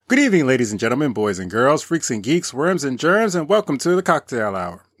Good evening, ladies and gentlemen, boys and girls, freaks and geeks, worms and germs, and welcome to the Cocktail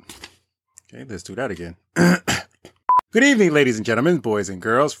Hour. Okay, let's do that again. Good evening, ladies and gentlemen, boys and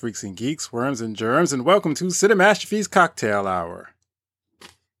girls, freaks and geeks, worms and germs, and welcome to Cinemastrophe's Cocktail Hour.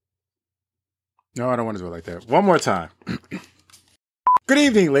 No, I don't want to do it like that. One more time. Good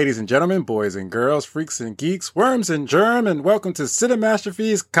evening, ladies and gentlemen, boys and girls, freaks and geeks, worms and germs, and welcome to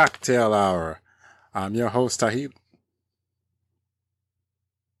Cinemastrophe's Cocktail Hour. I'm your host, Tahib.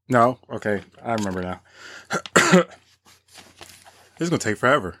 No? Okay, I remember now. This is going to take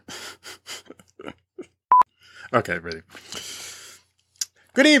forever. Okay, ready.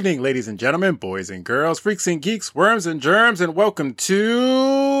 Good evening, ladies and gentlemen, boys and girls, freaks and geeks, worms and germs, and welcome to...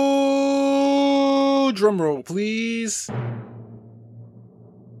 Drumroll, please.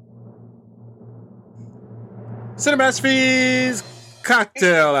 Cinemastrophe's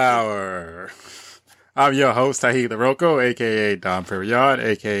Cocktail Hour. I'm your host, Tahid LaRocco, a.k.a. Dom Perignon,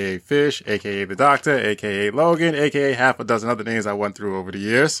 a.k.a. Fish, a.k.a. The Doctor, a.k.a. Logan, a.k.a. half a dozen other names I went through over the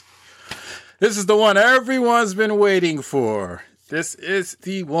years. This is the one everyone's been waiting for. This is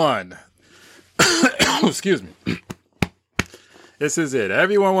the one. Excuse me. This is it.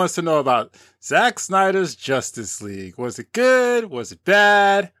 Everyone wants to know about Zack Snyder's Justice League. Was it good? Was it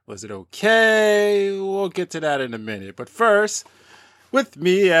bad? Was it okay? We'll get to that in a minute. But first... with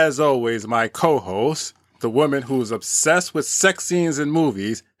me, as always, my co-host, the woman who's obsessed with sex scenes in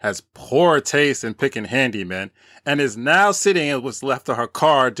movies, has poor taste in picking handymen, and is now sitting in what's left of her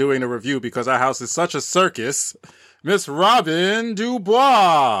car doing a review because our house is such a circus, Miss Robin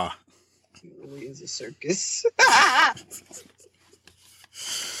Dubois. It really is a circus.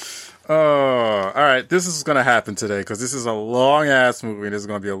 Oh, all right. This is going to happen today because this is a long-ass movie and this is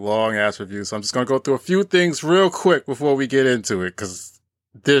going to be a long-ass review. So I'm just going to go through a few things real quick before we get into it because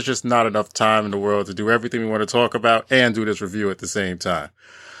there's just not enough time in the world to do everything we want to talk about and do this review at the same time.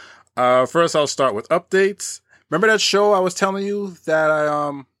 First, I'll start with updates. Remember that show I was telling you that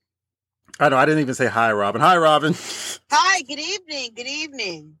I didn't even say hi, Robin. Hi, Robin. Hi, good evening. Good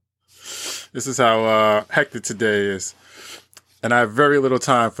evening. This is how hectic today is. And I have very little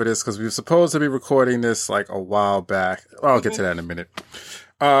time for this because we were supposed to be recording this like a while back. I'll get to that in a minute.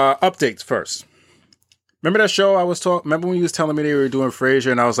 Updates first. Remember that show I was talking? Remember when you was telling me they were doing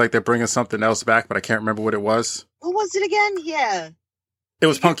Frasier and I was like, they're bringing something else back, but I can't remember what it was. What was it again? Yeah. It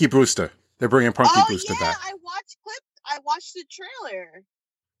was Punky Brewster. They're bringing Punky Brewster back. I watched clips. I watched the trailer.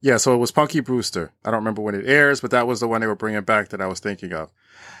 Yeah, so it was Punky Brewster. I don't remember when it airs, but that was the one they were bringing back that I was thinking of.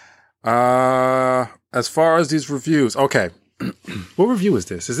 As far as these reviews, okay. What review is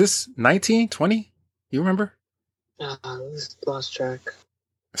this? Is this 19, 20? You remember? Lost track.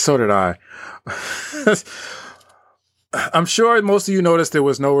 So did I. I'm sure most of you noticed there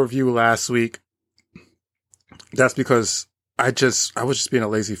was no review last week. That's because I was just being a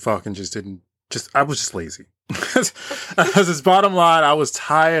lazy fuck and I was just lazy. As its bottom line, I was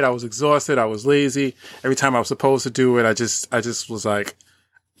tired, I was exhausted, I was lazy. Every time I was supposed to do it, I just was like,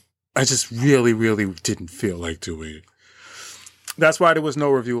 I just really, really didn't feel like doing it. That's why there was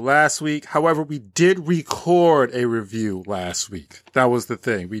no review last week. However, we did record a review last week. That was the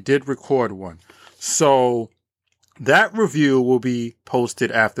thing. We did record one. So that review will be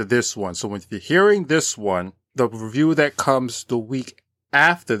posted after this one. So if you're hearing this one, the review that comes the week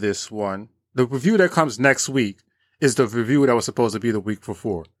after this one, the review that comes next week is the review that was supposed to be the week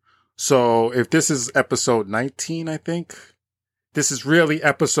before. So if this is episode 19, I think, this is really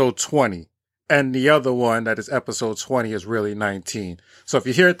episode 20. And the other one that is episode 20 is really 19. So if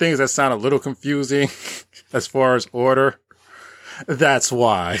you hear things that sound a little confusing as far as order, that's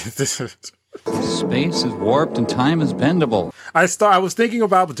why. Space is warped and time is bendable. I was thinking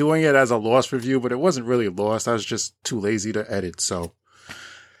about doing it as a Lost review, but it wasn't really Lost. I was just too lazy to edit. So,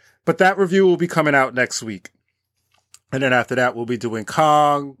 but that review will be coming out next week. And then after that, we'll be doing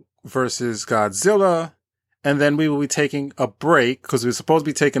Kong versus Godzilla. And then we will be taking a break because we're supposed to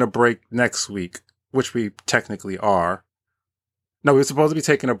be taking a break next week, which we technically are. No, we're supposed to be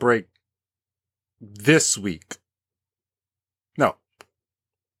taking a break this week. No,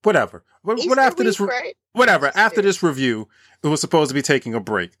 whatever. What after this? Right? Whatever. After this review, it was supposed to be taking a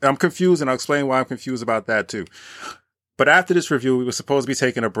break. I'm confused, and I'll explain why I'm confused about that too. But after this review, we were supposed to be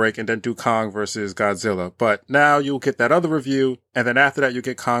taking a break and then do Kong versus Godzilla. But now you'll get that other review. And then after that, you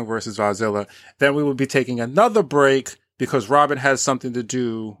get Kong versus Godzilla. Then we will be taking another break because Robin has something to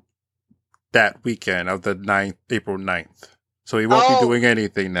do that weekend of the 9th, April 9th. So he won't be doing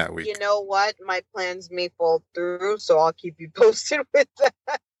anything that week. You know what? My plans may fall through, so I'll keep you posted with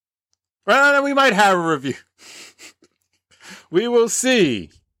that. Well, then we might have a review. We will see.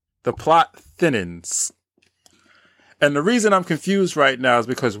 The plot thinnens. And the reason I'm confused right now is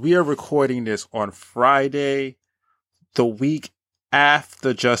because we are recording this on Friday, the week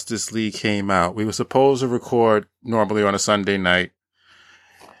after Justice League came out. We were supposed to record normally on a Sunday night,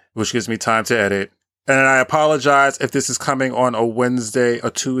 which gives me time to edit. And I apologize if this is coming on a Wednesday,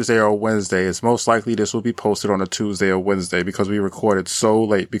 a Tuesday, or a Wednesday. It's most likely this will be posted on a Tuesday or Wednesday because we recorded so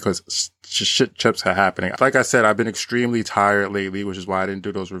late because shit chips are happening. Like I said, I've been extremely tired lately, which is why I didn't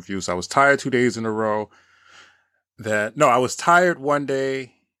do those reviews. I was tired 2 days in a row. I was tired one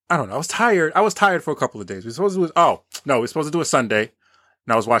day. I don't know. I was tired for a couple of days. We were supposed to do it Sunday.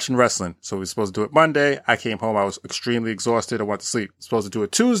 And I was watching wrestling. So we were supposed to do it Monday. I came home. I was extremely exhausted. I went to sleep. We were supposed to do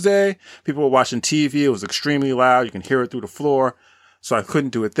it Tuesday. People were watching TV. It was extremely loud. You can hear it through the floor. So I couldn't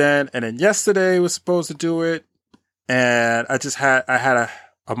do it then. And then yesterday was supposed to do it. And I had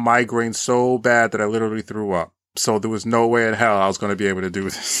a migraine so bad that I literally threw up. So there was no way in hell I was going to be able to do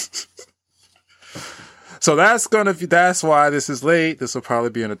this. So that's why this is late. This will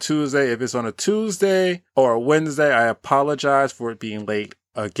probably be on a Tuesday. If it's on a Tuesday or a Wednesday, I apologize for it being late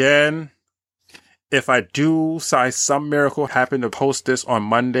again. If I do, some miracle happen to post this on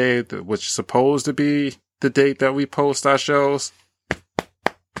Monday, which is supposed to be the date that we post our shows,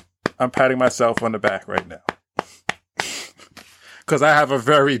 I'm patting myself on the back right now. Because I have a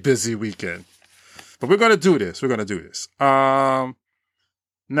very busy weekend. But we're going to do this.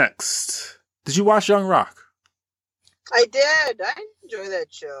 Next. Did you watch Young Rock? I did. I enjoy that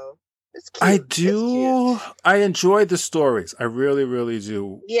show. It's cute. I do. I enjoy the stories. I really, really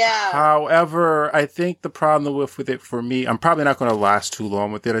do. Yeah. However, I think the problem with it for me, I'm probably not going to last too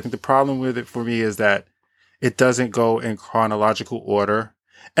long with it. I think the problem with it for me is that it doesn't go in chronological order.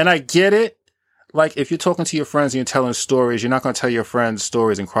 And I get it. Like, if you're talking to your friends and you're telling stories, you're not going to tell your friends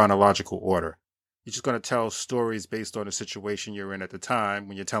stories in chronological order. You're just going to tell stories based on the situation you're in at the time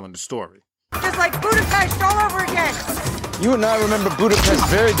when you're telling the story. Just like Budapest all over again. You and I remember Budapest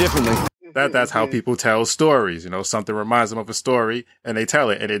very differently. That's how people tell stories. Something reminds them of a story and they tell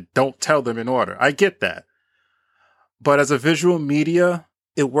it and it don't tell them in order. I get that. But as a visual media,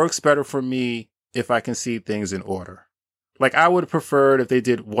 it works better for me if I can see things in order. Like, I would have preferred if they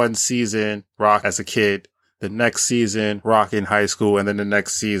did one season Rock as a kid, the next season Rock in high school, and then the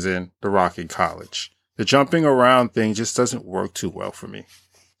next season the Rock in college. The jumping around thing just doesn't work too well for me.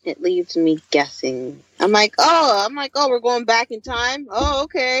 It leaves me guessing. I'm like, we're going back in time. Oh,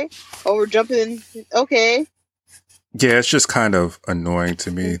 okay. Oh, we're jumping. Okay. Yeah, it's just kind of annoying to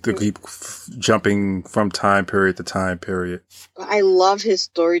me to keep jumping from time period to time period. I love his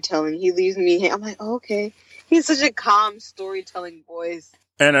storytelling. He leaves me. I'm like, oh, okay. He's such a calm storytelling voice.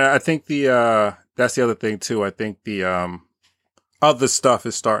 And I think that's the other thing too. I think the other stuff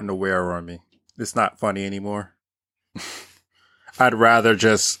is starting to wear on me. It's not funny anymore. I'd rather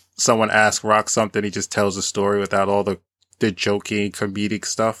just someone ask Rock something, he just tells a story without all the joking, comedic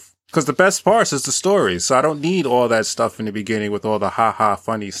stuff. Because the best part is the story, so I don't need all that stuff in the beginning with all the ha-ha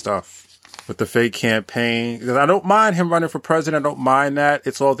funny stuff. With the fake campaign. Because I don't mind him running for president, I don't mind that.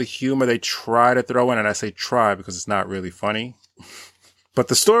 It's all the humor they try to throw in, and I say try because it's not really funny. But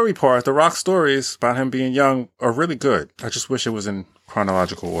the story part, the Rock stories about him being young are really good. I just wish it was in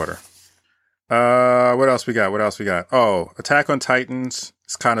chronological order. What else we got? Oh, Attack on Titans.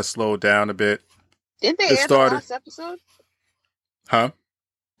 It's kind of slowed down a bit. Didn't they air the last episode? Huh?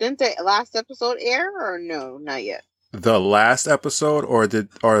 Didn't the last episode air or no? Not yet. The last episode, or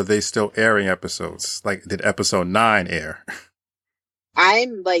are they still airing episodes? Like, did episode 9 air?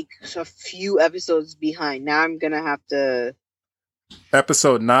 I'm like a few episodes behind. Now I'm gonna have to.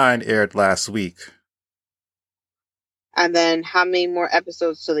 Episode 9 aired last week. And then how many more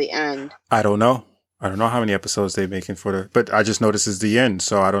episodes to the end? I don't know. I don't know how many episodes they're making but I just noticed it's the end,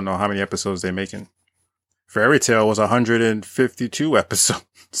 so I don't know how many episodes they're making. Fairy Tail was 152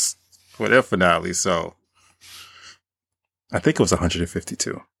 episodes for their finale, so I think it was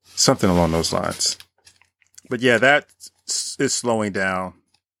 152. Something along those lines. But yeah, that is slowing down.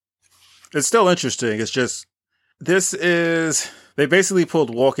 It's still interesting. It's just, they basically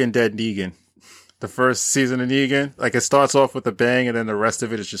pulled Walking Dead Negan. The first season of Negan, like, it starts off with a bang and then the rest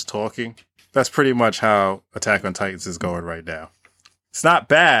of it is just talking. That's pretty much how Attack on Titans is going right now. It's not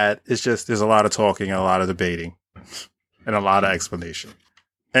bad. It's just there's a lot of talking and a lot of debating and a lot of explanation.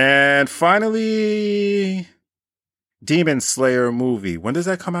 And finally, Demon Slayer movie. When does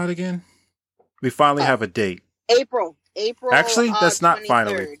that come out again? We finally have a date. April. Actually, that's not 23rd.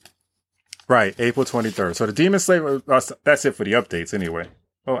 finally. Right, April 23rd. So the Demon Slayer, that's it for the updates anyway.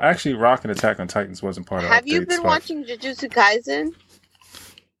 Oh, actually, Rock and Attack on Titans wasn't part of Have updates, you been watching Jujutsu Kaisen?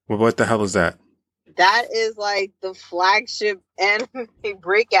 Well, what the hell is that? That is like the flagship anime,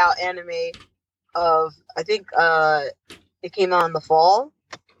 breakout anime of, I think it came out in the fall.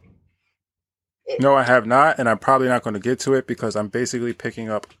 No, I have not, and I'm probably not going to get to it because I'm basically picking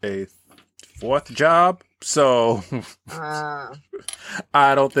up a 4th job, so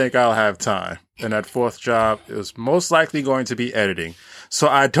I don't think I'll have time. And that 4th job is most likely going to be editing, so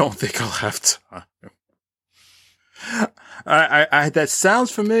I don't think I'll have time. I that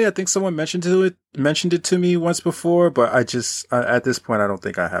sounds familiar. I think someone mentioned it to me once before, but at this point I don't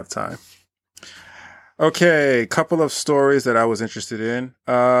think I have time. Okay, couple of stories that I was interested in.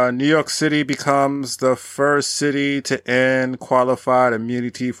 New York City becomes the first city to end qualified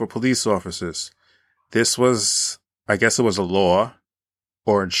immunity for police officers. This was, I guess it was a law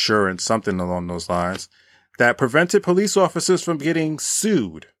or insurance, something along those lines, that prevented police officers from getting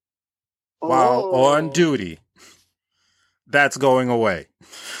sued while on duty. That's going away.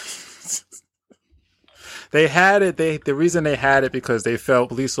 They had it. The reason they had it because they felt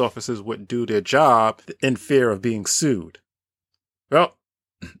police officers wouldn't do their job in fear of being sued. Well,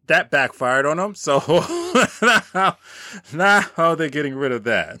 that backfired on them. So now they're getting rid of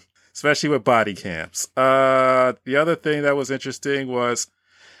that, especially with body cams. The other thing that was interesting was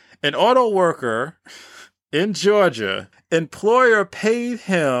an auto worker in Georgia. Employer paid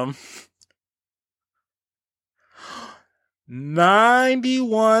him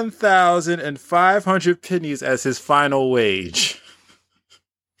 91,500 pennies as his final wage.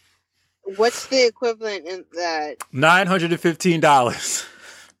 What's the equivalent in that? $915.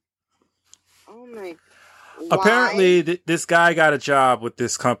 Oh my! Why? Apparently, this guy got a job with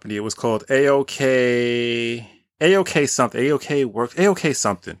this company. It was called AOK something. AOK Works. AOK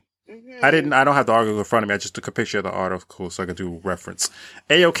something. Mm-hmm. I don't have the article in front of me. I just took a picture of the article so I could do reference.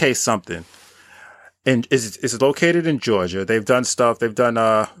 AOK something. And it's located in Georgia. They've done stuff. They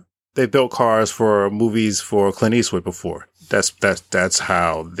built cars for movies for Clint Eastwood before. That's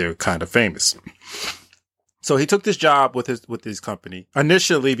how they're kind of famous. So he took this job with his company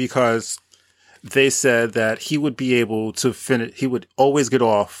initially because they said that he would be able to finish. He would always get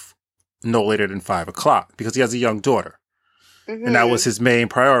off no later than 5 o'clock because he has a young daughter, and that was his main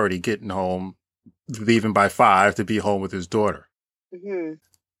priority: getting home, leaving by 5 to be home with his daughter. Mm-hmm.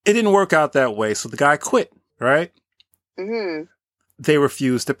 It didn't work out that way, so the guy quit, right? Mm-hmm. They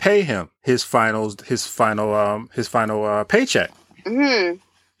refused to pay him his final paycheck. Mm-hmm.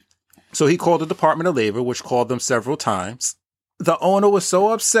 So he called the Department of Labor, which called them several times. The owner was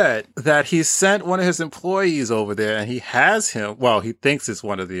so upset that he sent one of his employees over there, and he has him, well, he thinks it's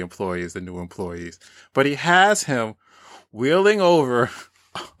one of the employees, the new employees, but he has him wheeling over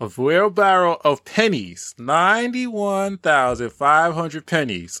a wheelbarrow of pennies, 91,500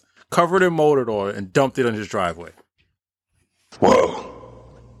 pennies, covered in motor oil, and dumped it on his driveway. Whoa.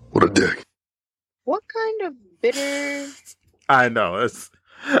 What a dick. What kind of bitter... I know.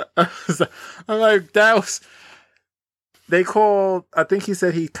 I'm like, that was... They called... I think he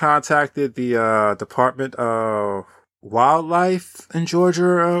said he contacted the Department of Wildlife in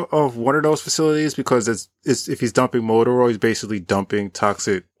Georgia of one of those facilities because it's if he's dumping motor oil, he's basically dumping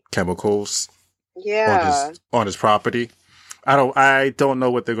toxic chemicals on his property. I don't know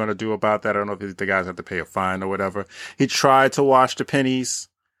what they're going to do about that. I don't know if the guys have to pay a fine or whatever. He tried to wash the pennies.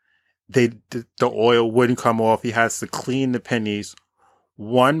 The oil wouldn't come off. He has to clean the pennies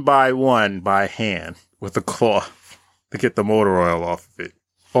one by hand with a cloth to get the motor oil off of it,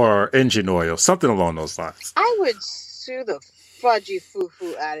 or engine oil, something along those lines. I would sue the fudgy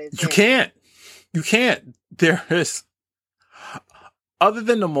foo-foo out of it. You can't. There is, other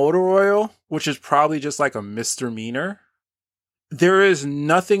than the motor oil, which is probably just like a misdemeanor, there is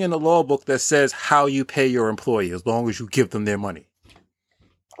nothing in the law book that says how you pay your employee as long as you give them their money.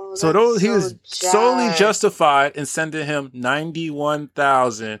 Oh, So he was solely justified in sending him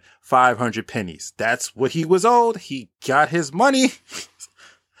 91,500 pennies. That's what he was owed. He got his money.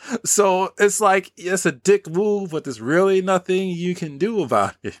 So it's like, it's a dick move, but there's really nothing you can do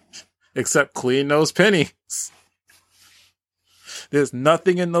about it except clean those pennies. There's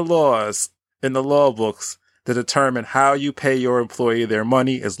nothing in the law books to determine how you pay your employee their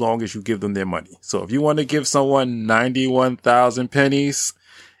money as long as you give them their money. So if you want to give someone 91,000 pennies,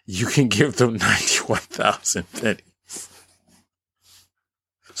 you can give them 91,000 pennies.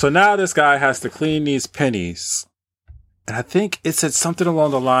 So now this guy has to clean these pennies. And I think it said something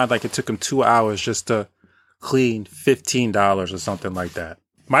along the line like it took him 2 hours just to clean $15 or something like that.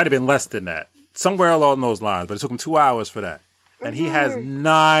 Might have been less than that. Somewhere along those lines, but it took him 2 hours for that. And he has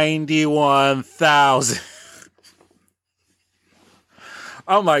 91,000.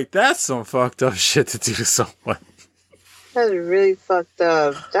 I'm like, that's some fucked up shit to do to someone. That's really fucked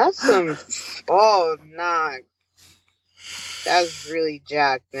up. That's some... Oh, nah. That's really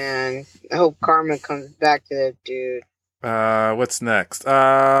jacked, man. I hope karma comes back to that dude. What's next?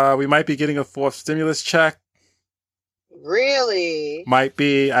 We might be getting a fourth stimulus check. Really? Might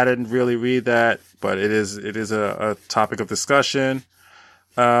be. I didn't really read that, but it is a topic of discussion.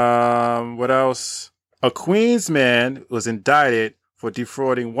 What else? A Queens man was indicted for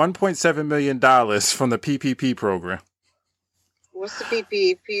defrauding $1.7 million from the PPP program. What's the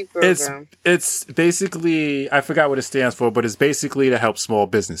PPP program? It's basically, I forgot what it stands for, but it's basically to help small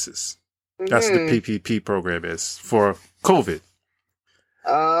businesses. That's what the PPP program is for COVID.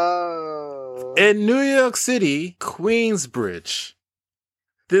 Oh. In New York City, Queensbridge,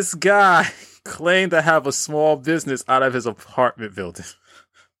 this guy claimed to have a small business out of his apartment building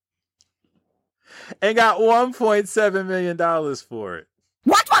and got $1.7 million for it.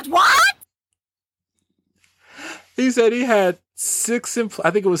 What? He said he had six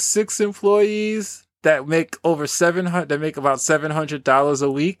employees that make about $700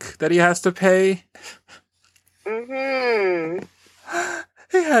 a week that he has to pay. Mm-hmm.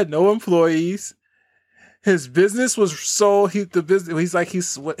 He had no employees. His business was sold. He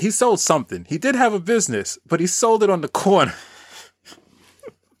sold something. He did have a business, but he sold it on the corner.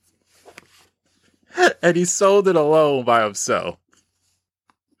 And he sold it alone by himself.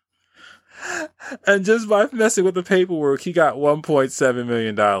 And just by messing with the paperwork, he got $1.7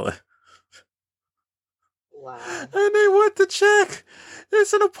 million. Wow. And they went to check.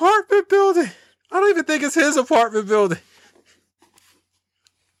 It's an apartment building. I don't even think it's his apartment building.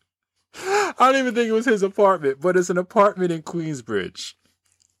 I don't even think it was his apartment, but it's an apartment in Queensbridge.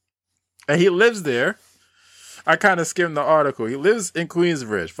 And he lives there. I kind of skimmed the article. He lives in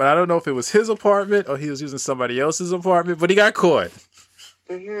Queensbridge, but I don't know if it was his apartment or he was using somebody else's apartment, but he got caught.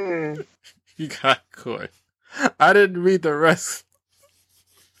 Mm-hmm. He got caught. I didn't read the rest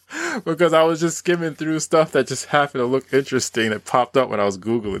because I was just skimming through stuff that just happened to look interesting that popped up when I was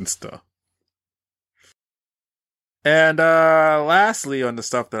Googling stuff. And lastly, on the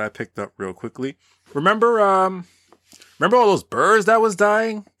stuff that I picked up real quickly, remember all those birds that was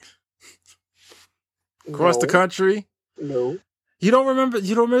dying across the country? No. You don't remember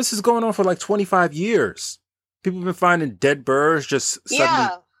this is going on for like 25 years. People have been finding dead birds just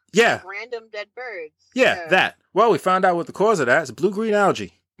suddenly. Yeah. Random dead birds. Yeah, that. Well, we found out what the cause of that is blue-green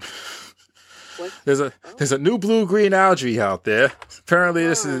algae. There's a new blue-green algae out there. Apparently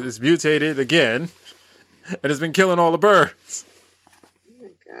this is mutated again. And it's been killing all the birds. Oh my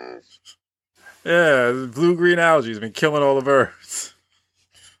gosh. Yeah, blue-green algae has been killing all the birds.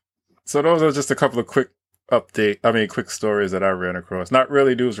 So those are just a couple of quick stories that I ran across. Not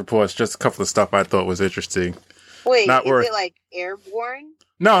really news reports, just a couple of stuff I thought was interesting. Wait, is it like airborne?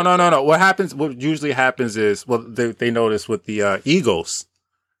 No. What usually happens is, well, they noticed with the eagles,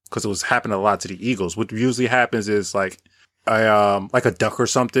 because it was happening a lot to the eagles. What usually happens is like a duck or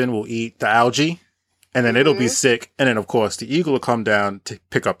something will eat the algae, and then it'll be sick, and then of course the eagle will come down to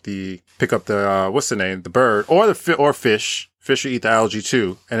pick up the what's the name, the bird or fish. Fish will eat the algae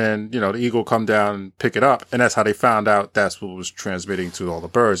too, and then the eagle will come down and pick it up, and that's how they found out that's what was transmitting to all the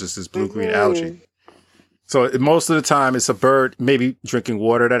birds. It's this blue-green algae. So most of the time, it's a bird maybe drinking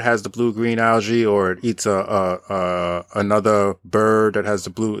water that has the blue-green algae, or it eats another bird that has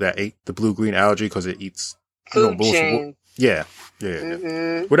ate the blue-green algae because it eats food chain. Yeah.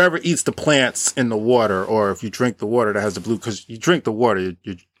 Whatever eats the plants in the water, or if you drink the water that has the blue, because you drink the water,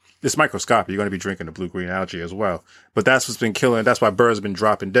 it's microscopic. You're going to be drinking the blue-green algae as well. But that's what's been killing. That's why birds have been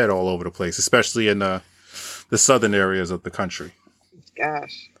dropping dead all over the place, especially in the southern areas of the country.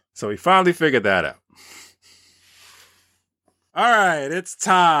 Gosh. So we finally figured that out. All right, it's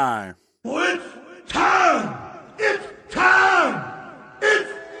time. It's time! It's time!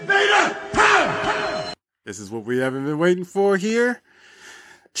 It's Vader time! This is what we haven't been waiting for here.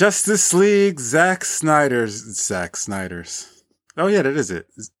 Justice League Zack Snyder's. Oh yeah, that is it.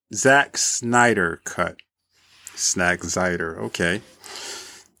 Zack Snyder cut. Snack Snyder. Okay.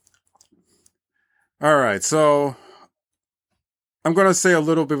 All right, so I'm going to say a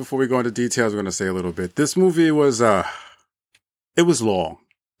little bit before we go into details. I'm going to say a little bit. This movie was it was long.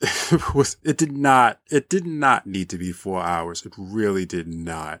 It did not need to be 4 hours. It really did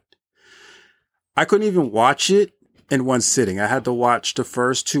not. I couldn't even watch it in one sitting. I had to watch the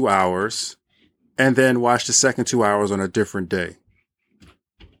first 2 hours and then watch the second 2 hours on a different day.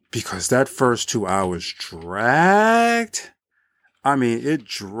 Because that first 2 hours dragged. I mean, it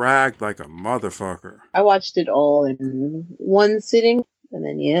dragged like a motherfucker. I watched it all in one sitting and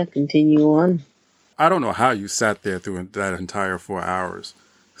then, continue on. I don't know how you sat there through that entire 4 hours.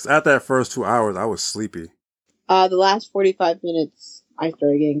 Because at that first 2 hours, I was sleepy. The last 45 minutes, I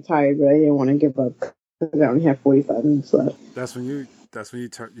started getting tired, but I didn't want to give up. I only have 45 minutes left. That's when you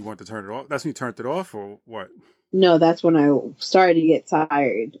want to turn it off. That's when you turned it off, or what? No, that's when I started to get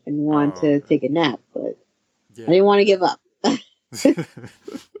tired and wanted to take a nap, but yeah. I didn't want to give up.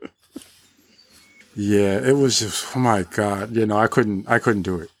 Yeah, it was just, oh my God. I couldn't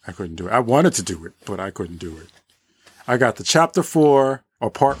do it. I wanted to do it, but I couldn't do it. I got the chapter 4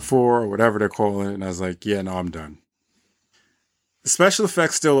 or part 4 or whatever they're calling it, and I was like, yeah, no, I'm done. The special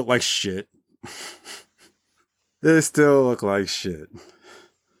effects still look like shit. They still look like shit.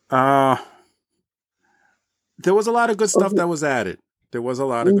 There was a lot of good stuff that was added.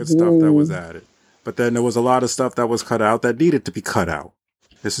 But then there was a lot of stuff that was cut out that needed to be cut out.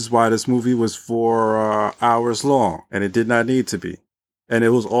 This is why this movie was 4 hours long, and it did not need to be. And it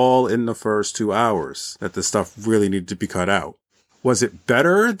was all in the first 2 hours that the stuff really needed to be cut out. Was it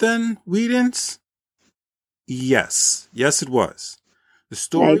better than Whedon's? Yes. Yes, it was. The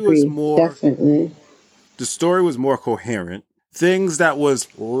story was more... Definitely. The story was more coherent. Things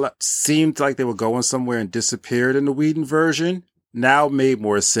that seemed like they were going somewhere and disappeared in the Whedon version now made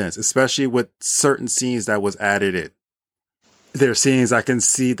more sense, especially with certain scenes that was added in. There are scenes I can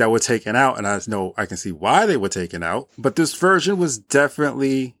see that were taken out, and I know I can see why they were taken out. But this version was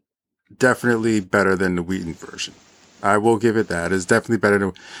definitely better than the Whedon version. I will give it that. It's definitely better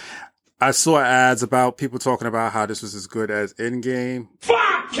than... I saw ads about people talking about how this was as good as Endgame.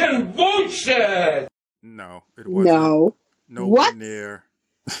 Fucking bullshit! No, it wasn't. No. Nowhere near.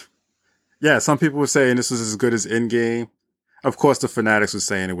 Yeah, some people were saying this was as good as Endgame. Of course, the fanatics were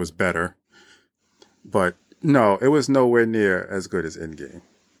saying it was better. But no, it was nowhere near as good as Endgame.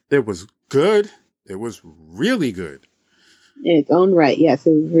 It was good. It was really good. In its own right, yes,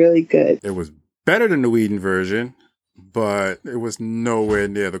 it was really good. It was better than the Whedon version, but it was nowhere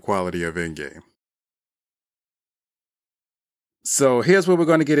near the quality of Endgame. So here's where we're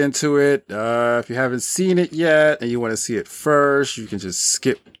going to get into it. If you haven't seen it yet and you want to see it first, you can just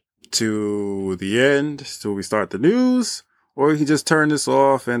skip to the end so we start the news, or you can just turn this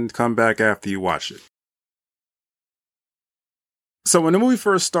off and come back after you watch it. So when the movie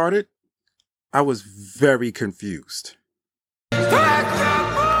first started, I was very confused.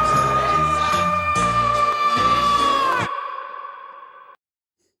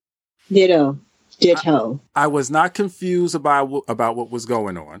 Ditto. I was not confused about what was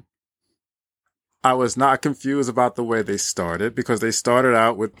going on. I was not confused about the way they started, because they started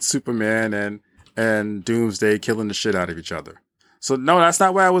out with Superman and Doomsday killing the shit out of each other. So no, that's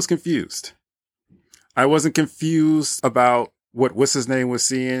not why I was confused. I wasn't confused about what's his name was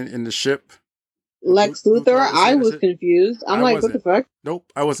seeing in the ship. Lex Luthor, I was confused. I'm like, what the fuck?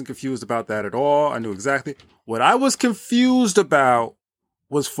 Nope, I wasn't confused about that at all. I knew exactly. What I was confused about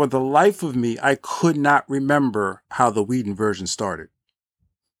was, for the life of me, I could not remember how the Whedon version started.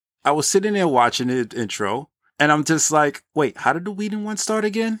 I was sitting there watching the intro, and I'm just like, wait, how did the Whedon one start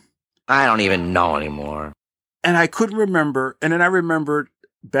again? I don't even know anymore. And I couldn't remember. And then I remembered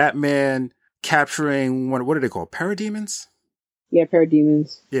Batman capturing what are they called? Parademons? Yeah,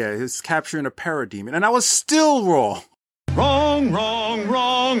 parademons. Yeah, he's capturing a parademon. And I was still wrong. Wrong, wrong,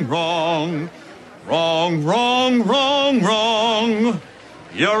 wrong, wrong. Wrong, wrong, wrong, wrong.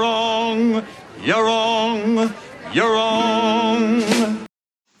 You're wrong. You're wrong. You're wrong.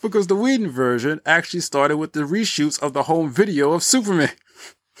 Because the Whedon version actually started with the reshoots of the home video of Superman.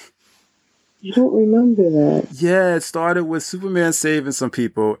 I don't remember that. Yeah, it started with Superman saving some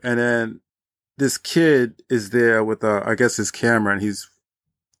people, and then this kid is there with, I guess, his camera, and he's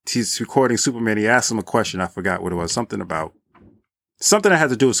recording Superman. He asked him a question. I forgot what it was. Something that had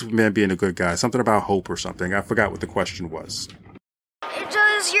to do with Superman being a good guy. Something about hope or something. I forgot what the question was.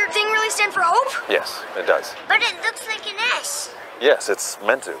 Does your thing really stand for hope? Yes, it does. But it looks like an S. Yes, it's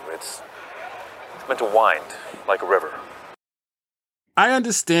meant to. It's meant to wind like a river. I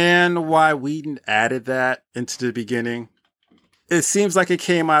understand why Whedon added that into the beginning. It seems like it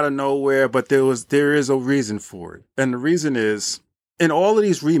came out of nowhere, but there is a reason for it. And the reason is, in all of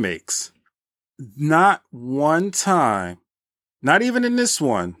these remakes, not one time, not even in this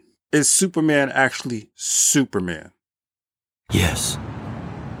one, is Superman actually Superman. Yes,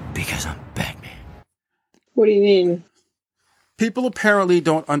 because I'm Batman. What do you mean? People apparently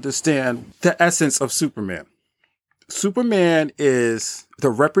don't understand the essence of Superman. Superman is the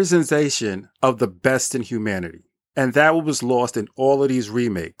representation of the best in humanity. And that was lost in all of these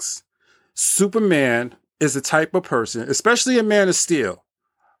remakes. Superman is the type of person, especially in Man of Steel,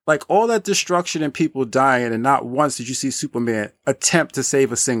 like all that destruction and people dying, and not once did you see Superman attempt to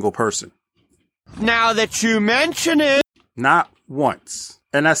save a single person. Now that you mention it. Not once.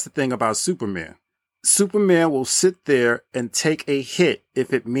 And that's the thing about Superman. Superman will sit there and take a hit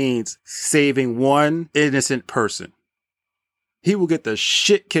if it means saving one innocent person. He will get the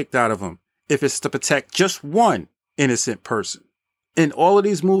shit kicked out of him if it's to protect just one innocent person. In all of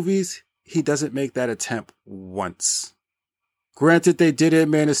these movies, he doesn't make that attempt once. Granted, they did it in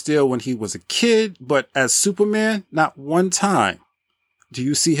Man of Steel when he was a kid, but as Superman, not one time do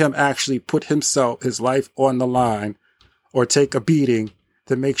you see him actually put his life on the line or take a beating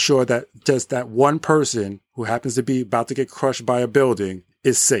to make sure that just that one person who happens to be about to get crushed by a building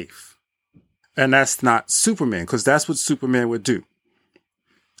is safe. And that's not Superman, because that's what Superman would do.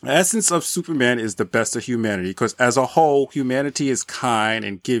 The essence of Superman is the best of humanity, because as a whole, humanity is kind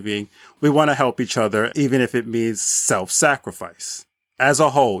and giving. We want to help each other, even if it means self-sacrifice. As a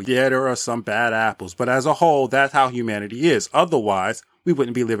whole, yeah, there are some bad apples, but as a whole, that's how humanity is. Otherwise, we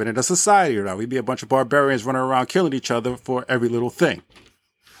wouldn't be living in a society right now. We'd be a bunch of barbarians running around killing each other for every little thing.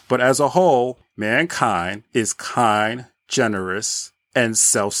 But as a whole, mankind is kind, generous, and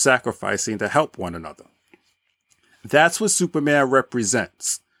self-sacrificing to help one another. That's what Superman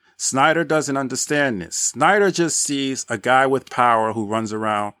represents. Snyder doesn't understand this. Snyder just sees a guy with power who runs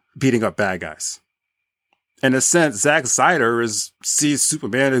around beating up bad guys. In a sense, Zack Snyder sees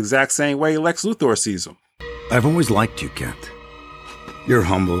Superman the exact same way Lex Luthor sees him. I've always liked you, Kent. You're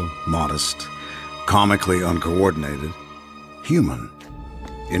humble, modest, comically uncoordinated, human.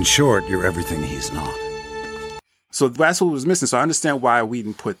 In short, you're everything he's not. So that's what was missing. So I understand why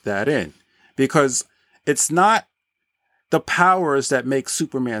Whedon put that in. Because it's not the powers that make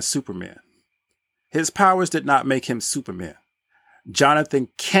Superman Superman. His powers did not make him Superman. Jonathan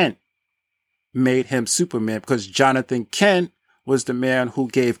Kent made him Superman because Jonathan Kent was the man who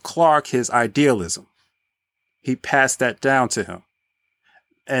gave Clark his idealism. He passed that down to him.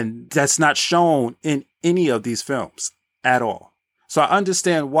 And that's not shown in any of these films at all. So I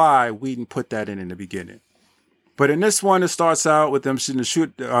understand why Whedon put that in the beginning. But in this one, it starts out with them beating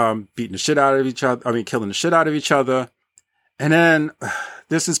the shit out of each other. Killing the shit out of each other. And then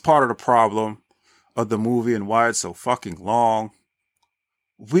this is part of the problem of the movie and why it's so fucking long.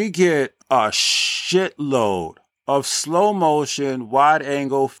 We get a shitload of slow motion, wide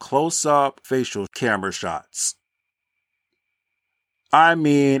angle, close up facial camera shots. I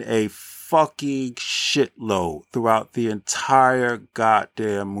mean a fucking shitload throughout the entire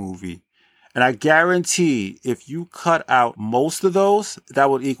goddamn movie. And I guarantee if you cut out most of those, that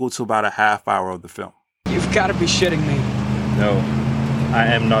would equal to about a half hour of the film. You've got to be shitting me. No, I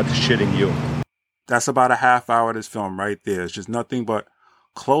am not shitting you. That's about a half hour of this film right there. It's just nothing but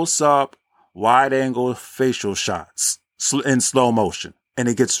close up, wide angle facial shots in slow motion. And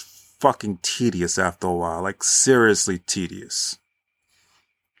it gets fucking tedious after a while. Like seriously tedious.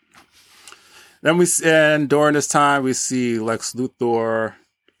 Then during this time, we see Lex Luthor.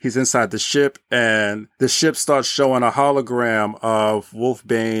 He's inside the ship, and the ship starts showing a hologram of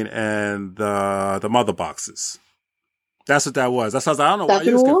Wolfbane and the mother boxes. That's what that was. I was like, I don't know why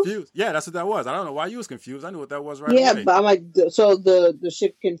you was confused. Yeah, that's what that was. I don't know why you was confused. I knew what that was right away. Yeah, but I'm like, so the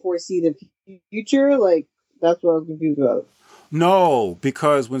ship can foresee the future? Like, that's what I was confused about. No,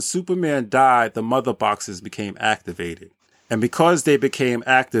 because when Superman died, the mother boxes became activated. And because they became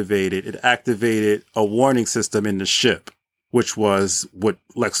activated, it activated a warning system in the ship, which was what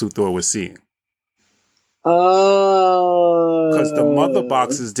Lex Luthor was seeing. Oh. Because the mother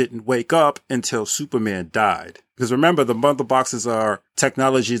boxes didn't wake up until Superman died. Because remember, the mother boxes are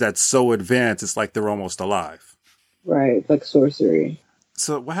technology that's so advanced, it's like they're almost alive. Right, like sorcery.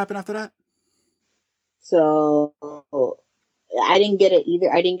 So what happened after that? So I didn't get it either.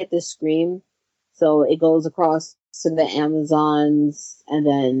 I didn't get the scream. So it goes across to the Amazons, and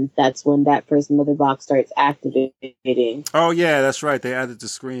then that's when that first mother box starts activating. Oh yeah, that's right. They added the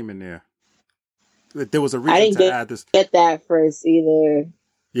scream in there. There was a reason to add this. Get that first either.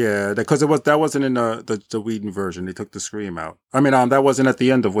 Yeah, because that wasn't in the Whedon version. They took the scream out. I mean, that wasn't at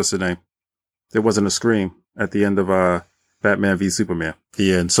the end of what's the name. There wasn't a scream at the end of Batman v Superman.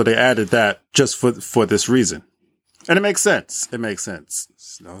 The end. So they added that just for this reason, and it makes sense. It makes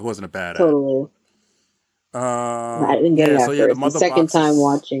sense. No, it wasn't a bad. Totally. I didn't get it at first. The second time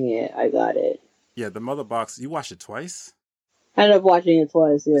watching it, I got it. Yeah, the mother box. You watched it twice? I ended up watching it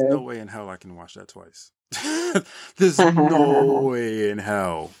twice, yeah. There's no way in hell I can watch that twice. There's no way in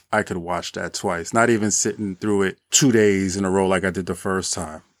hell I could watch that twice. Not even sitting through it 2 days in a row like I did the first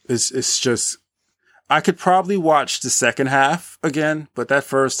time. It's just, I could probably watch the second half again, but that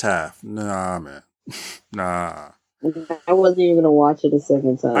first half, nah, man. Nah. I wasn't even going to watch it a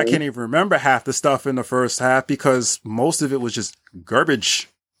second time. I can't even remember half the stuff in the first half because most of it was just garbage.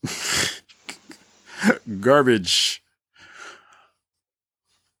 Garbage.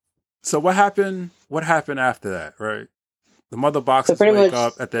 So what happened? What happened after that? Right. The mother boxes wake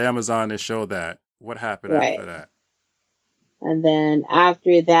up at the Amazon. They show that. What happened after that? And then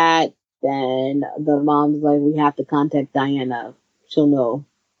after that, then the mom's like, we have to contact Diana. She'll know.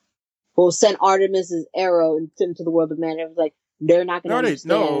 We'll send Artemis's arrow into the world of man. It was like, they're not going to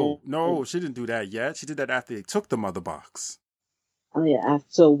understand. No, she didn't do that yet. She did that after they took the mother box. Oh, yeah.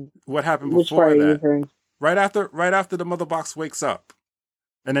 So what happened before that? Right after the mother box wakes up.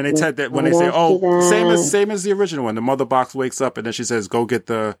 And then they said that when they say, same as the original one, the mother box wakes up and then she says, go get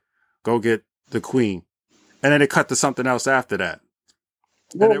the queen. And then they cut to something else after that.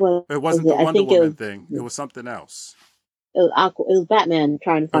 It wasn't the Wonder Woman thing. It was something else. It was Batman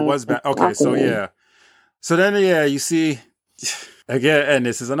trying to find. It was okay, so yeah. So then you see again, and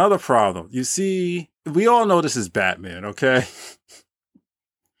this is another problem. You see, we all know this is Batman, okay?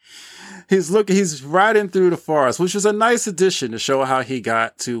 He's riding through the forest, which was a nice addition to show how he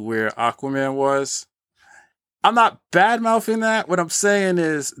got to where Aquaman was. I'm not bad-mouthing that. What I'm saying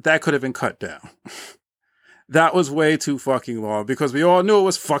is that could have been cut down. That was way too fucking long because we all knew it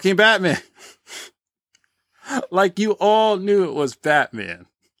was fucking Batman. Like, you all knew it was Batman.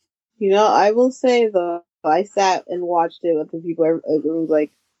 You know, I will say, though, I sat and watched it with the people. It was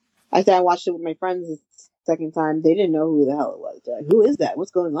like, I sat and watched it with my friends the second time. They didn't know who the hell it was. They're like, who is that?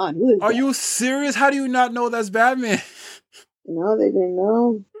 What's going on? Who is that? Are you serious? How do you not know that's Batman? No, they didn't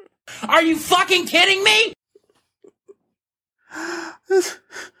know. Are you fucking kidding me?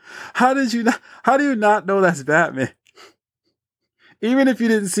 How do you not know that's Batman? Even if you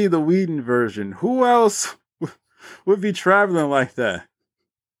didn't see the Whedon version, who else would be traveling like that?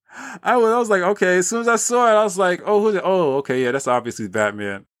 I was like, okay, as soon as I saw it, I was like, oh, who's it? Oh, okay, yeah, that's obviously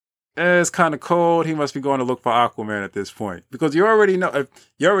Batman. It's kind of cold. He must be going to look for Aquaman at this point. Because you already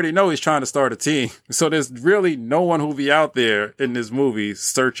know he's trying to start a team. So there's really no one who'll be out there in this movie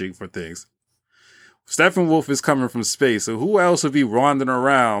searching for things. Steppenwolf is coming from space, so who else would be wandering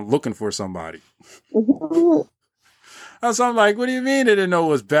around looking for somebody? So I'm like, what do you mean they didn't know it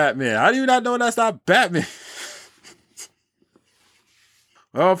was Batman? How do you not know that's not Batman?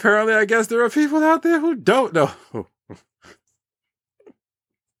 Well, apparently, I guess there are people out there who don't know.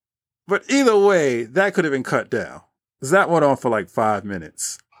 But either way, that could have been cut down. Because that went on for like 5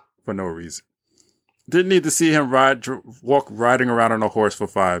 minutes for no reason. Didn't need to see him riding around on a horse for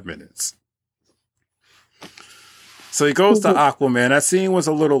 5 minutes. So he goes to Aquaman. That scene was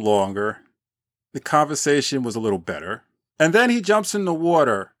a little longer. The conversation was a little better. And then he jumps in the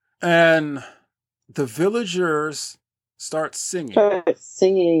water and the villagers start singing.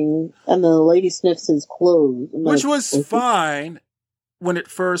 And the lady sniffs his clothes. Which was fine when it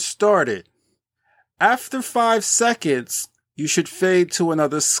first started. After 5 seconds, you should fade to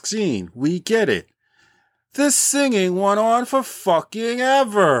another scene. We get it. This singing went on for fucking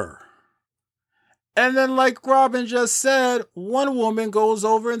ever. And then, like Robin just said, one woman goes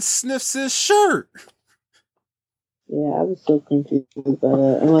over and sniffs his shirt. Yeah, I was so confused by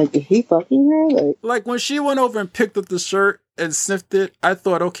that. I'm like, is he fucking her? Like when she went over and picked up the shirt and sniffed it, I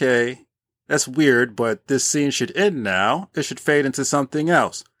thought, okay, that's weird, but this scene should end now. It should fade into something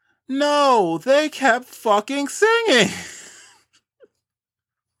else. No, they kept fucking singing.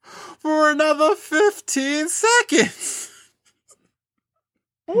 For another 15 seconds.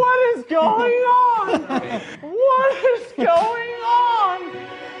 What is going on? What is going on?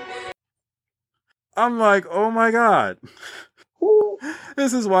 I'm like, oh my God.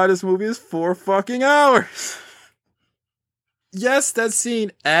 This is why this movie is 4 fucking hours. Yes, that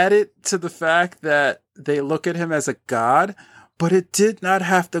scene added to the fact that they look at him as a god, but it did not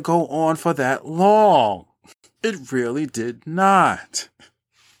have to go on for that long. It really did not.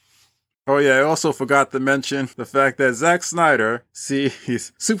 Oh yeah, I also forgot to mention the fact that Zack Snyder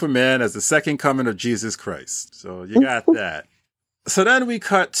sees Superman as the second coming of Jesus Christ. So you got that. So then we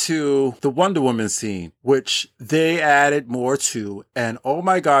cut to the Wonder Woman scene, which they added more to, and oh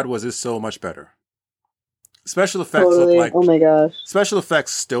my God, was it so much better. Special effects look like, oh my gosh. Special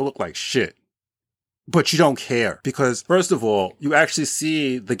effects still look like shit. But you don't care because, first of all, you actually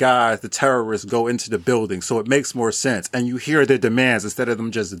see the guys, the terrorists, go into the building, so it makes more sense. And you hear their demands instead of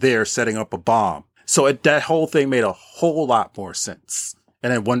them just there setting up a bomb. So that whole thing made a whole lot more sense.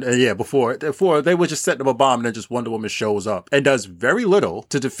 And then before they were just setting up a bomb and then just Wonder Woman shows up and does very little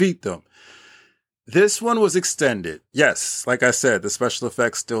to defeat them. This one was extended. Yes, like I said, the special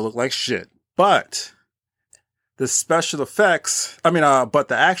effects still look like shit. But the special effects, but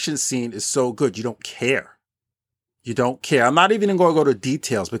the action scene is so good, you don't care. You don't care. I'm not even going to go to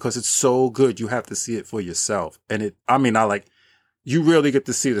details because it's so good, you have to see it for yourself. And you really get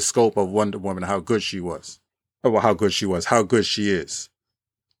to see the scope of Wonder Woman, how good she was. How good she is.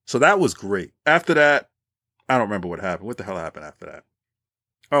 So that was great. After that, I don't remember what happened. What the hell happened after that?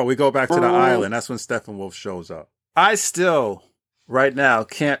 Oh, we go back to the island. That's when Steppenwolf shows up. I still, right now,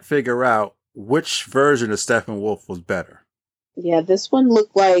 can't figure out which version of Steppenwolf was better. Yeah, this one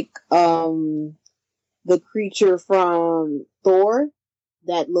looked like the creature from Thor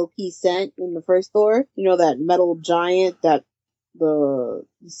that Loki sent in the first Thor. You know, that metal giant that the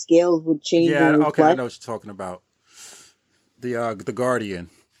scales would change. Yeah, okay, I know what you're talking about. The Guardian.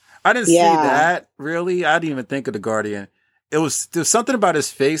 I didn't see that, really. I didn't even think of the Guardian. There's something about his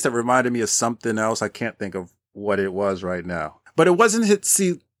face that reminded me of something else. I can't think of what it was right now. But it wasn't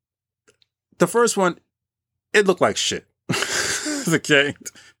see, the first one, it looked like shit. Okay.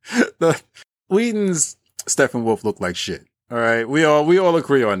 Whedon's Steppenwolf looked like shit. All right. We all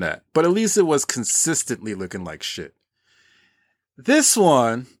agree on that. But at least it was consistently looking like shit. This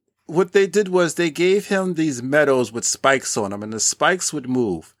one, what they did was they gave him these meadows with spikes on them, and the spikes would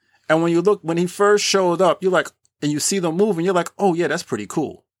move. And when he first showed up, you're like, and you see them move, and you're like, oh yeah, that's pretty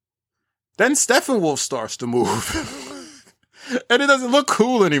cool. Then Steppenwolf starts to move. And it doesn't look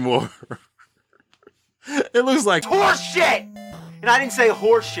cool anymore. It looks like horse shit! And I didn't say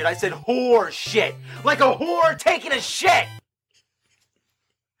horse shit, I said whore shit. Like a whore taking a shit!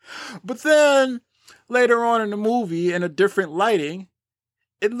 But then, later on in the movie, in a different lighting,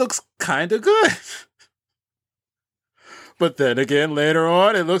 it looks kind of good. But then again, later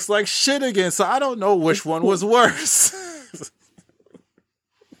on, it looks like shit again. So I don't know which one was worse.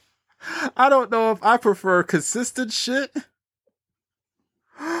 I don't know if I prefer consistent shit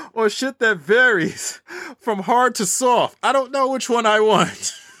or shit that varies from hard to soft. I don't know which one I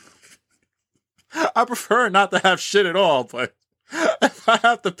want. I prefer not to have shit at all, but if I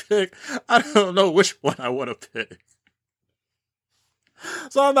have to pick, I don't know which one I want to pick.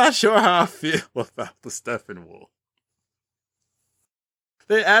 So I'm not sure how I feel about the Steppenwolf.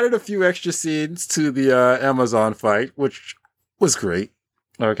 They added a few extra scenes to the Amazon fight, which was great.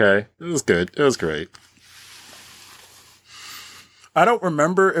 Okay, it was good. It was great. I don't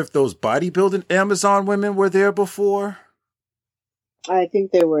remember if those bodybuilding Amazon women were there before. I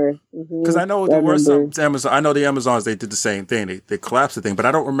think they were. Because I know there were some Amazon. I know the Amazons, they did the same thing. They collapsed the thing, but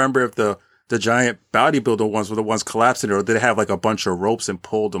I don't remember if the giant bodybuilder ones were the ones collapsing it, or did they have like a bunch of ropes and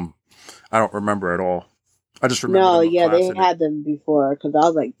pulled them? I don't remember at all. I just remember. No, yeah, they had them before, because I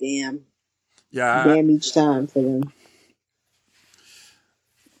was like, damn. Yeah. Damn each time for them.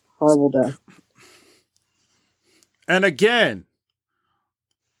 Horrible death. And again,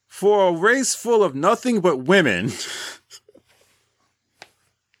 for a race full of nothing but women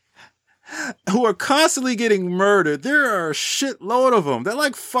who are constantly getting murdered, there are a shitload of them. They're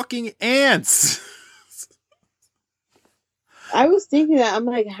like fucking ants. I was thinking that. I'm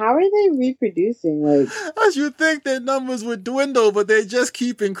like, how are they reproducing? Like, as you think their numbers would dwindle, but they just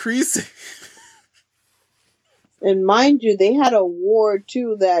keep increasing. And mind you, they had a war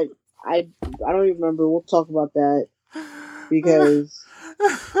too that I don't even remember. We'll talk about that because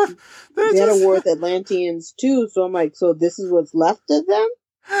they had a war with Atlanteans too. So I'm like, so this is what's left of them?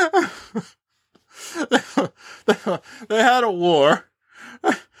 They had a war.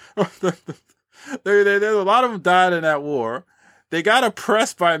 A lot of them died in that war. They got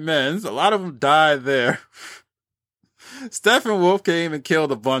oppressed by men. A lot of them died there. Steppenwolf came and killed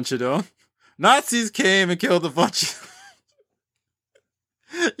a bunch of them. Nazis came and killed a bunch of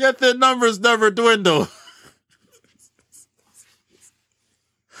them. Yet their numbers never dwindle.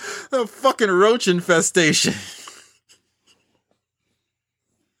 A fucking roach infestation.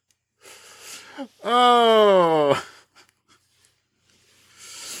 Oh.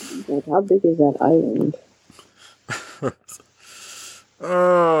 Like, how big is that island?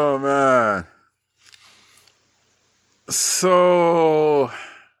 Oh, man. So,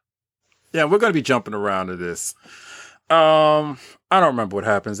 yeah, we're going to be jumping around to this. I don't remember what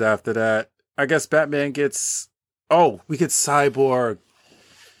happens after that. I guess Batman gets... Oh, we get Cyborg.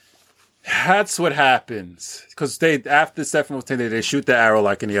 That's what happens. Because after Steppenwolf thing, they shoot the arrow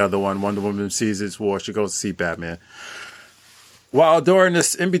like in the other one. Wonder Woman sees his war. She goes to see Batman. While during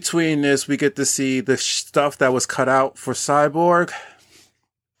this, in between this, we get to see the stuff that was cut out for Cyborg.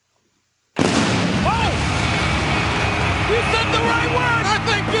 Oh! You said the right word! I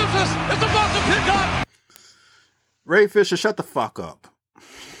think business is about to pick up! Ray Fisher, shut the fuck up.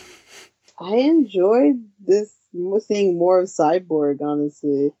 I enjoyed this, seeing more of Cyborg,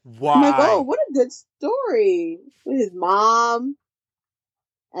 honestly. Why? I'm like, oh, what a good story. With his mom.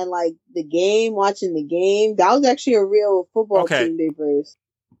 And like the game, watching the game. That was actually a real football team they versed.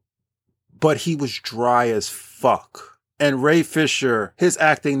 But he was dry as fuck. And Ray Fisher, his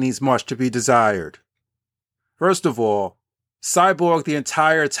acting needs much to be desired. First of all, Cyborg the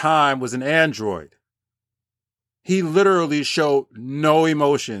entire time was an android. He literally showed no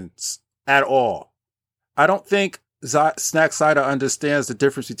emotions at all. I don't think Snack Cider understands the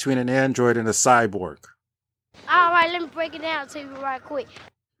difference between an android and a cyborg. All right, let me break it down to you right quick.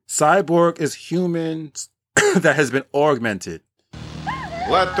 Cyborg is humans that has been augmented.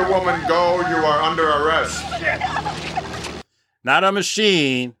 Let the woman go. You are under arrest. Not a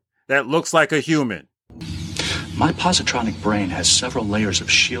machine that looks like a human. My positronic brain has several layers of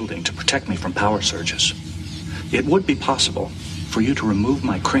shielding to protect me from power surges. It would be possible for you to remove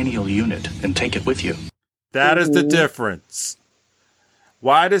my cranial unit and take it with you. That is the difference.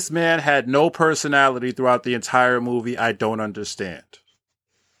 Why this man had no personality throughout the entire movie, I don't understand.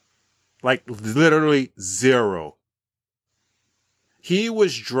 Like, literally zero. He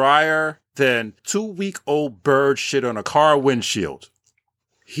was drier than 2-week-old bird shit on a car windshield.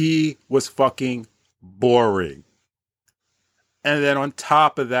 He was fucking boring. And then on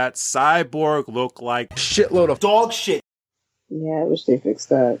top of that, Cyborg looked like shitload of dog shit. Yeah, I wish they fixed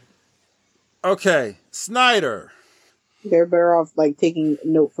that. Okay, Snyder. They're better off like taking a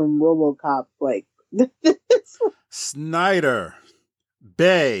note from RoboCop, like Snyder,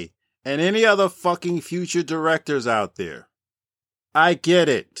 Bay, and any other fucking future directors out there. I get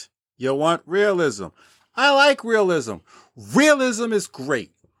it. You want realism. I like realism. Realism is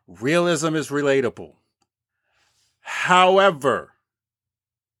great. Realism is relatable. However,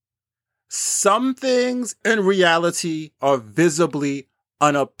 some things in reality are visibly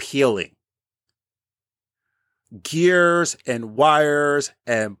unappealing. Gears and wires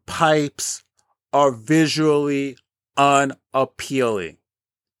and pipes are visually unappealing.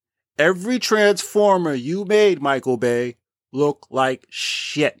 Every Transformer you made, Michael Bay, looked like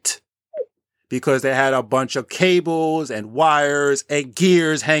shit. Because they had a bunch of cables and wires and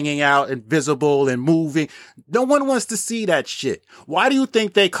gears hanging out and visible and moving. No one wants to see that shit. Why do you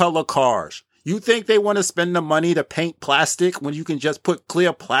think they color cars? You think they want to spend the money to paint plastic when you can just put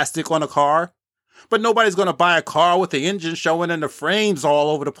clear plastic on a car? But nobody's going to buy a car with the engine showing and the frames all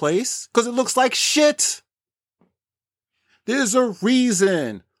over the place because it looks like shit. There's a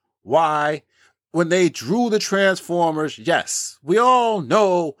reason why when they drew the Transformers, yes, we all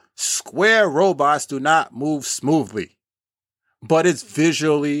know square robots do not move smoothly, but it's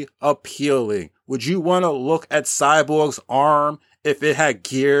visually appealing. Would you want to look at Cyborg's arm if it had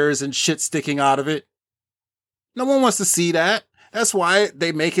gears and shit sticking out of it? No one wants to see that. That's why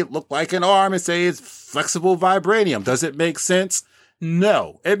they make it look like an arm and say it's flexible vibranium. Does it make sense?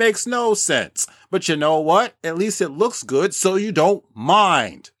 No, it makes no sense. But you know what? At least it looks good, so you don't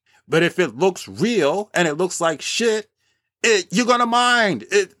mind. But if it looks real and it looks like shit, you're gonna mind.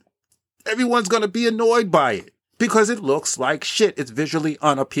 Everyone's gonna be annoyed by it because it looks like shit. It's visually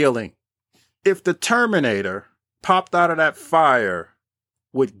unappealing. If the Terminator popped out of that fire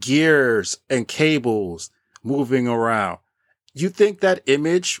with gears and cables moving around, you think that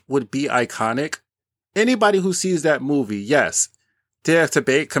image would be iconic? Anybody who sees that movie, yes, their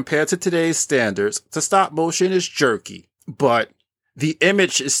debate compared to today's standards, the stop motion is jerky, but the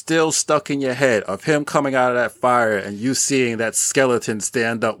image is still stuck in your head of him coming out of that fire and you seeing that skeleton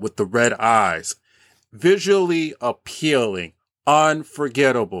stand up with the red eyes. Visually appealing,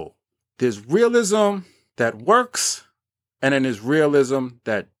 unforgettable. There's realism that works, and then there's realism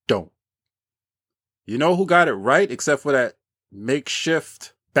that don't. You know who got it right, except for that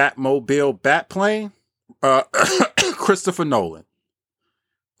makeshift Batmobile Batplane? Christopher Nolan.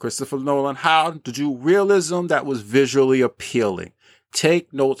 Christopher Nolan, how to do realism that was visually appealing.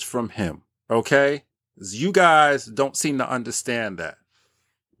 Take notes from him, okay? You guys don't seem to understand that.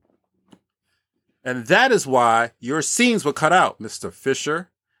 And that is why your scenes were cut out, Mr. Fisher.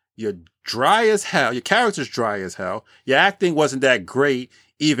 You're dry as hell. Your character's dry as hell. Your acting wasn't that great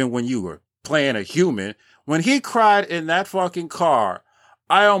even when you were playing a human. When he cried in that fucking car,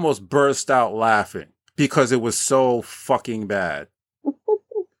 I almost burst out laughing because it was so fucking bad.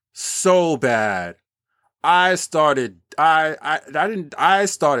 So bad. I started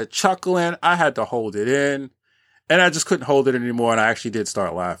chuckling. I had to hold it in. And I just couldn't hold it anymore. And I actually did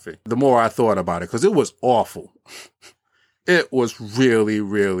start laughing the more I thought about it because it was awful. It was really,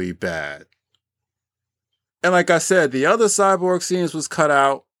 really bad. And like I said, the other Cyborg scenes was cut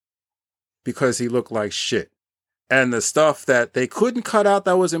out because he looked like shit. And the stuff that they couldn't cut out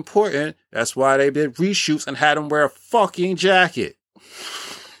that was important, that's why they did reshoots and had him wear a fucking jacket.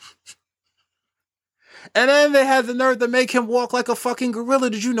 And then they had the nerve to make him walk like a fucking gorilla.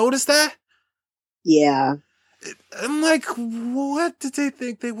 Did you notice that? Yeah. I'm like, what did they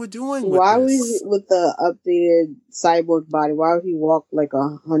think they were doing with Why this? would he, with the updated cyborg body, why would he walk like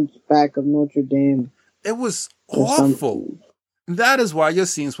a hunchback of Notre Dame? It was awful. That is why your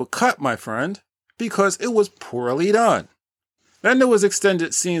scenes were cut, my friend, because it was poorly done. Then there was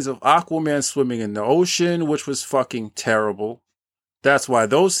extended scenes of Aquaman swimming in the ocean, which was fucking terrible. That's why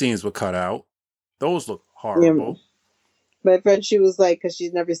those scenes were cut out. Those look horrible. Yeah. My friend, she was like, because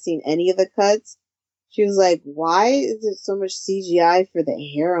she's never seen any of the cuts, she was like, why is there so much CGI for the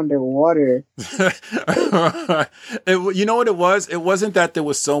hair underwater? You know what it was? It wasn't that there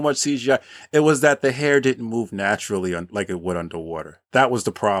was so much CGI. It was that the hair didn't move naturally like it would underwater. That was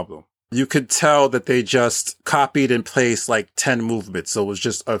the problem. You could tell that they just copied and placed like 10 movements. So it was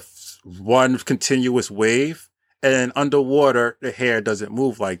just one continuous wave. And underwater, the hair doesn't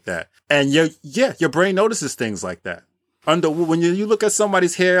move like that. And your brain notices things like that. When you look at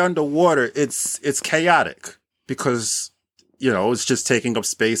somebody's hair underwater, it's chaotic because, it's just taking up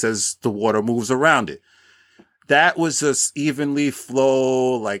space as the water moves around it. That was just evenly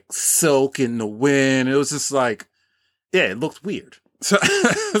flow, like silk in the wind. It was just like, it looked weird. So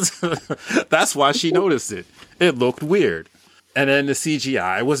that's why she noticed it. It looked weird. And then the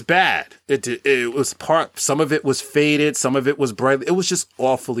CGI was bad. It was some of it was faded, some of it was bright. It was just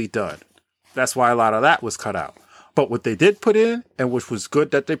awfully done. That's why a lot of that was cut out. But what they did put in, and which was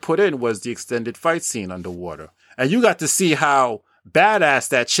good that they put in, was the extended fight scene underwater. And you got to see how badass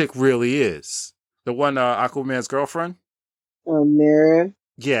that chick really is. The one, Aquaman's girlfriend? Mera.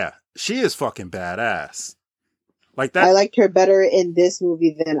 Yeah, she is fucking badass. Like that. I liked her better in this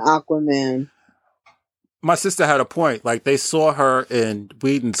movie than Aquaman. My sister had a point. Like, they saw her in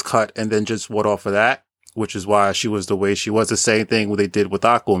Whedon's cut and then just went off of that, which is why she was the way she was. The same thing they did with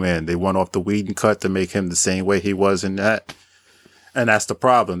Aquaman. They went off the Whedon cut to make him the same way he was in that. And that's the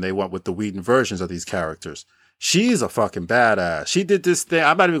problem. They went with the Whedon versions of these characters. She's a fucking badass. She did this thing.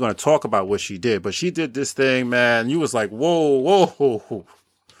 I'm not even going to talk about what she did, but she did this thing, man. You was like, whoa.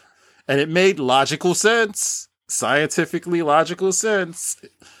 And it made logical sense. Scientifically logical sense.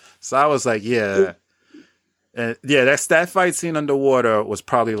 So I was like, yeah. And yeah, that fight scene underwater was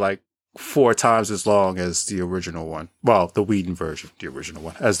probably like 4 times as long as the original one. Well, the Whedon version, the original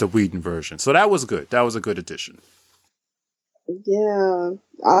one, as the Whedon version. So that was good. That was a good addition. Yeah.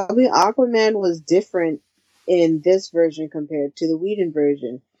 I mean, Aquaman was different in this version compared to the Whedon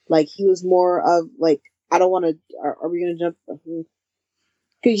version. Like, he was more of, like, I don't want to, are we going to jump?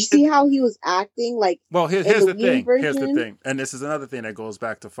 Could you see how he was acting? Like, well, here's the thing. Here's the thing. And this is another thing that goes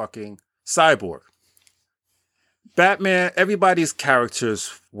back to fucking Cyborg. Batman, everybody's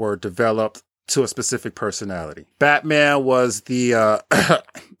characters were developed to a specific personality. Batman was the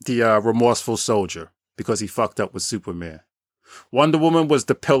remorseful soldier because he fucked up with Superman. Wonder Woman was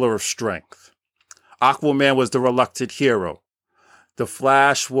the pillar of strength. Aquaman was the reluctant hero. The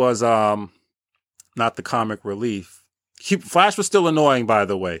Flash was not the comic relief. Flash was still annoying, by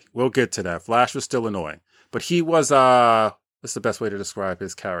the way. We'll get to that. Flash was still annoying. But he was what's the best way to describe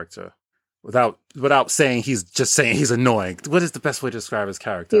his character? Without saying he's annoying. What is the best way to describe his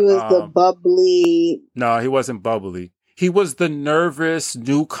character? He was the bubbly. No, he wasn't bubbly. He was the nervous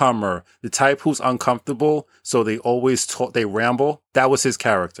newcomer, the type who's uncomfortable, so they always they ramble. That was his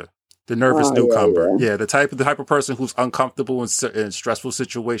character. The nervous newcomer. Yeah, the type of person who's uncomfortable in stressful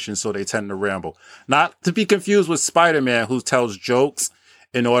situations, so they tend to ramble. Not to be confused with Spider-Man, who tells jokes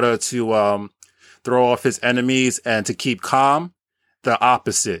in order to throw off his enemies and to keep calm. The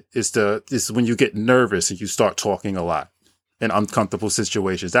opposite is when you get nervous and you start talking a lot in uncomfortable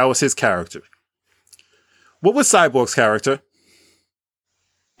situations. That was his character. What was Cyborg's character?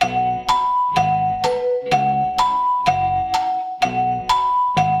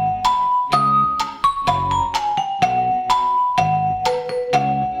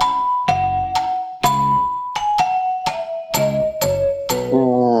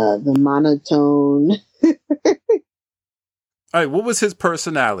 The monotone. All right, what was his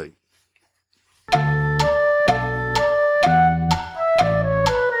personality?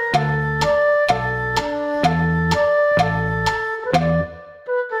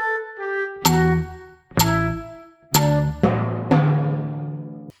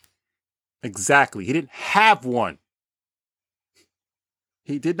 Exactly. He didn't have one.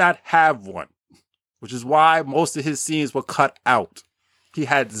 He did not have one, which is why most of his scenes were cut out. He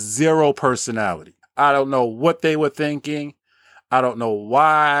had zero personality. I don't know what they were thinking. I don't know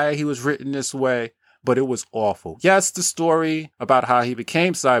why he was written this way, but it was awful. Yes, the story about how he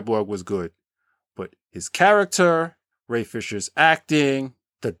became Cyborg was good, but his character, Ray Fisher's acting,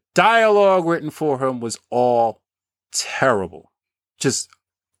 the dialogue written for him was all terrible. Just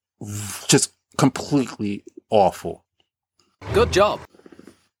completely awful. Good job.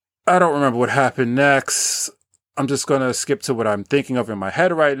 I don't remember what happened next. I'm just going to skip to what I'm thinking of in my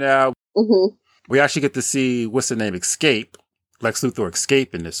head right now. Mm-hmm. We actually get to see, what's the name, escape. Lex Luthor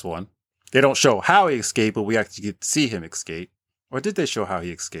escape in this one. They don't show how he escaped, but we actually get to see him escape. Or did they show how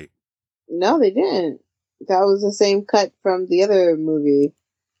he escaped? No, they didn't. That was the same cut from the other movie.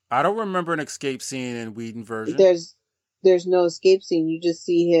 I don't remember an escape scene in Whedon version. There's no escape scene. You just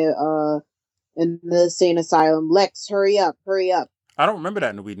see him in the insane asylum. Lex, hurry up, hurry up. I don't remember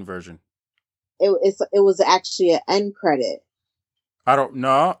that in the Whedon version. It was actually an end credit. I don't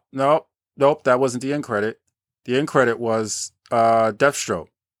know. Nope, that wasn't the end credit. The end credit was Deathstroke.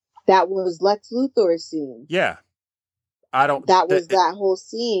 That was Lex Luthor's scene. Yeah. That whole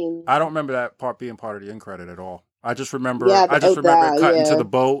scene. I don't remember that part being part of the end credit at all. I just remember it cutting to the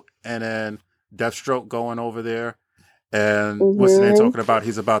boat and then Deathstroke going over there and what's the name talking about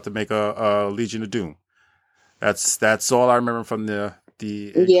he's about to make a Legion of Doom. That's all I remember from the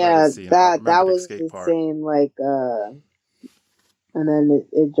scene. that was the same and then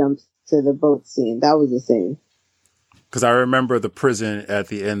it jumps to the boat scene. That was the same. Because I remember the prison at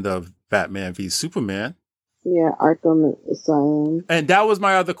the end of Batman v Superman. Yeah, Arkham Asylum. And that was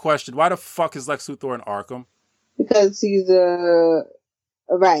my other question. Why the fuck is Lex Luthor in Arkham? Because he's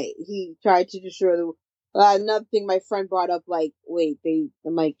right. He tried to destroy the. Another thing my friend brought up, they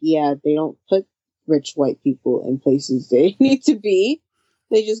don't put rich white people in places they need to be.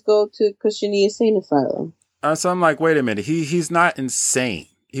 They just go to cushiony insane asylum. So I'm like, wait a minute. He's not insane.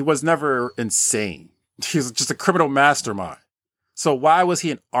 He was never insane. He's just a criminal mastermind. So why was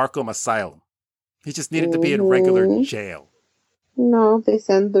he in Arkham Asylum? He just needed to be in regular jail. No, they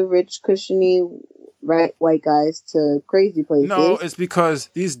send the rich, cushiony, white guys to crazy places. No, it's because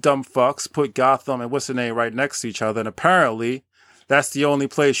these dumb fucks put Gotham and what's the name right next to each other, and apparently that's the only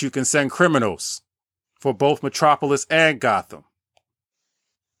place you can send criminals for both Metropolis and Gotham.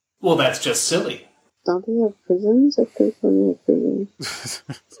 Well, that's just silly. Don't they have prisons? I could have prisons.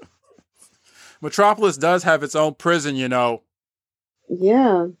 Metropolis does have its own prison, you know.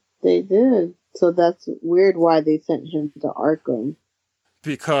 Yeah, they did. So that's weird why they sent him to Arkham.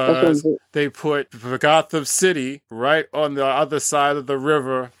 Because they put Gotham City right on the other side of the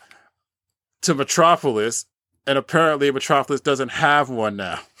river to Metropolis, and apparently Metropolis doesn't have one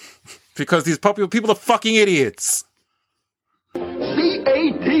now. Because these people are fucking idiots.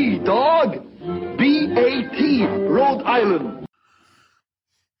 C-A-T, dog! B-A-T, Rhode Island.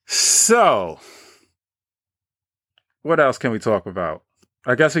 So, what else can we talk about?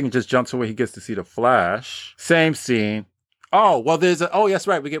 I guess we can just jump to where he gets to see the Flash. Same scene. Oh, well, yes,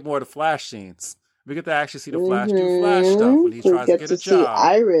 right. We get more of the Flash scenes. We get to actually see the Flash do Flash stuff when he tries to get a job. See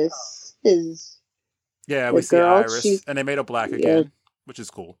Iris. Yeah, we see Iris. And they made her black again, which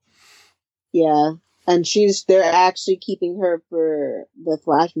is cool. Yeah. And they're actually keeping her for the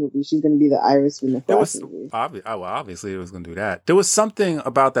Flash movie. She's going to be the Iris in the Flash movie. Obviously, it was going to do that. There was something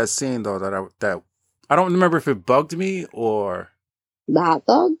about that scene, though, that I don't remember if it bugged me or... The hot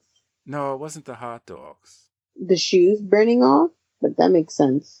dogs? No, it wasn't the hot dogs. The shoes burning off? But that makes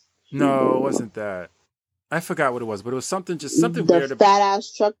sense. No, it wasn't that. I forgot what it was, but it was something weird. The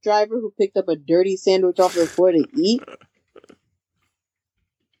fat-ass truck driver who picked up a dirty sandwich off the floor to eat?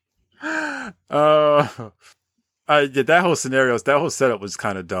 That whole scenario, that whole setup was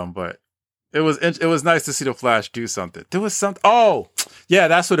kind of dumb, but it was nice to see the Flash do something. There was something. Oh, yeah,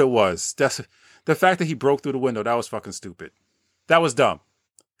 that's what it was. That's the fact that he broke through the window. That was fucking stupid. That was dumb.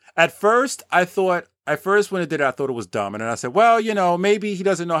 At first when it did it, I thought it was dumb, and then I said, well, maybe he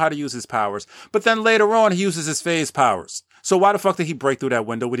doesn't know how to use his powers. But then later on, he uses his phase powers. So why the fuck did he break through that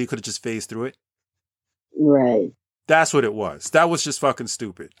window when he could have just phased through it? Right. That's what it was. That was just fucking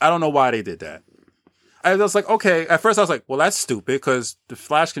stupid. I don't know why they did that. I was like, okay. At first I was like, well, that's stupid because the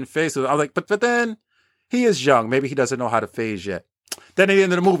Flash can phase through. I was like, but then he is young. Maybe he doesn't know how to phase yet. Then at the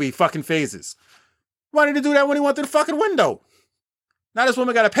end of the movie, he fucking phases. Why did he do that when he went through the fucking window? Now this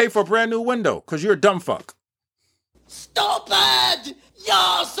woman got to pay for a brand new window because you're a dumb fuck. Stupid!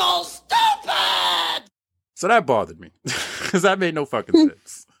 You're so stupid! So that bothered me because that made no fucking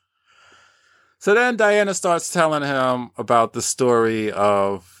sense. So then Diana starts telling him about the story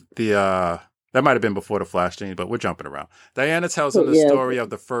of that might have been before the Flash scene, but we're jumping around. Diana tells him the story of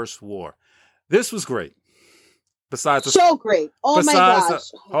the First War. This was great. Great. Oh my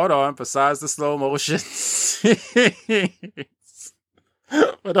gosh. Hold on. Besides the slow motion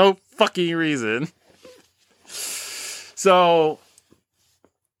for no fucking reason. So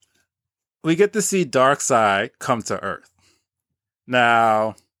we get to see Darkseid come to Earth.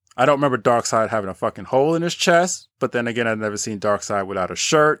 Now, I don't remember Darkseid having a fucking hole in his chest, but then again, I've never seen Darkseid without a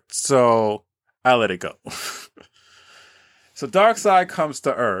shirt, so I let it go. So Darkseid comes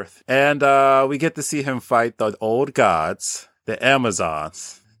to Earth, and we get to see him fight the old gods, the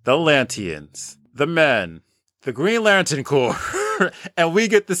Amazons, the Lanteans, the Men, the Green Lantern Corps, and we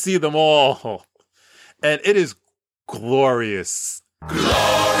get to see them all. And it is glorious. Glorious!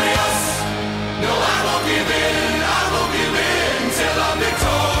 No, I won't give in. I won't give in till I'm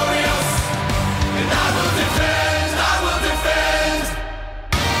victorious. And I will defend.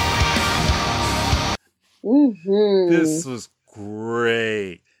 This was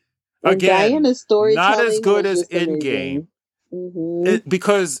great. And Again, Diana's storytelling not as good was as just amazing. Endgame.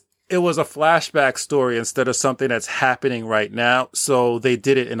 Because it was a flashback story instead of something that's happening right now. So they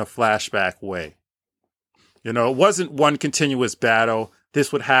did it in a flashback way. You know, it wasn't one continuous battle.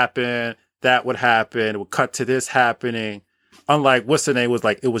 This would happen, that would happen. It would cut to this happening. Unlike what's the name was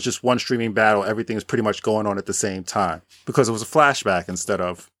like, it was just one streaming battle. Everything is pretty much going on at the same time because it was a flashback instead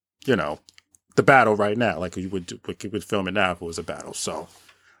of, you know, the battle right now. Like you would film it now if it was a battle. So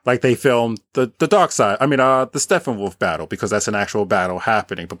like they filmed the Dark Side. I mean, the Steppenwolf battle because that's an actual battle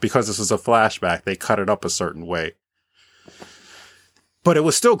happening. But because this was a flashback, they cut it up a certain way. But it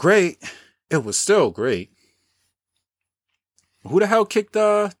was still great. It was still great. Who the hell kicked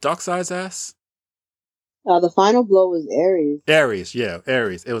Darkseid's ass? The final blow was Ares. Ares, yeah,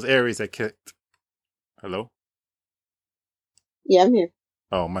 Ares. It was Ares that kicked. Hello? Yeah, I'm here.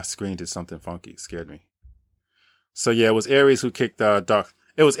 Oh, my screen did something funky. It scared me. So yeah, it was Ares who kicked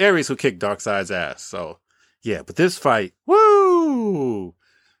It was Ares who kicked Darkseid's ass. So yeah, but this fight, woo!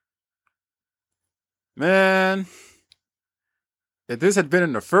 Man, if this had been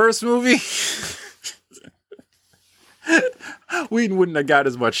in the first movie, we wouldn't have got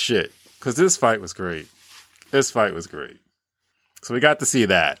as much shit. Because this fight was great. This fight was great. So we got to see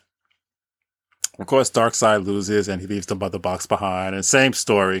that. Of course, Darkseid loses and he leaves the mother box behind. And same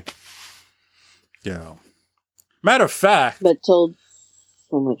story. You know. Matter of fact. But told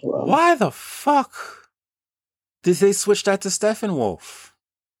so much wrong. Why the fuck did they switch that to Steppenwolf?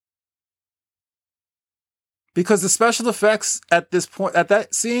 Because the special effects at this point, at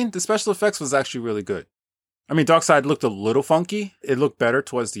that scene, the special effects was actually really good. I mean, Darkseid looked a little funky. It looked better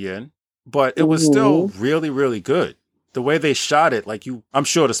towards the end. But it was still really, really good. The way they shot it, like I'm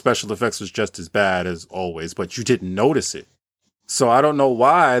sure the special effects was just as bad as always, but you didn't notice it. So I don't know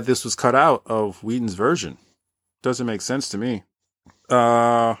why this was cut out of Whedon's version. Doesn't make sense to me.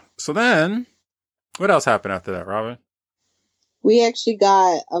 So then, what else happened after that, Robin? We actually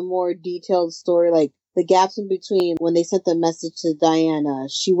got a more detailed story, like the gaps in between when they sent the message to Diana.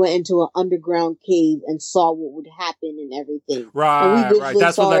 She went into an underground cave and saw what would happen and everything. Right.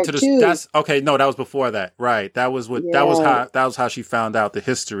 That's what led to this. That's okay. No, that was before that. Right. That was what. Yeah. That was how she found out the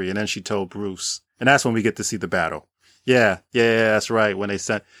history, and then she told Bruce, and that's when we get to see the battle. Yeah. That's right. When they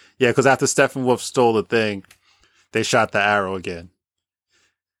sent. Yeah, because after Steppenwolf stole the thing, they shot the arrow again.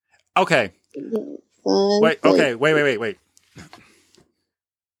 Okay. Wait.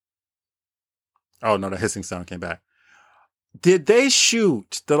 Oh no, the hissing sound came back. Did they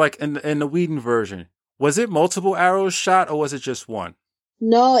shoot in the Whedon version? Was it multiple arrows shot or was it just one?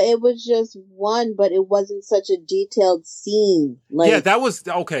 No, it was just one, but it wasn't such a detailed scene. Yeah, that was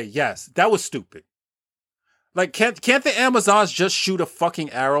okay. Yes, that was stupid. Like, can't the Amazons just shoot a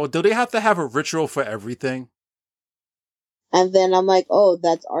fucking arrow? Do they have to have a ritual for everything? And then I'm like, oh,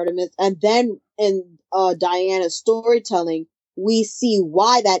 that's Artemis. And then in Diana's storytelling, we see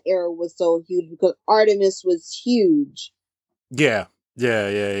why that arrow was so huge because Artemis was huge. Yeah.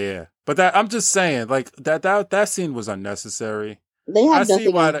 But I'm just saying, like that scene was unnecessary. They had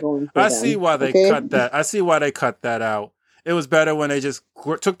nothing else going for them. I see why they cut that. I see why they cut that out. It was better when they just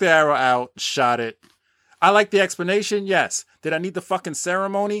took the arrow out, shot it. I like the explanation. Yes. Did I need the fucking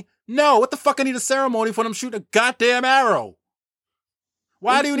ceremony? No. What the fuck I need a ceremony for them to shoot a goddamn arrow?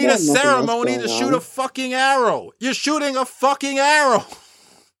 Why do you need a ceremony to shoot a fucking arrow? You're shooting a fucking arrow.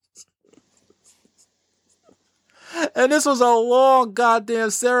 And this was a long goddamn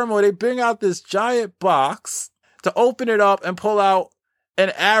ceremony. They bring out this giant box to open it up and pull out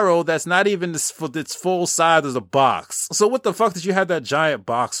an arrow that's not even its full size as a box. So what the fuck did you have that giant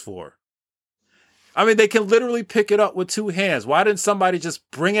box for? I mean, they can literally pick it up with two hands. Why didn't somebody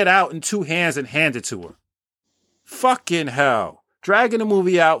just bring it out in two hands and hand it to her? Fucking hell. Dragging the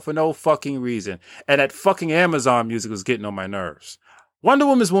movie out for no fucking reason. And that fucking Amazon music was getting on my nerves. Wonder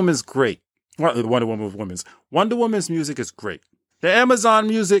Woman's great. Wonder Woman's music is great. The Amazon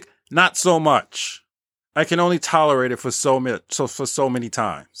music, not so much. I can only tolerate it for so many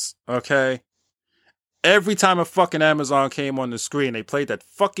times. Okay? Every time a fucking Amazon came on the screen, they played that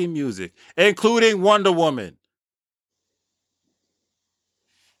fucking music, including Wonder Woman.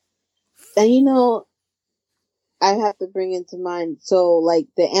 And you know, I have to bring into mind, so like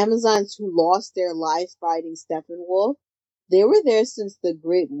the Amazons who lost their lives fighting Steppenwolf, they were there since the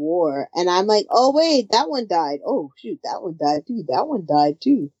Great War. And I'm like, oh, wait, that one died. Oh, shoot, that one died too. That one died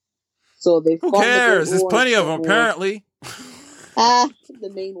too. So they Who cares? There's plenty of them, apparently.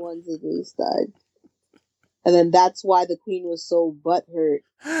 The main ones at least died. And then that's why the queen was so butthurt.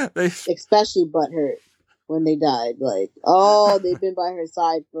 Especially butthurt when they died. Like, oh, they've been by her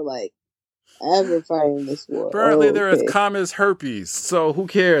side for like ever fighting this war. Apparently they're as common as herpes. So who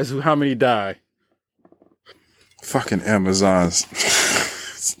cares how many die? Fucking Amazons.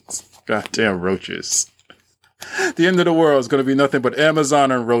 Goddamn roaches. The end of the world is going to be nothing but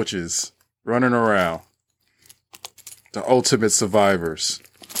Amazon and roaches running around. The ultimate survivors.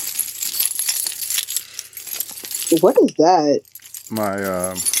 What is that?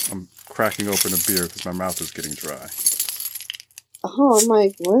 I'm cracking open a beer because my mouth is getting dry. Oh, I'm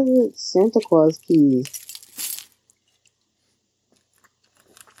like, what is it? Santa Claus keys.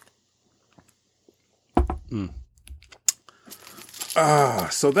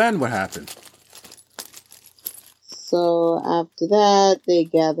 So then what happened? So after that, they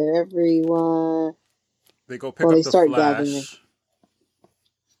gather everyone. They go pick up the Flash.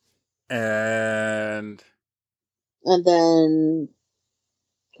 And then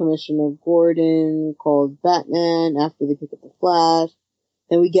Commissioner Gordon calls Batman after they pick up the Flash.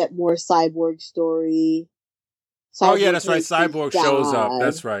 Then we get more Cyborg story. Cyborg that's right. Cyborg shows up.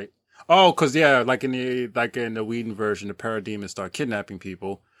 That's right. Oh, because like in the Whedon version, the Parademons start kidnapping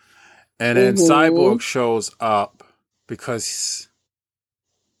people, and then Cyborg shows up because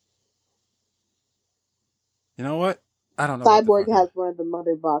you know what? I don't know. Cyborg has one of the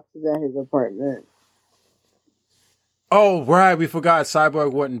mother boxes at his apartment. Oh, right. We forgot.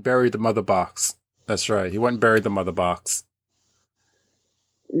 Cyborg went and buried the mother box. That's right. He went and buried the mother box.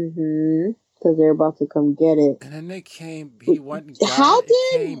 Because they're about to come get it. And then they came. He went and got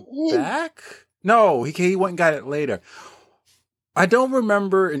it. Came back? No, he went and got it later. I don't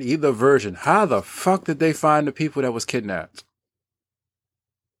remember in either version. How the fuck did they find the people that was kidnapped?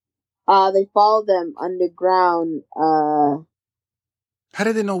 They followed them underground. How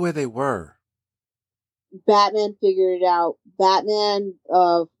did they know where they were? Batman figured it out. Batman,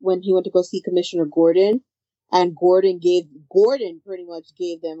 when he went to go see Commissioner Gordon, and Gordon pretty much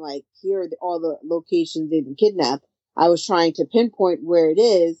gave them like, here are all the locations they've been kidnapped. I was trying to pinpoint where it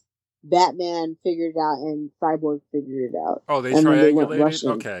is. Batman figured it out, and Cyborg figured it out. Oh, they triangulated?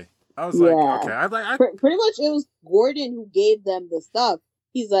 Okay. I was like, okay. Pretty much it was Gordon who gave them the stuff.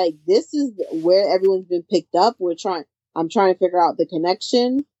 He's like, this is where everyone's been picked up. I'm trying to figure out the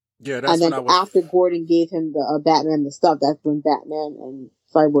connection. Yeah, that's and then after Gordon gave him the Batman the stuff, that's when Batman and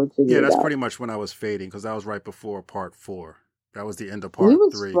Cyborg figured it out. Yeah, that's pretty much when I was fading, because that was right before part 4. That was the end of part 3. He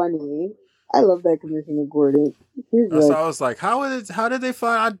was funny. I love that Commissioner Gordon. So I was like, how did they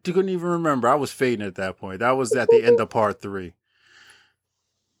find? I couldn't even remember. I was fading at that point. That was at the end of part 3.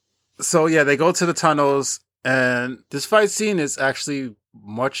 So yeah, they go to the tunnels, and this fight scene is actually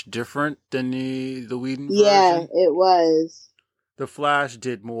much different than the Whedon version. Yeah, it was. The Flash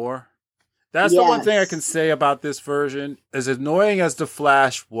did more. That's the one thing I can say about this version. As annoying as the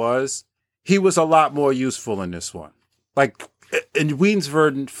Flash was, he was a lot more useful in this one. Like, in Whedon's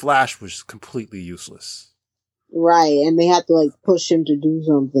version, Flash was completely useless. Right, and they had to, like, push him to do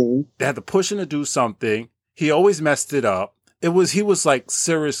something. They had to push him to do something. He always messed it up. He was, like,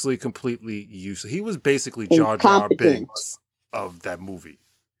 seriously, completely useless. He was basically Jar Jar Binks of that movie.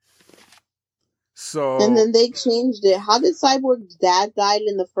 So, and then they changed it. How did Cyborg's dad died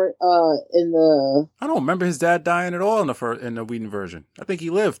in the first? I don't remember his dad dying at all in the Whedon version. I think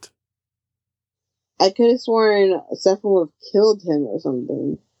he lived. I could have sworn Steppenwolf killed him or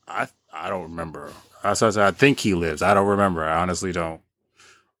something. I don't remember. I think he lives. I don't remember. I honestly don't.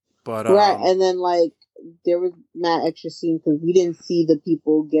 But right, and then like there was mad extra scene because we didn't see the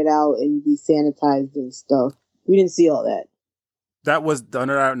people get out and be sanitized and stuff. We didn't see all that. That was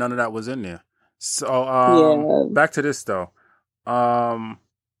none of that was in there. So back to this though.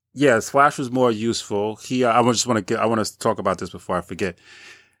 Yes, Flash was more useful. I want to talk about this before I forget.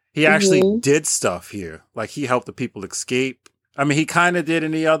 He actually did stuff here. Like he helped the people escape. I mean, he kind of did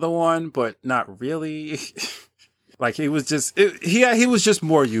in the other one, but not really. Like he was just he was just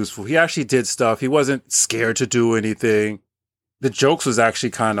more useful. He actually did stuff. He wasn't scared to do anything. The jokes was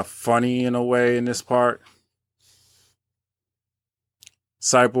actually kind of funny in a way in this part.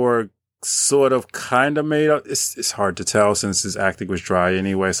 Cyborg sort of kind of made up. It's hard to tell since his acting was dry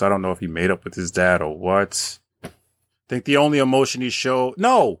anyway, so I don't know if he made up with his dad or what. I think the only emotion he showed...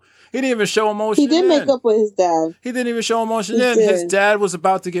 No! He didn't even show emotion. He did make up with his dad. He didn't even show emotion He then. did. His dad was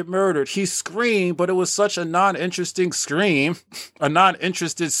about to get murdered. He screamed, but it was such a non-interesting scream. A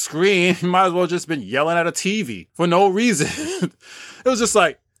non-interested scream. He might as well just been yelling at a TV for no reason. It was just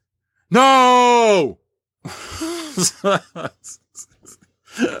like, no! I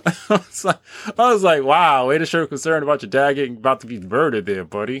was like, wow, way to show concern about your dad getting about to be murdered there,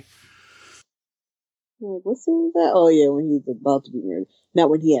 buddy. Like, what's in that? Oh yeah, when he was about to be murdered. Not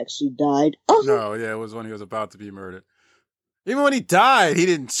when he actually died. Oh. No, yeah, it was when he was about to be murdered. Even when he died, he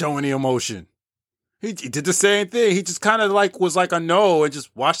didn't show any emotion. He did the same thing. He just kind of like was like a no and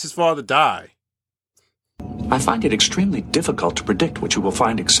just watched his father die. I find it extremely difficult to predict what you will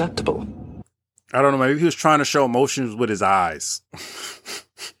find acceptable. I don't know, maybe he was trying to show emotions with his eyes.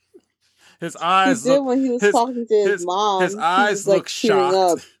 His eyes He did when he was talking to his mom. His eyes look shocked.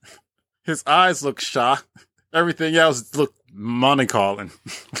 Up. His eyes look shocked. Everything else looked money calling.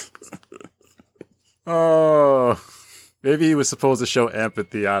 Oh, maybe he was supposed to show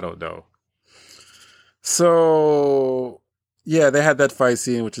empathy. I don't know. So, yeah, they had that fight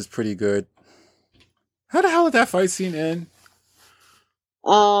scene, which is pretty good. How the hell did that fight scene end?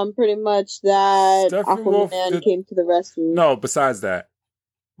 Pretty much that Steppenwolf Aquaman came to the rescue. No, besides that,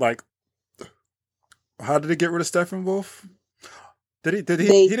 like, how did he get rid of Steppenwolf? He didn't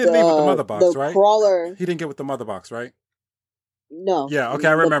leave with the mother box, right? Crawler. He didn't get with the mother box, right? No. Yeah, okay,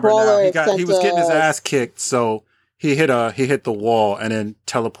 I remember now. He was getting his ass kicked, so he hit the wall and then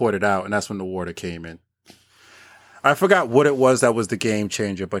teleported out, and that's when the water came in. I forgot what it was that was the game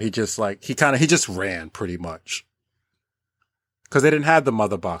changer, but he just ran pretty much. Because they didn't have the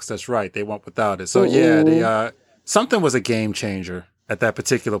mother box, that's right. They went without it. So yeah, something was a game changer at that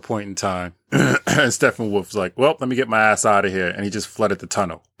particular point in time. And Steppenwolf was like, well, let me get my ass out of here. And he just flooded the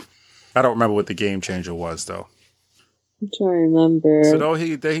tunnel. I don't remember what the game changer was, though. I'm trying to remember. So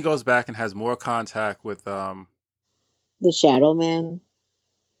then he goes back and has more contact with the Shadow Man.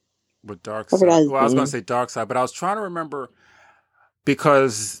 With Darkseid. Well, I was going to say Darkseid, but I was trying to remember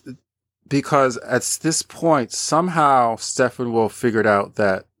because at this point, somehow Steppenwolf figured out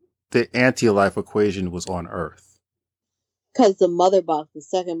that the anti-life equation was on Earth. Because the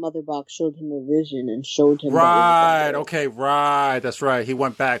second mother box showed him a vision and showed him. Right. That's right. He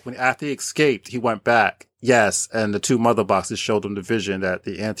went back after he escaped. He went back. Yes, and the two mother boxes showed him the vision that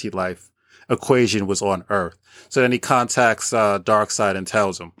the anti-life equation was on Earth. So then he contacts Darkseid and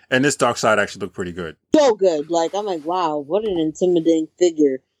tells him. And this Darkseid actually looked pretty good. So good. Like, I'm like, wow, what an intimidating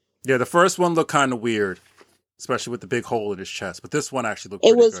figure. Yeah, the first one looked kind of weird, especially with the big hole in his chest. But this one actually looked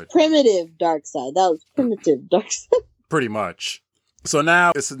pretty good. It was primitive Darkseid. That was primitive Darkseid. Pretty much. So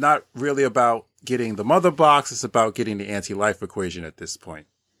now this is not really about getting the mother box. It's about getting the anti-life equation at this point.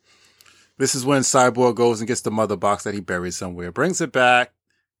 This is when Cyborg goes and gets the mother box that he buried somewhere, brings it back,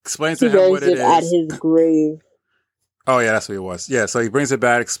 explains to him what it is. At his grave. Oh, yeah, that's what it was. Yeah, so he brings it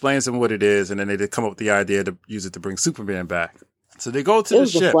back, explains to him what it is, and then they come up with the idea to use it to bring Superman back. So they go to the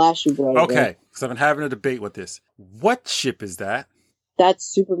ship. Okay, because I've been having a debate with this. What ship is that? That's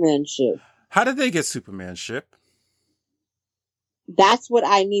Superman's ship. How did they get Superman's ship? That's what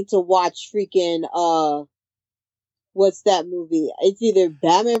I need to watch freaking, what's that movie? It's either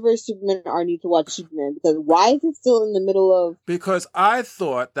Batman vs. Superman or I need to watch Superman, because why is it still in the middle of... Because I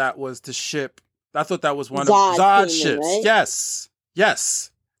thought that was the ship. I thought that was one of Zod's ships. Right?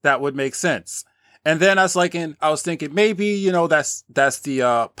 Yes. That would make sense. And then I was thinking maybe, that's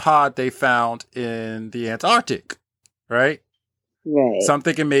the pod they found in the Antarctic, right? Right. So I'm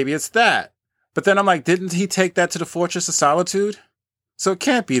thinking maybe it's that. But then I'm like, didn't he take that to the Fortress of Solitude? So it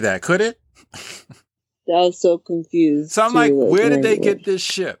can't be that, could it? I was so confused. So I'm like, where did they get this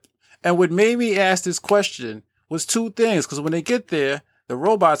ship? And what made me ask this question was two things. Because when they get there, the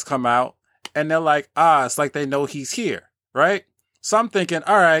robots come out and they're like, it's like they know he's here, right? So I'm thinking,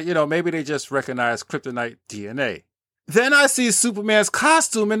 all right, maybe they just recognize kryptonite DNA. Then I see Superman's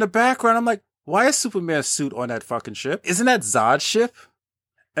costume in the background. I'm like, why is Superman's suit on that fucking ship? Isn't that Zod's ship?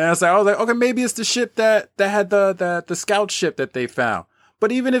 And I was like, okay, maybe it's the ship that had the scout ship that they found.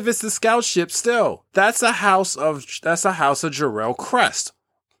 But even if it's the scout ship, still, that's a house of Jor-El Crest.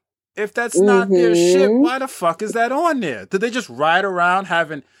 If that's not their ship, why the fuck is that on there? Did they just ride around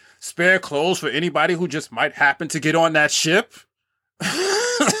having spare clothes for anybody who just might happen to get on that ship?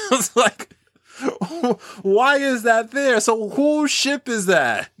 It's like, why is that there? So whose ship is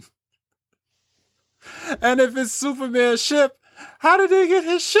that? And if it's Superman's ship, how did they get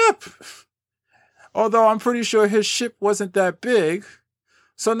his ship? Although I'm pretty sure his ship wasn't that big.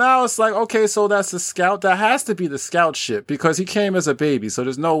 So now it's like, okay, so that's the scout. That has to be the scout ship because he came as a baby. So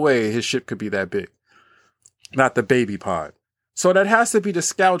there's no way his ship could be that big. Not the baby pod. So that has to be the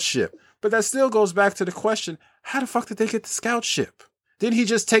scout ship. But that still goes back to the question, how the fuck did they get the scout ship? Didn't he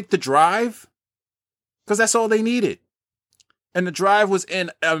just take the drive? Because that's all they needed. And the drive was in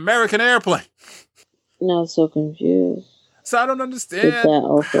an American airplane. Now I'm so confused. So I don't understand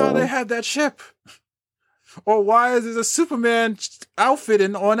how they had that ship. Or why is there a Superman outfit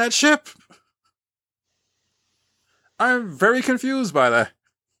on that ship? I'm very confused by that.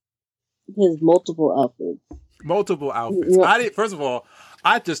 His multiple outfits. Multiple outfits. Yeah. First of all,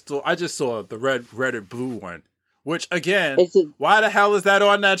 I just saw the red and blue one. Which again, why the hell is that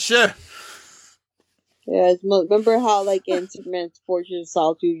on that ship? Yeah, remember how like in Superman's Fortress of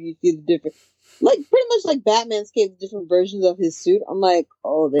Solitude you see the different, like pretty much like Batman's cave, different versions of his suit. I'm like,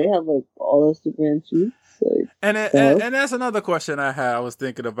 oh, they have like all those Superman suits. Like, and that's another question I had. I was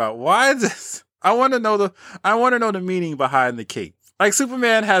thinking about why is this. I want to know the meaning behind the cape. Like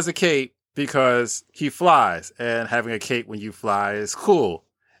Superman has a cape because he flies, and having a cape when you fly is cool.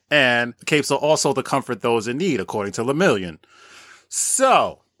 And capes are also to comfort those in need, according to Lemillion.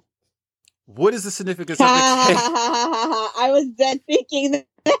 So, what is the significance of the cape? I was dead thinking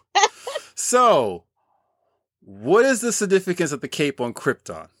that. So, what is the significance of the cape on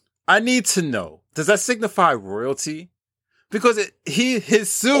Krypton? I need to know. Does that signify royalty? Because his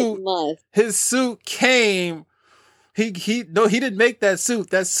suit came. He didn't make that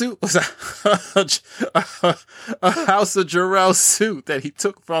suit. That suit was a House of Jor-El suit that he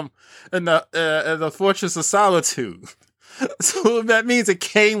took from in the Fortress of Solitude. So that means it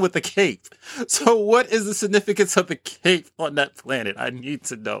came with the cape. So what is the significance of the cape on that planet? I need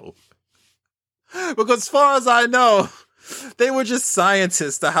to know. Because as far as I know, they were just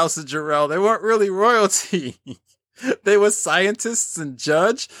scientists, the House of Jor-El. They weren't really royalty. They were scientists and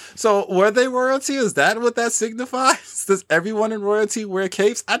judge. So were they royalty? Is that what that signifies? Does everyone in royalty wear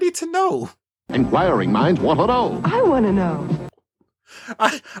capes? I need to know. Inquiring minds want to know. I want to know.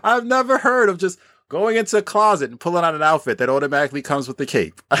 I've never heard of just going into a closet and pulling out an outfit that automatically comes with the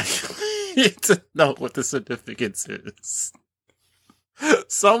cape. I need to know what the significance is.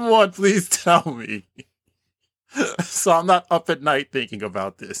 Someone please tell me. So I'm not up at night thinking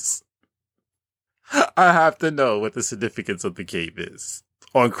about this. I have to know what the significance of the cape is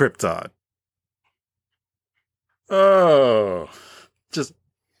on Krypton. Oh, just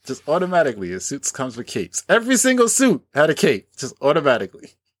automatically, his suits comes with capes. Every single suit had a cape, just automatically.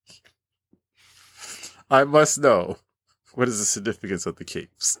 I must know what is the significance of the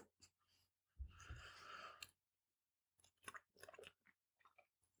capes.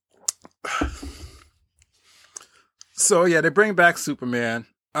 So yeah, they bring back Superman.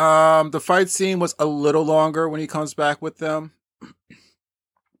 The fight scene was a little longer when he comes back with them.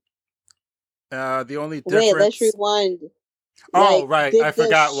 The only difference. Wait, let's rewind. Oh, right. I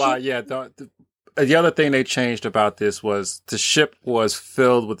forgot why. Yeah. The other thing they changed about this was the ship was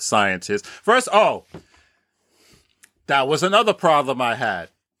filled with scientists. First, that was another problem I had.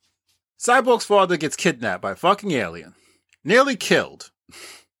 Cyborg's father gets kidnapped by a fucking alien. Nearly killed.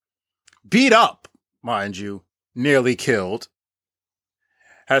 Beat up, mind you. Nearly killed.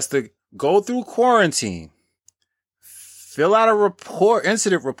 Has to go through quarantine, fill out a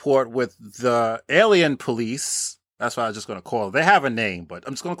incident report with the alien police. That's what I was just going to call them. They have a name, but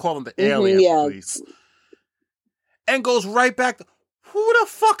I'm just going to call them the alien police. And goes right back. Who the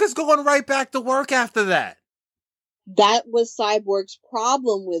fuck is going right back to work after that? That was Cyborg's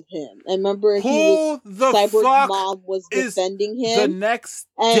problem with him. And remember, Cyborg's mom was defending him. The next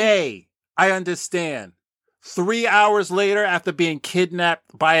day, I understand. 3 hours later, after being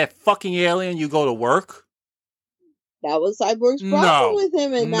kidnapped by a fucking alien, you go to work? That was Cyborg's problem with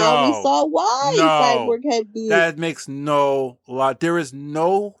him, and now we saw why Cyborg had been. That makes no lot. There is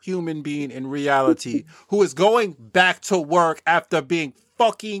no human being in reality who is going back to work after being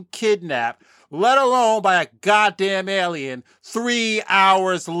fucking kidnapped, let alone by a goddamn alien 3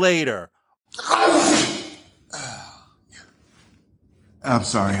 hours later. I'm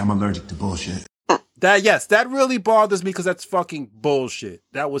sorry, I'm allergic to bullshit. That really bothers me because that's fucking bullshit.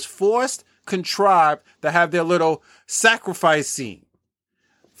 That was forced, contrived to have their little sacrifice scene.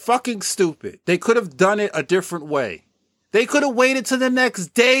 Fucking stupid. They could have done it a different way. They could have waited till the next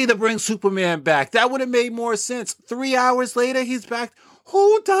day to bring Superman back. That would have made more sense. 3 hours later, he's back.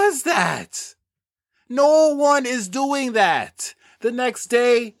 Who does that? No one is doing that. The next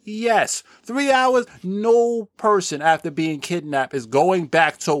day, yes. 3 hours, no person after being kidnapped is going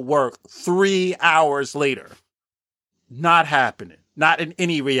back to work 3 hours later. Not happening. Not in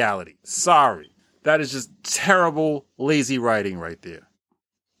any reality. Sorry. That is just terrible, lazy writing right there.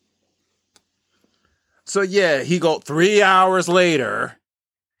 So yeah, 3 hours later,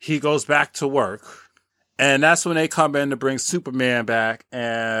 he goes back to work. And that's when they come in to bring Superman back,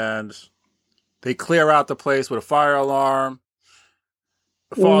 and they clear out the place with a fire alarm.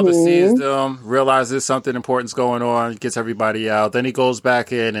 The father sees them, realizes something important's going on, gets everybody out. Then he goes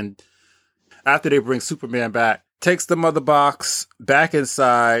back in, and after they bring Superman back, takes the mother box back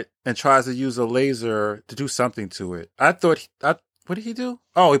inside and tries to use a laser to do something to it. What did he do?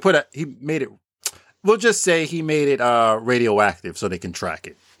 Oh, he made it. We'll just say he made it radioactive so they can track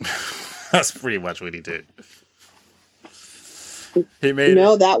it. That's pretty much what he did. He made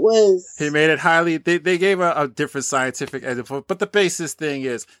it highly. They gave a different scientific edit, but the basis thing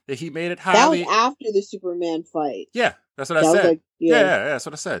is that he made it highly. That was after the Superman fight. Yeah, that's what I said. Yeah, that's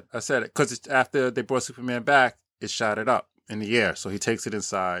what I said. I said it because after they brought Superman back, it shot it up in the air, so he takes it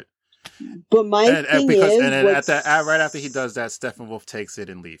inside. But right after he does that, Steppenwolf takes it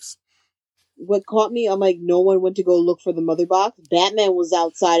and leaves. What caught me, I'm like, no one went to go look for the mother box. Batman was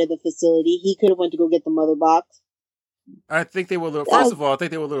outside of the facility. He could have went to go get the mother box. I think they were a little. First of all, I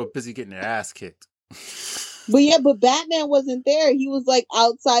think they were a little busy getting their ass kicked. But Batman wasn't there. He was like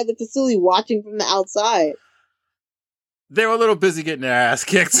outside the facility, watching from the outside. They were a little busy getting their ass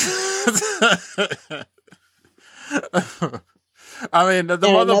kicked. I mean, the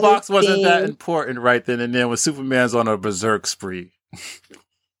mother box wasn't that important right then and there when Superman's on a berserk spree.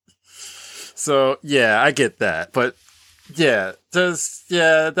 So yeah, I get that, but it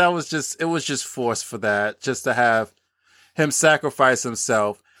was just forced for that, just to have him sacrifice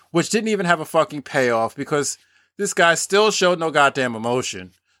himself, which didn't even have a fucking payoff because this guy still showed no goddamn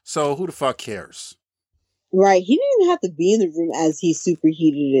emotion. So who the fuck cares? Right. He didn't even have to be in the room as he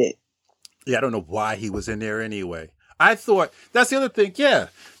superheated it. Yeah, I don't know why he was in there anyway. I thought, that's the other thing. Yeah,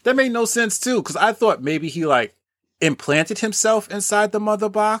 that made no sense too. Because I thought maybe he like implanted himself inside the mother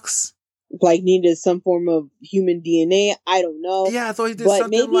box. Like needed some form of human DNA. I don't know. Yeah, I thought he did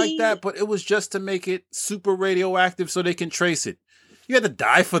something like that, but it was just to make it super radioactive so they can trace it. You had to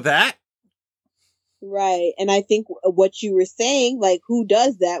die for that? Right. And I think what you were saying, like, who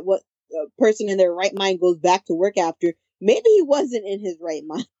does that? What person in their right mind goes back to work after? Maybe he wasn't in his right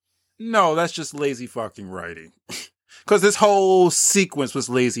mind. No, that's just lazy fucking writing. Because this whole sequence was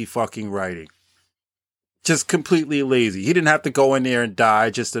lazy fucking writing. Just completely lazy. He didn't have to go in there and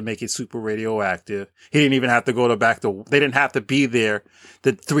die just to make it super radioactive. He didn't even have to they didn't have to be there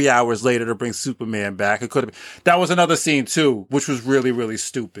 3 hours later to bring Superman back. It could have. That was another scene too, which was really, really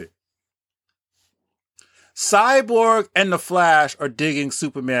stupid. Cyborg and the Flash are digging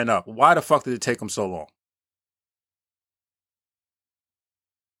Superman up. Why the fuck did it take them so long?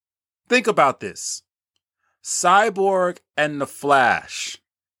 Think about this. Cyborg and the Flash.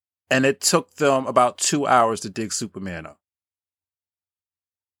 And it took them about 2 hours to dig Superman up.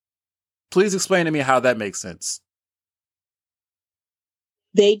 Please explain to me how that makes sense.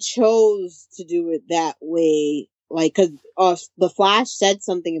 They chose to do it that way. Like, because the Flash said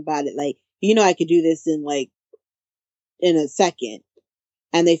something about it. Like, I could do this in a second.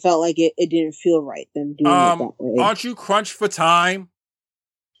 And they felt like it didn't feel right, them doing it that way. Aren't you crunched for time?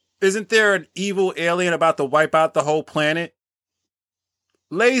 Isn't there an evil alien about to wipe out the whole planet?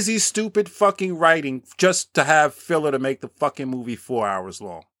 Lazy, stupid fucking writing just to have filler to make the fucking movie 4 hours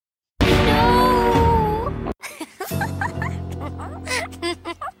long. No!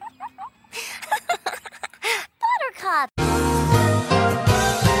 Buttercup!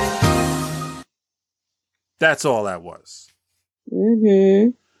 That's all that was. Mm-hmm.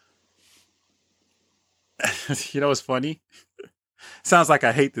 You know what's funny? Sounds like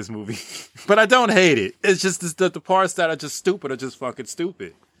I hate this movie, but I don't hate it. It's just the parts that are just stupid are just fucking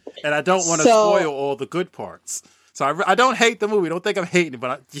stupid. And I don't want to spoil all the good parts. So I don't hate the movie. Don't think I'm hating it,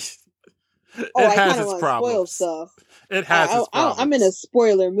 but it has its problems. Spoil stuff. It has its problems. I'm in a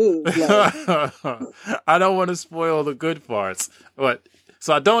spoiler mood. Like. I don't want to spoil the good parts.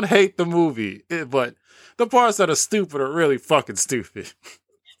 So I don't hate the movie, but the parts that are stupid are really fucking stupid.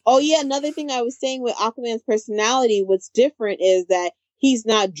 Oh, yeah. Another thing I was saying with Aquaman's personality, what's different is that he's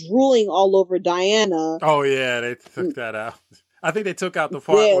not drooling all over Diana. Oh, yeah. They took that out. I think they took out the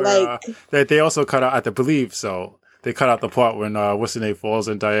part where they also cut out, I believe so. They cut out the part when, what's the name, falls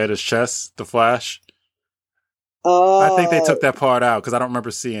in Diana's chest, the Flash. Oh. I think they took that part out because I don't remember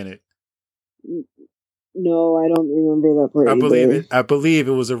seeing it. No, I don't remember that part either. I believe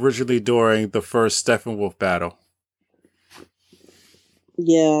it was originally during the first Steppenwolf battle.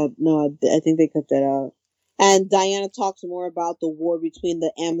 Yeah, no, I think they cut that out. And Diana talks more about the war between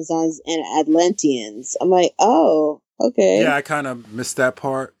the Amazons and Atlanteans. I'm like, oh, okay. Yeah, I kind of missed that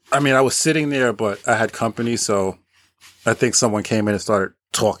part. I mean, I was sitting there, but I had company, so I think someone came in and started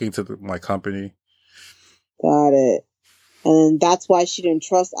talking to my company. Got it. And that's why she didn't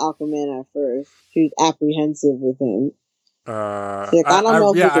trust Aquaman at first. She was apprehensive with him. Like, I don't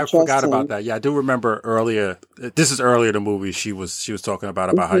know if you could trust forgot him. about that. Yeah, I do remember earlier. This is earlier in the movie. She was talking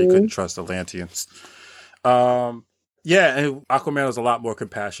about how you couldn't trust Atlanteans. Yeah, and Aquaman was a lot more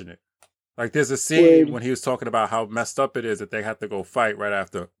compassionate. Like, there's a scene when he was talking about how messed up it is that they have to go fight right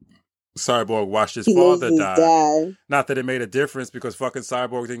after Cyborg watched his father die. Dad. Not that it made a difference because fucking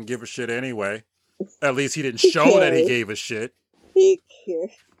Cyborg didn't give a shit anyway. At least he didn't show that he gave a shit. He cared.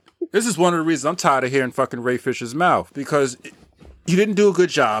 This is one of the reasons I'm tired of hearing fucking Ray Fisher's mouth, because you didn't do a good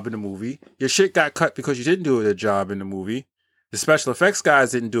job in the movie. Your shit got cut because you didn't do a good job in the movie. The special effects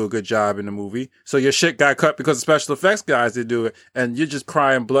guys didn't do a good job in the movie. So your shit got cut because the special effects guys didn't do it. And you're just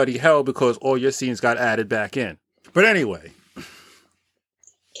crying bloody hell because all your scenes got added back in. But anyway.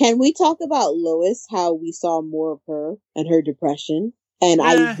 Can we talk about Lois, how we saw more of her and her depression? And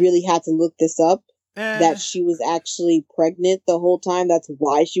I really had to look this up. That she was actually pregnant the whole time. That's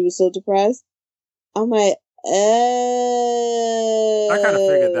why she was so depressed. I'm like, I kind of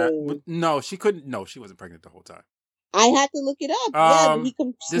figured that. No, she couldn't. No, she wasn't pregnant the whole time. I had to look it up.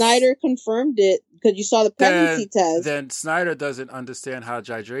 Snyder confirmed it because you saw the pregnancy test. Then Snyder doesn't understand how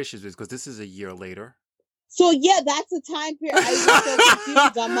dehydration is because this is a year later. So yeah, that's the time period. I was so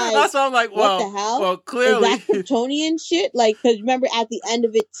confused. I'm like, that's why I'm like, what the hell? Well, clearly, is that Kryptonian shit? Like, because remember at the end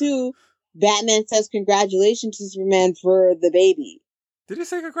of it too, Batman says congratulations to Superman for the baby. Did he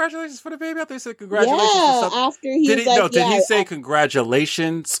say congratulations for the baby? I thought he said congratulations for something. After he was like, did he say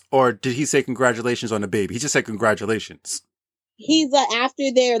congratulations or did he say congratulations on the baby? He just said congratulations. He's like,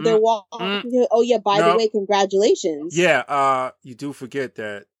 after they're walking, oh yeah, by the way, congratulations. Yeah, you do forget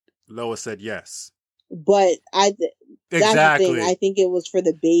that Lois said yes. But that's exactly. the thing. I think it was for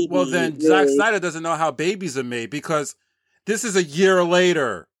the baby. Well, then Zack Snyder doesn't know how babies are made because this is a year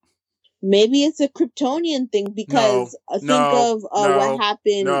later. Maybe it's a Kryptonian thing because think of what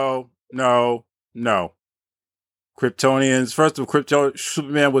happened. No. Kryptonians. First of all,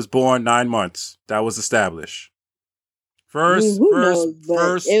 Superman was born 9 months. That was established. He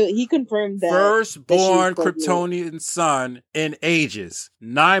confirmed that. Firstborn Kryptonian son in ages.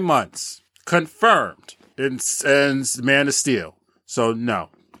 9 months. Confirmed. In Man of Steel. So no.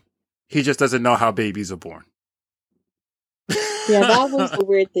 He just doesn't know how babies are born. Yeah, that was the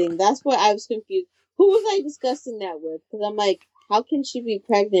weird thing. That's why I was confused. Who was I discussing that with? Because I'm like, how can she be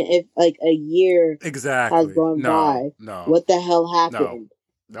pregnant if like a year has gone by? No. What the hell happened?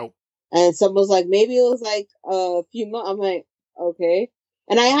 Nope. And someone was like, maybe it was like a few months. I'm like, okay.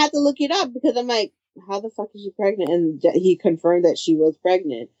 And I had to look it up because I'm like, how the fuck is she pregnant? And he confirmed that she was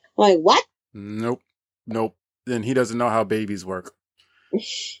pregnant. I'm like, what? Nope. Then he doesn't know how babies work.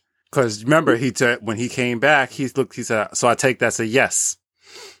 Because remember, when he came back, he said, so I take that's a yes.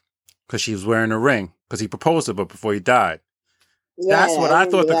 Because she was wearing a ring. Because he proposed to her before he died. Yeah, that's what I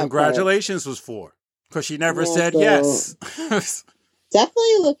thought the congratulations was for. Because she never said yes.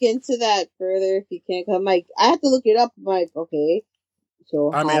 Definitely look into that further if you can. I'm like, I have to look it up. I'm like, okay.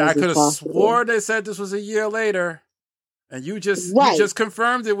 So I mean, I could have swore they said this was a year later. And you just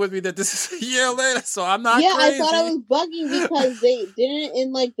confirmed it with me that this is a year later, so I'm not crazy. I thought I was bugging because they didn't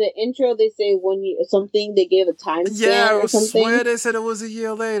in like the intro they say something they gave a time stamp or something. I swear they said it was a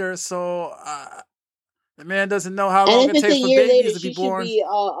year later, so the man doesn't know how long it takes for babies to be born. She should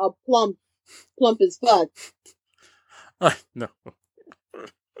be plump as fuck. No.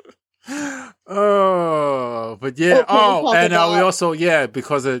 Oh, but yeah. We also,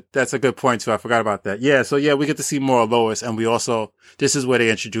 because that's a good point too. I forgot about that. Yeah, so we get to see more of Lois, and we also, this is where they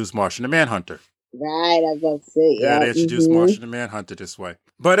introduce Martian the Manhunter. Right, I was about to say. Yeah, they introduced Martian the Manhunter this way.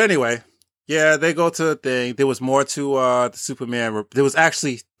 But anyway, they go to the thing. There was more to the Superman. There was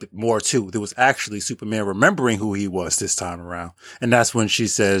actually more too. There was actually Superman remembering who he was this time around, and that's when he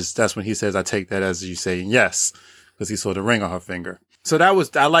says, "I take that as you saying yes," because he saw the ring on her finger. So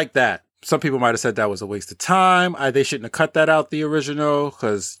I like that. Some people might have said that was a waste of time. They shouldn't have cut that out the original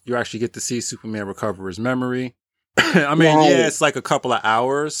because you actually get to see Superman recover his memory. I mean, it's like a couple of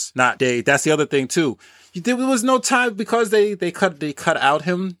hours, not days. That's the other thing too. There was no time because they cut out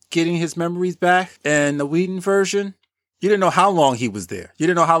him getting his memories back in the Whedon version. You didn't know how long he was there. You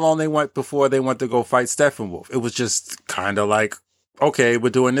didn't know how long they went before they went to go fight Steppenwolf. It was just kind of like, okay,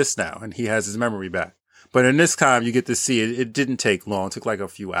 we're doing this now, and he has his memory back. But in this time, you get to see it. It didn't take long. It took like a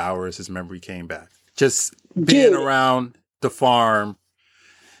few hours. His memory came back. Just being around the farm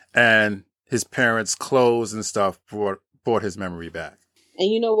and his parents' clothes and stuff brought his memory back.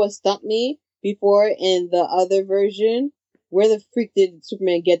 And you know what stumped me before in the other version? Where the freak did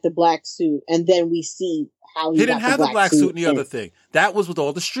Superman get the black suit? And then we see how he didn't have the black suit in the other thing. That was what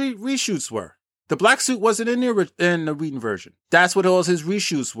all the street reshoots were. The black suit wasn't in the Whedon version. That's what all his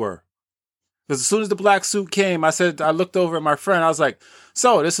reshoots were. Because as soon as the black suit came, I looked over at my friend. I was like,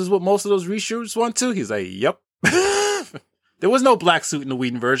 so this is what most of those reshoots want to? He's like, yep. There was no black suit in the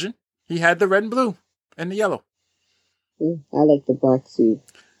Whedon version. He had the red and blue and the yellow. I like the black suit.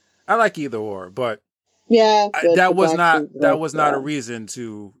 I like either or, but yeah, that was not a reason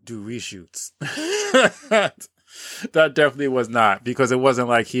to do reshoots. That definitely was not, because it wasn't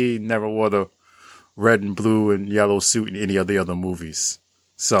like he never wore the red and blue and yellow suit in any of the other movies.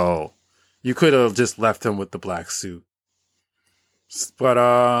 So you could have just left him with the black suit. But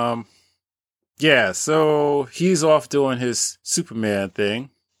yeah, so he's off doing his Superman thing,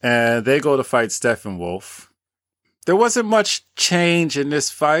 and they go to fight Steppenwolf. There wasn't much change in this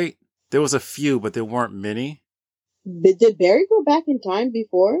fight. There was a few, but there weren't many. Did Barry go back in time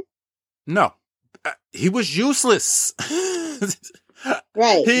before? No. He was useless.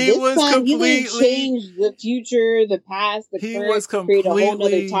 Right. He didn't change the future, the past, the current. He was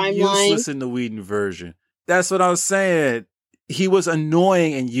completely useless in the Whedon version. That's what I was saying. He was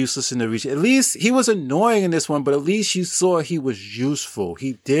annoying and useless in the region. At least he was annoying in this one, but at least you saw he was useful.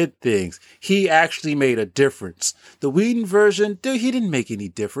 He did things. He actually made a difference. The Whedon version, he didn't make any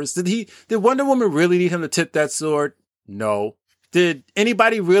difference. Did Wonder Woman really need him to tip that sword? No. Did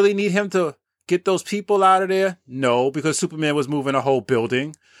anybody really need him to get those people out of there? No, because Superman was moving a whole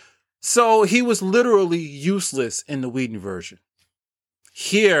building. So he was literally useless in the Whedon version.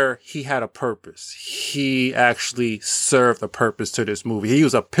 Here, he had a purpose. He actually served a purpose to this movie. He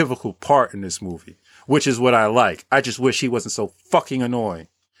was a pivotal part in this movie, which is what I like. I just wish he wasn't so fucking annoying.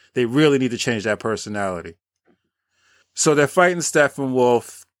 They really need to change that personality. So they're fighting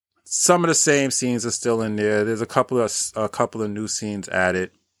Steppenwolf. Some of the same scenes are still in there. There's a couple of new scenes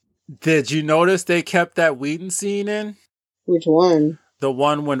added. Did you notice they kept that Whedon scene in? Which one? The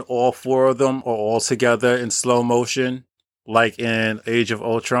one when all four of them are all together in slow motion. Like in Age of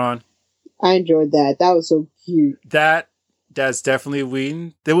Ultron. I enjoyed that. That was so cute. That's definitely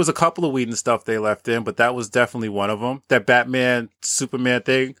Whedon. There was a couple of Whedon stuff they left in, but that was definitely one of them. That Batman, Superman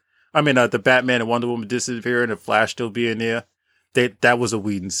thing. I mean, the Batman and Wonder Woman disappearing and Flash still being there. That was a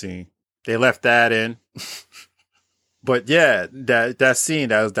Whedon scene. They left that in. But yeah, that scene,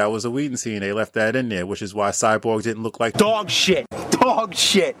 that was a Whedon scene. They left that in there, which is why Cyborg didn't look like dog shit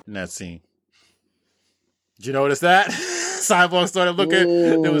in that scene. Did you notice that? Cyborg started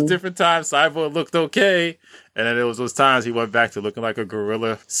looking. There was different times Cyborg looked okay, and then there was those times he went back to looking like a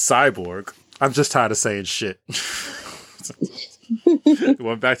gorilla cyborg. I'm just tired of saying shit. He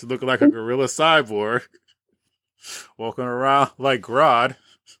went back to looking like a gorilla cyborg, walking around like Grodd.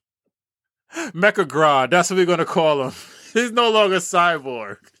 Mecha Grodd, that's what we're going to call him. He's no longer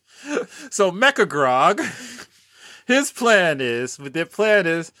cyborg. So Mecha Grodd, their plan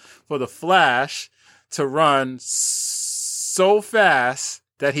is for the Flash to run so fast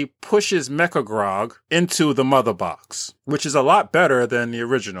that he pushes Mecha Grodd into the mother box, which is a lot better than the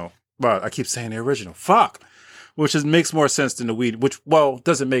original. Well, I keep saying the original. Fuck. Which makes more sense than the Whedon,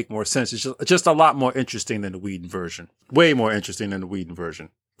 doesn't make more sense. It's just a lot more interesting than the Whedon version. Way more interesting than the Whedon version.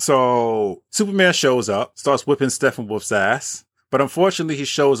 So Superman shows up, starts whipping Steppenwolf's ass, but unfortunately he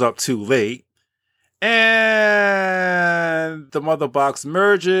shows up too late. And the mother box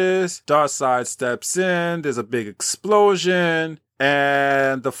merges, Darkseid steps in, there's a big explosion,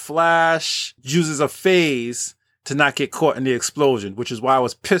 and the Flash uses a phase to not get caught in the explosion, which is why I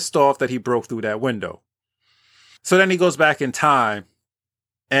was pissed off that he broke through that window. So then he goes back in time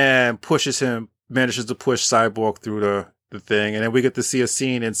and manages to push Cyborg through the thing, and then we get to see a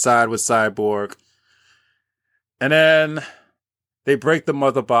scene inside with Cyborg. And then they break the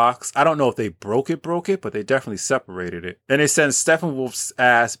mother box. I don't know if they broke it, but they definitely separated it. And they send Steppenwolf's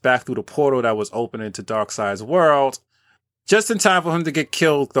ass back through the portal that was open into Darkseid's world, just in time for him to get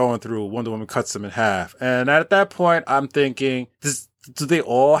killed going through. Wonder Woman cuts him in half. And at that point, I'm thinking, do they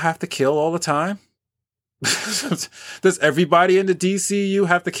all have to kill all the time? Does everybody in the DCU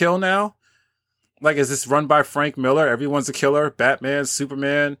have to kill now? Like, is this run by Frank Miller? Everyone's a killer. Batman,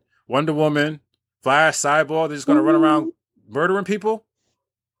 Superman, Wonder Woman, Flash, Cyborg. They're just going to run around murdering people?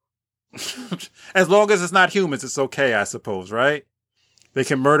 As long as it's not humans, it's okay, I suppose, right? They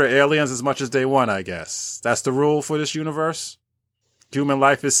can murder aliens as much as they want, I guess. That's the rule for this universe. Human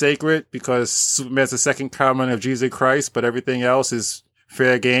life is sacred because Superman's the second coming of Jesus Christ, but everything else is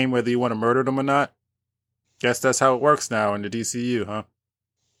fair game, whether you want to murder them or not. Guess that's how it works now in the DCU, huh?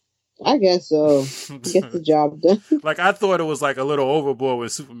 I guess so. Get the job done. Like, I thought it was like a little overboard when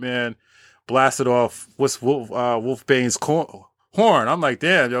Superman blasted off Wolfbane's horn. I'm like,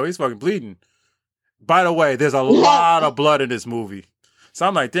 damn, yo, he's fucking bleeding. By the way, there's a lot of blood in this movie. So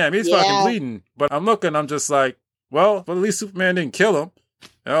I'm like, damn, he's fucking bleeding. But I'm looking, I'm just like, well, at least Superman didn't kill him.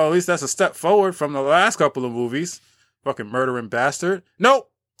 You know, at least that's a step forward from the last couple of movies. Fucking murdering bastard. Nope.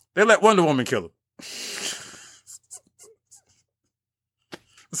 They let Wonder Woman kill him.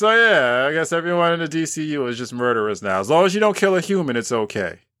 So yeah, I guess everyone in the DCU is just murderers now. As long as you don't kill a human, it's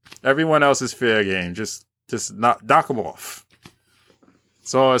okay. Everyone else is fair game. Just knock them off.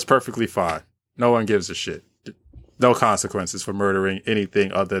 So it's perfectly fine. No one gives a shit. No consequences for murdering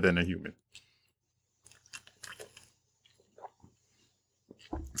anything other than a human.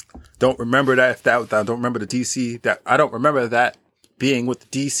 Don't remember that. I don't remember the DC. I don't remember that being what the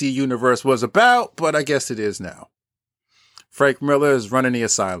DC universe was about, but I guess it is now. Frank Miller is running the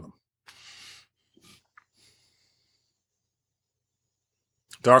asylum.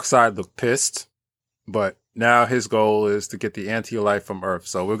 Darkseid looked pissed, but now his goal is to get the anti-life from Earth.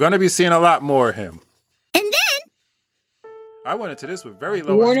 So we're going to be seeing a lot more of him. And then I went into this with very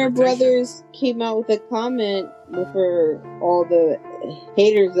low Warner Brothers came out with a comment for all the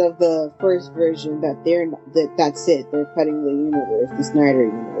haters of the first version that that's it. They're cutting the universe, the Snyder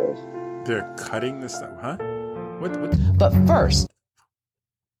universe. They're cutting this stuff, huh? What? But first,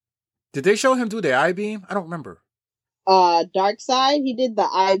 did they show him do the I-beam? I don't remember. Darkseid, he did the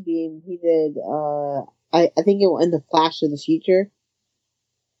I-beam. He did, I think it was in the Flash of the Future.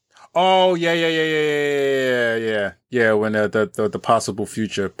 Oh, yeah. When the possible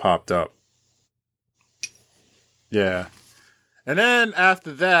future popped up. Yeah. And then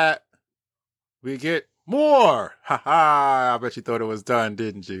after that, we get more. I bet you thought it was done,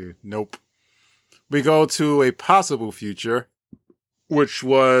 didn't you? Nope. We go to a possible future, which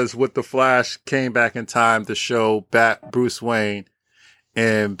was what the Flash came back in time to show Bruce Wayne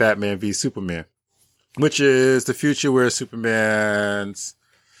in Batman v Superman, which is the future where Superman's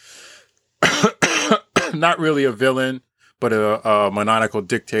not really a villain, but a maniacal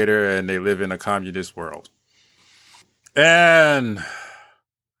dictator, and they live in a communist world. And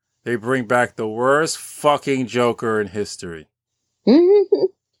they bring back the worst fucking Joker in history.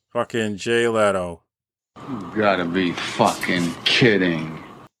 Fucking Jay Leto. You gotta be fucking kidding.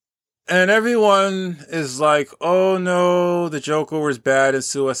 And everyone is like, oh no, the Joker was bad in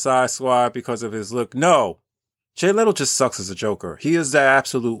Suicide Squad because of his look. No. Jay Leto just sucks as a Joker. He is the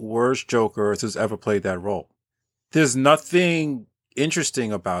absolute worst Joker who's ever played that role. There's nothing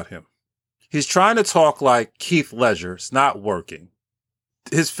interesting about him. He's trying to talk like Heath Ledger. It's not working.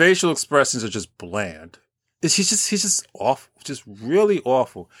 His facial expressions are just bland. He's just awful. Just really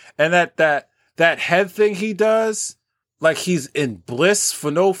awful. And that head thing he does, like he's in bliss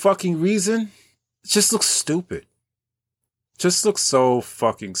for no fucking reason, it just looks stupid. Just looks so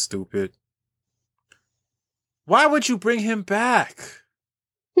fucking stupid. Why would you bring him back?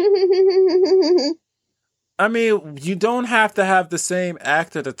 I mean, you don't have to have the same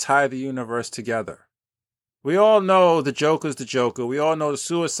actor to tie the universe together. We all know the Joker's the Joker. We all know the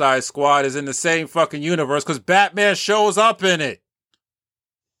Suicide Squad is in the same fucking universe because Batman shows up in it.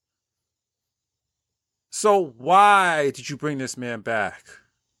 So why did you bring this man back?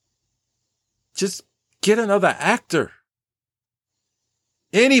 Just get another actor.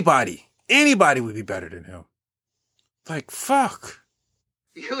 Anybody would be better than him. Like, fuck.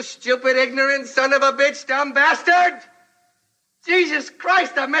 You stupid, ignorant son of a bitch, dumb bastard! Jesus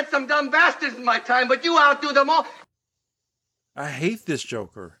Christ, I've met some dumb bastards in my time, but you outdo them all. I hate this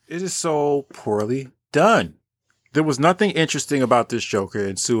Joker. It is so poorly done. There was nothing interesting about this Joker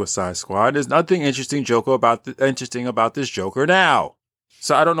in Suicide Squad. There's nothing interesting about this Joker now.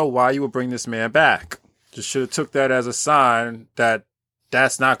 So I don't know why you would bring this man back. Just should have took that as a sign that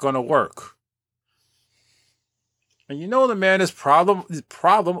that's not going to work. And you know the man is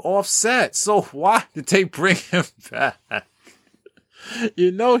problem offset. So why did they bring him back?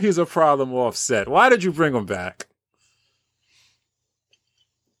 You know he's a problem offset. Why did you bring him back?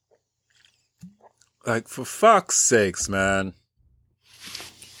 Like, for fuck's sakes, man.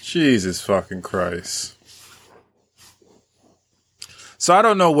 Jesus fucking Christ. So I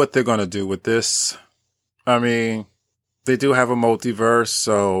don't know what they're going to do with this. I mean, they do have a multiverse,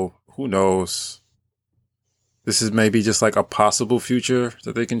 so who knows? This is maybe just like a possible future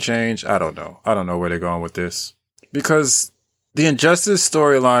that they can change. I don't know. I don't know where they're going with this. Because the Injustice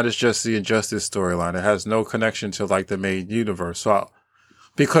storyline is just the Injustice storyline. It has no connection to like the main universe. So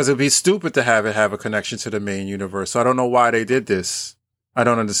because it'd be stupid to have it have a connection to the main universe. So I don't know why they did this. I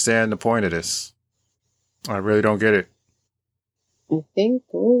don't understand the point of this. I really don't get it. I think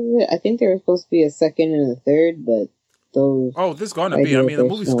there was supposed to be a second and a third, but those... Oh, there's going to be. I mean, the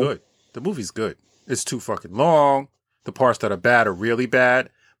movie's good. The movie's good. It's too fucking long. The parts that are bad are really bad,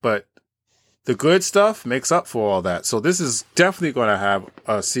 but the good stuff makes up for all that. So this is definitely going to have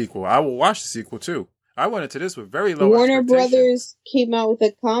a sequel. I will watch the sequel too. I went into this with very low Warner expectations. Brothers came out with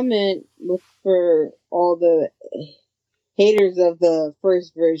a comment for all the haters of the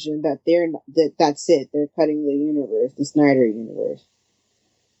first version that that's it. They're cutting the universe, the Snyder universe.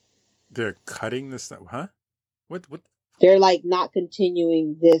 They're cutting this, huh? What? They're like not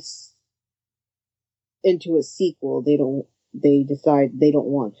continuing this into a sequel. They decide they don't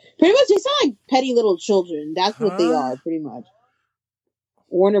want. Pretty much, they sound like petty little children. That's what they are, pretty much.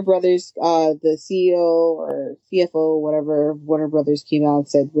 Warner Brothers, the CEO or CFO, whatever, Warner Brothers came out and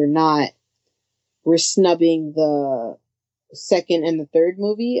said, we're snubbing the second and the third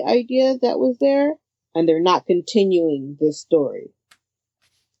movie idea that was there, and they're not continuing this story.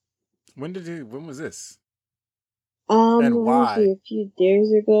 When was this? And why? A few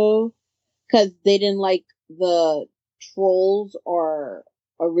days ago. Because they didn't like the trolls or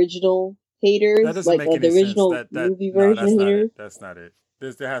original haters. That doesn't like make the any original sense. movie version haters. That's not it.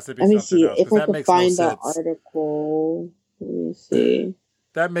 There has to be Let me something see else. if I can find the sense. article. Let me see.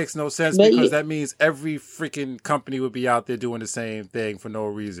 That makes no sense that means every freaking company would be out there doing the same thing for no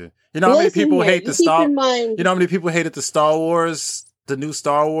reason. You know how many people hate the Star? You know how many people hated the Star Wars, the new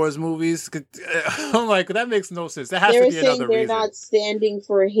Star Wars movies? I'm like, that makes no sense. There has to be another reason. They're not standing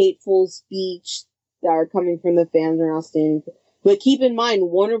for hateful speech that are coming from the fans. They're not standing for. But keep in mind,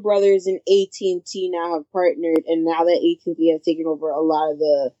 Warner Brothers and AT&T now have partnered, and now that AT&T has taken over a lot of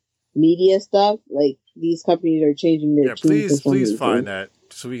the media stuff, like these companies are changing their tunes. Please find that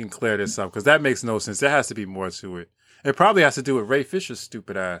so we can clear this up, because that makes no sense. There has to be more to it. It probably has to do with Ray Fisher's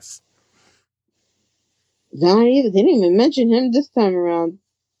stupid ass. Not even. They didn't even mention him this time around.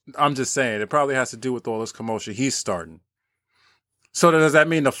 I'm just saying, it probably has to do with all this commotion he's starting. So does that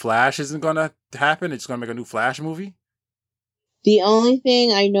mean the Flash isn't going to happen? It's going to make a new Flash movie? The only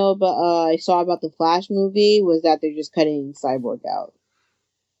thing I know about, I saw about the Flash movie was that they're just cutting Cyborg out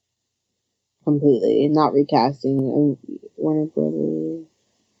completely and not recasting Warner Brothers.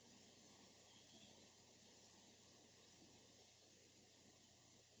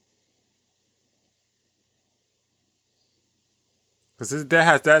 Because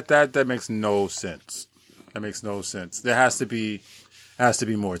that makes no sense. That makes no sense. There has to be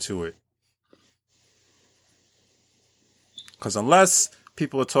more to it. Because unless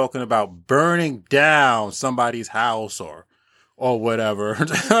people are talking about burning down somebody's house or whatever,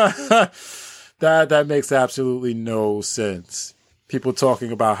 that makes absolutely no sense. People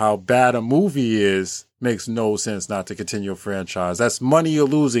talking about how bad a movie is makes no sense not to continue a franchise. That's money you're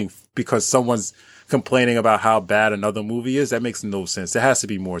losing because someone's complaining about how bad another movie is. That makes no sense. There has to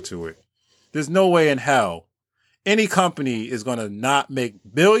be more to it. There's no way in hell any company is going to not make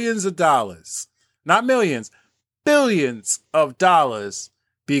billions of dollars, not millions, billions of dollars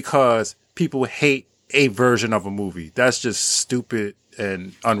because people hate a version of a movie. That's just stupid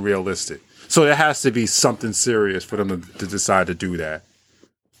and unrealistic. So there has to be something serious for them to decide to do that.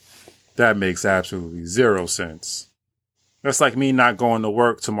 That makes absolutely zero sense. That's like me not going to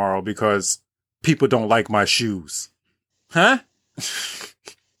work tomorrow because people don't like my shoes. Huh?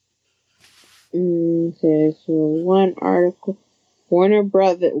 Okay, so one article.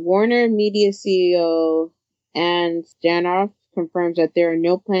 Warner Media CEO and Janoff confirms that there are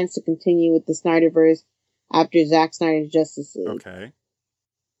no plans to continue with the Snyderverse after Zack Snyder's Justice League. Okay.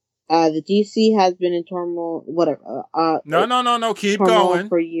 The DC has been in turmoil, whatever. No. Keep turmoil going.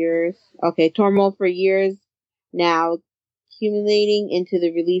 For years. Okay, turmoil for years now, accumulating into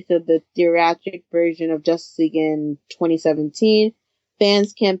the release of the theatrical version of Justice League in 2017.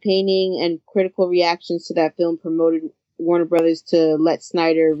 Fans campaigning and critical reactions to that film promoted Warner Brothers to let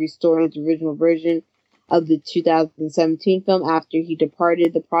Snyder restore his original version of the 2017 film after he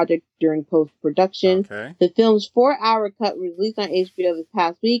departed the project during post-production. Okay. The film's 4-hour cut was released on HBO this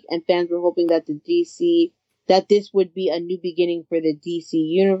past week, and fans were hoping that this would be a new beginning for the DC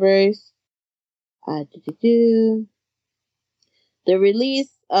universe. The release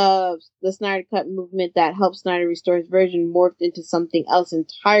of the Snyder Cut movement that helped Snyder restore his version morphed into something else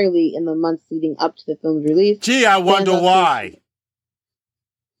entirely in the months leading up to the film's release. Gee, I wonder why.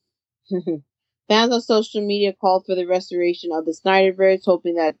 Fans on social media called for the restoration of the Snyderverse,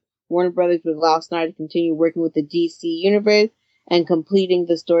 hoping that Warner Brothers would allow Snyder to continue working with the DC universe and completing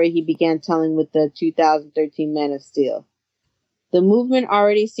the story he began telling with the 2013 Man of Steel. The movement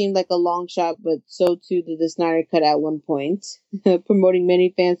already seemed like a long shot, but so too did the Snyder Cut at one point, promoting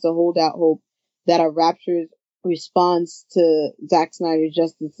many fans to hold out hope that a rapturous response to Zack Snyder's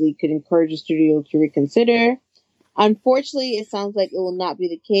Justice League could encourage the studio to reconsider. Unfortunately, it sounds like it will not be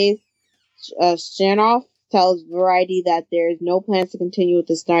the case. Janoff, tells Variety that there is no plans to continue with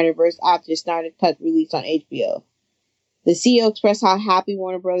the Snyderverse after Snyder Cut released on HBO. The CEO expressed how happy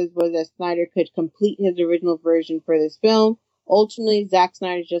Warner Brothers was that Snyder could complete his original version for this film. Ultimately, Zack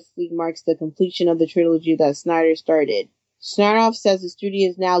Snyder's Justice League marks the completion of the trilogy that Snyder started. Snyderhoff says the studio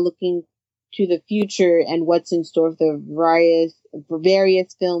is now looking to the future and what's in store for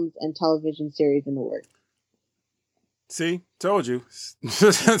various films and television series in the works. See, told you.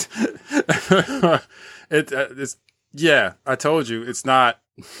 I told you. It's not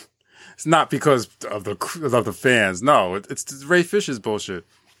because of the fans. No, it's Ray Fisher's bullshit.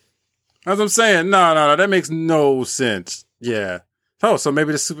 As I'm saying, no, that makes no sense. Yeah. Oh, so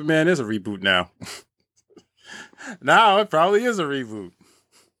maybe the Superman is a reboot now. Now it probably is a reboot.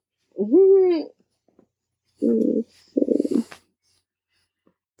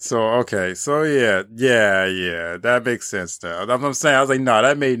 So, okay. So, yeah. That makes sense now. That's what I'm saying. I was like, no,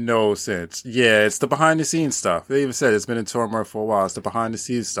 that made no sense. Yeah, it's the behind-the-scenes stuff. They even said it's been in turmoil for a while. It's the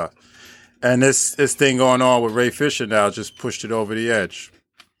behind-the-scenes stuff. And this thing going on with Ray Fisher now just pushed it over the edge.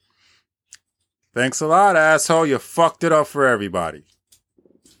 Thanks a lot, asshole. You fucked it up for everybody.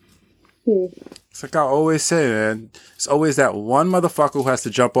 It's like I always say, man. It's always that one motherfucker who has to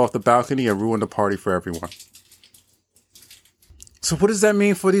jump off the balcony and ruin the party for everyone. So what does that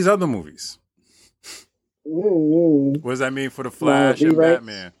mean for these other movies? What does that mean for The Flash and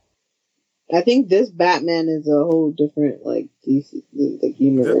Batman? I think this Batman is a whole different, DC,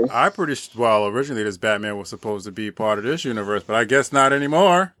 universe. Originally this Batman was supposed to be part of this universe, but I guess not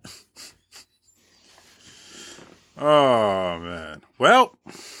anymore. Oh, man. Well,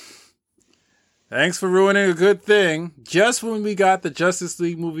 thanks for ruining a good thing. Just when we got the Justice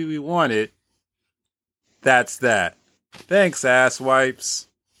League movie we wanted, that's that. Thanks, ass wipes.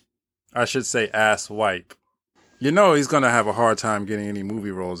 I should say ass wipe. You know he's going to have a hard time getting any movie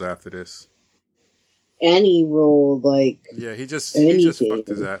roles after this. Any role, Yeah, he just fucked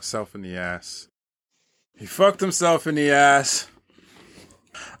himself in the ass. He fucked himself in the ass.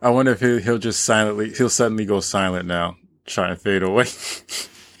 I wonder if he'll suddenly go silent now, trying to fade away.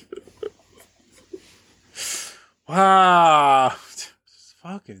 Wow.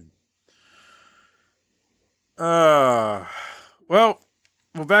 Fucking. Well,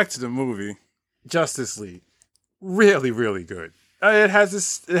 back to the movie. Justice League. Really, really good. It has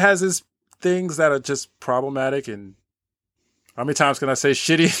this things that are just problematic, and how many times can I say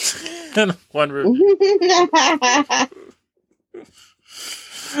shitty in one review?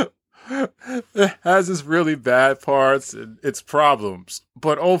 It has its really bad parts and its problems,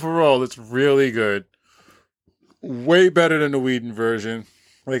 but overall it's really good. Way better than the Whedon version.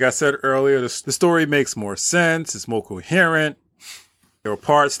 Like I said earlier, the story makes more sense. It's more coherent. There were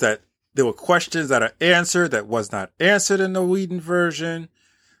questions that are answered that was not answered in the Whedon version.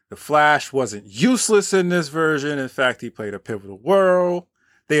 The Flash wasn't useless in this version. In fact, he played a pivotal role.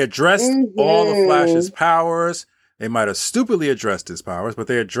 They addressed all the Flash's powers. They might have stupidly addressed his powers, but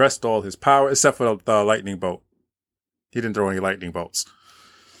they addressed all his powers, except for the lightning bolt. He didn't throw any lightning bolts.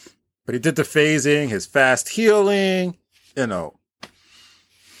 But he did the phasing, his fast healing,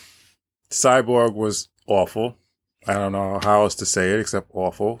 Cyborg was awful. I don't know how else to say it except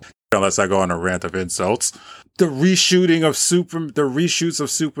awful, unless I go on a rant of insults. The reshoots of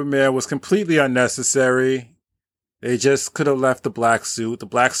Superman was completely unnecessary. They just could have left the black suit. The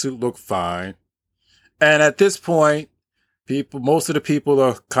black suit looked fine. And at this point, most of the people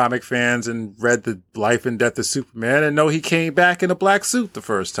are comic fans and read the Life and Death of Superman and know he came back in a black suit the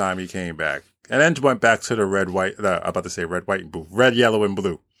first time he came back. And then went back to the red, yellow, and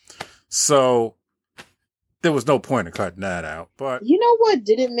blue. So there was no point in cutting that out. But you know what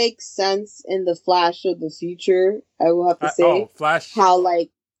didn't make sense in the Flash of the Future? I will have to say, Flash. How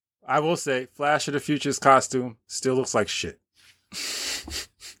I will say, Flash of the Future's costume still looks like shit.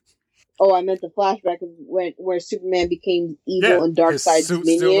 Oh, I meant the flashback of where Superman became evil and Darkseid's minion. His suit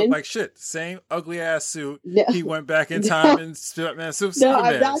still looked like shit. Same ugly ass suit. No, he went back in time and Superman. No,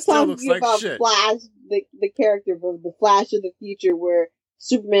 I'm not talking about shit. Flash, the character of the Flash of the Future, where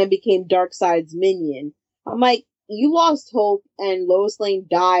Superman became Darkseid's minion. I'm like, you lost hope, and Lois Lane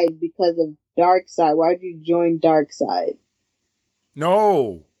died because of Darkseid. Why did you join Darkseid?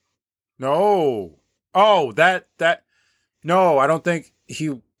 No. Oh, that. No, I don't think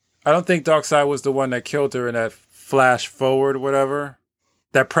Darkseid was the one that killed her in that flash forward, whatever.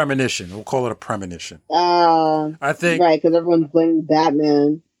 That premonition. We'll call it a premonition. I think. Right, because everyone's blaming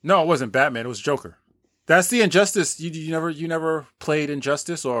Batman. No, it wasn't Batman. It was Joker. That's the Injustice. You never played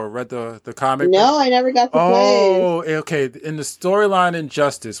Injustice or read the comic? No, I never got to play. Oh, okay. In the storyline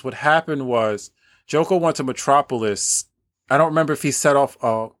Injustice, what happened was Joker went to Metropolis. I don't remember if he set off,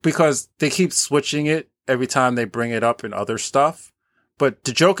 because they keep switching it every time they bring it up in other stuff. But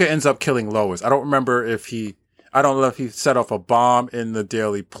the Joker ends up killing Lois. I don't remember if he set off a bomb in the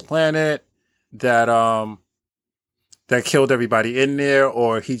Daily Planet that killed everybody in there,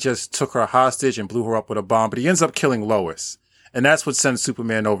 or he just took her hostage and blew her up with a bomb. But he ends up killing Lois. And that's what sends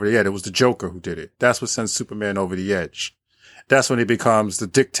Superman over the edge. It was the Joker who did it. That's what sends Superman over the edge. That's when he becomes the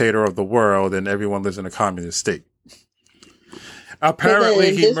dictator of the world and everyone lives in a communist state.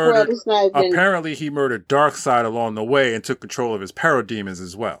 Apparently he murdered Darkseid along the way and took control of his parademons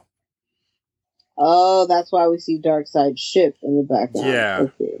as well. Oh, that's why we see Darkseid's ship in the background. Yeah.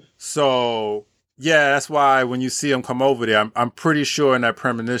 Okay. So, yeah, that's why when you see him come over there, I'm pretty sure in that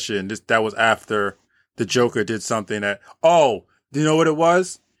premonition, that was after the Joker did something that, do you know what it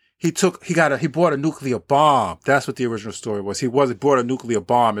was? He bought a nuclear bomb. That's what the original story was. He bought a nuclear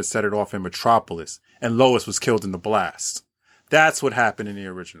bomb and set it off in Metropolis, and Lois was killed in the blast. That's what happened in the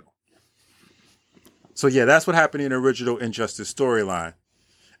original. So yeah, that's what happened in the original Injustice storyline.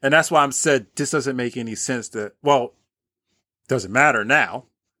 And that's why I'm said this doesn't make any sense doesn't matter now,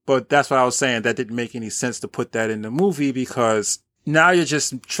 but that's why I was saying that didn't make any sense to put that in the movie, because now you're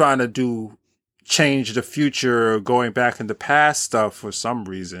just trying to change the future, going back in the past stuff for some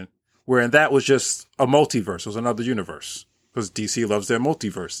reason, wherein that was just a multiverse. It was another universe, because DC loves their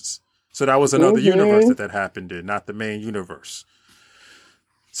multiverses. So that was another universe that happened in, not the main universe.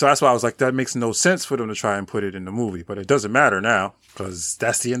 So that's why I was like, that makes no sense for them to try and put it in the movie, but it doesn't matter now, because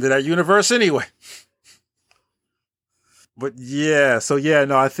that's the end of that universe anyway. But yeah,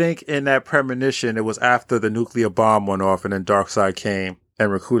 I think in that premonition, it was after the nuclear bomb went off and then Darkseid came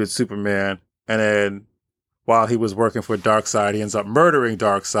and recruited Superman. And then while he was working for Darkseid, he ends up murdering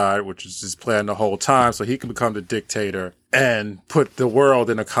Darkseid, which is his plan the whole time, so he can become the dictator and put the world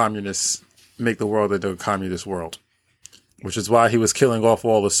in make the world into a communist world. Which is why he was killing off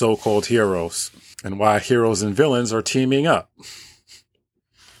all the so-called heroes, and why heroes and villains are teaming up.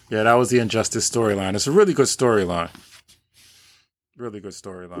 Yeah, that was the Injustice storyline. It's a really good storyline. Really good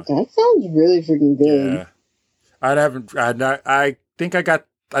storyline. That sounds really freaking good. Yeah.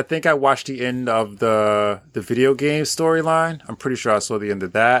 I think I watched the end of the video game storyline. I'm pretty sure I saw the end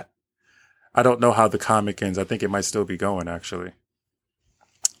of that. I don't know how the comic ends. I think it might still be going, actually.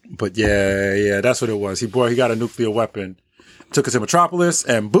 But yeah, that's what it was. He got a nuclear weapon, took it to Metropolis,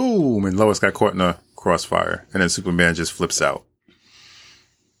 and boom, and Lois got caught in a crossfire, and then Superman just flips out.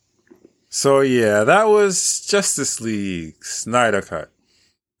 So yeah, that was Justice League Snyder Cut.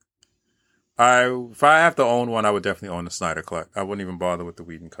 If I have to own one, I would definitely own the Snyder Cut. I wouldn't even bother with the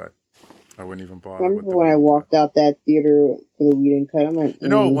Whedon Cut. I wouldn't even bother. Remember when I walked out that theater for the Whedon Cut? I'm like,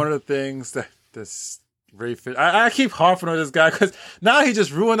 one of the things that's very fit. I keep harping on this guy because now he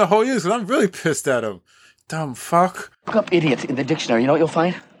just ruined the whole use. Because I'm really pissed at him. Dumb fuck. Look up idiot in the dictionary. You know what you'll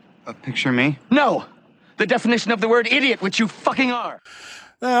find? Picture me? No! The definition of the word idiot, which you fucking are.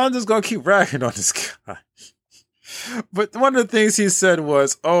 No, I'm just going to keep ragging on this guy. But one of the things he said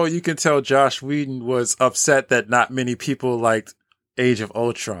was, you can tell Josh Whedon was upset that not many people liked Age of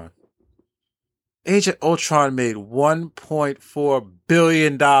Ultron. Age of Ultron made $1.4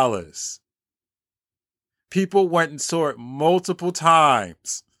 billion. People went and saw it multiple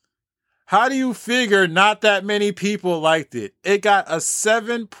times. How do you figure not that many people liked it? It got a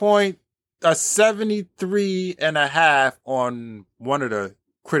 73.5 on one of the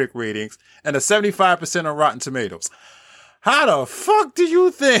critic ratings and a 75% on Rotten Tomatoes. How the fuck do you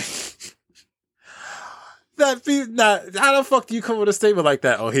think how the fuck do you come with a statement like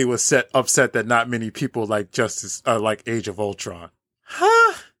that? He was upset that not many people like Age of Ultron.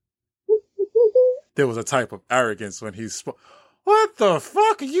 Huh? There was a type of arrogance when he spoke. What the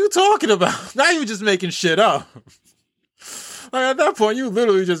fuck are you talking about? Now you're just making shit up. Like at that point, you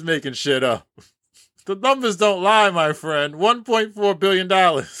literally just making shit up. The numbers don't lie, my friend. $1.4 billion.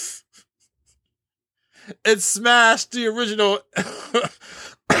 It smashed the original.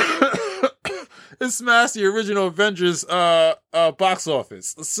 It smashed the original Avengers box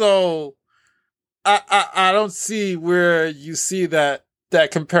office. So I don't see where you see that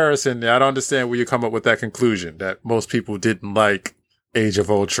comparison there. I don't understand where you come up with that conclusion that most people didn't like Age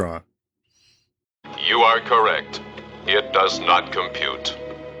of Ultron. You are correct. It does not compute.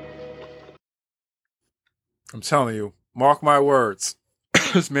 I'm telling you, mark my words.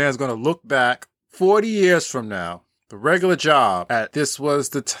 This man's going to look back 40 years from now, the regular job, at this was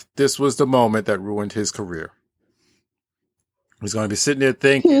the moment that ruined his career. He's going to be sitting there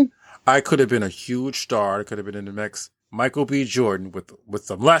thinking, I could have been a huge star. I could have been in the next Michael B. Jordan with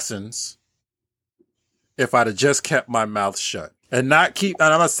some lessons if I'd have just kept my mouth shut. And I'm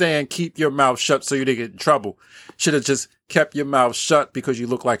not saying keep your mouth shut so you didn't get in trouble. Should have just kept your mouth shut because you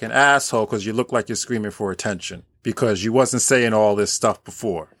look like an asshole, because you look like you're screaming for attention, because you wasn't saying all this stuff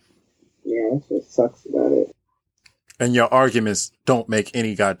before. Yeah, that's what sucks about it. And your arguments don't make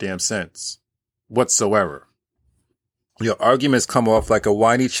any goddamn sense whatsoever. Your arguments come off like a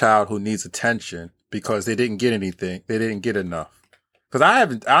whiny child who needs attention because they didn't get anything. They didn't get enough. Because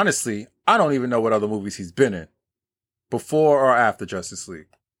I don't even know what other movies he's been in before or after Justice League.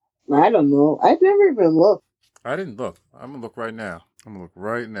 I don't know. I've never even looked. I didn't look. I'm going to look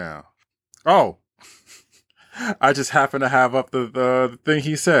right now. Oh, I just happen to have up the thing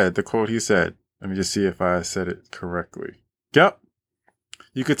he said, the quote he said. Let me just see if I said it correctly. Yep.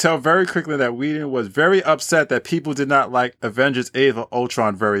 You could tell very quickly that Whedon was very upset that people did not like Avengers Age of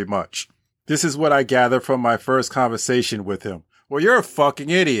Ultron very much. This is what I gathered from my first conversation with him. Well, you're a fucking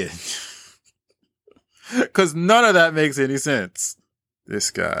idiot. Because none of that makes any sense. This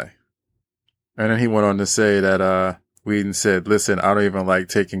guy. And then he went on to say that Whedon said, listen, I don't even like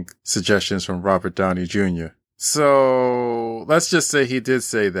taking suggestions from Robert Downey Jr. So let's just say he did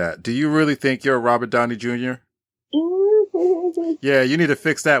say that. Do you really think you're Robert Downey Jr.? Yeah, you need to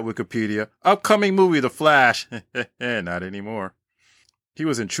fix that, Wikipedia. Upcoming movie, The Flash. Not anymore. He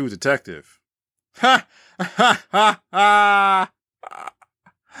was in True Detective. Ha! Ha! Ha! Ha!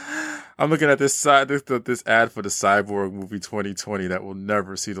 I'm looking at this ad for the Cyborg movie 2020 that will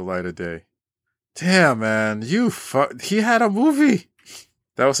never see the light of day. Damn, man. He had a movie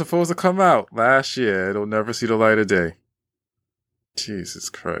that was supposed to come out last year. It'll never see the light of day. Jesus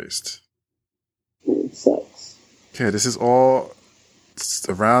Christ. It sucks. Okay, this is all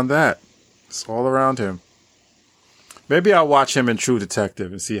around that. It's all around him. Maybe I'll watch him in True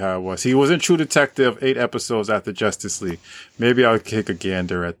Detective and see how it was. He was in True Detective 8 episodes after Justice League. Maybe I'll kick a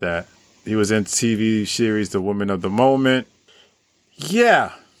gander at that. He was in TV series The Woman of the Moment.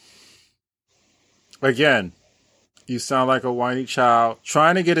 Yeah. Again, you sound like a whiny child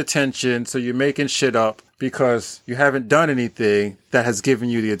trying to get attention, so you're making shit up because you haven't done anything that has given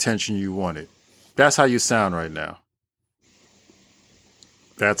you the attention you wanted. That's how you sound right now.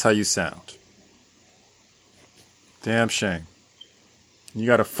 That's how you sound. Damn shame. You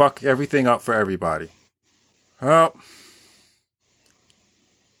gotta fuck everything up for everybody. Well,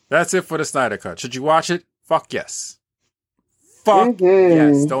 that's it for the Snyder Cut. Should you watch it? Fuck yes. Fuck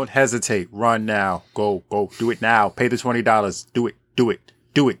yes. Don't hesitate. Run now. Go. Do it now. Pay the $20. Do it, you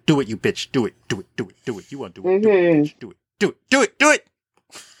bitch. Do it. You want to do it. Do it, bitch. Do it.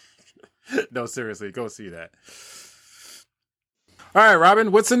 No, seriously. Go see that. All right,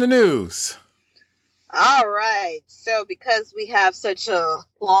 Robin, what's in the news? All right. So because we have such a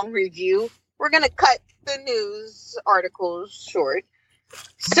long review, we're going to cut the news articles short.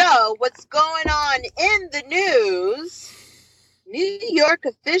 So what's going on in the news? New York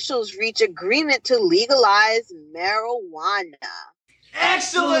officials reach agreement to legalize marijuana.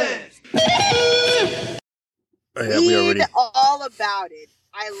 Excellent! Read all about it.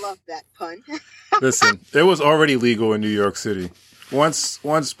 I love that pun. Listen, it was already legal in New York City. Once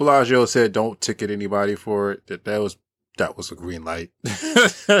Bellagio said don't ticket anybody for it, that was a green light.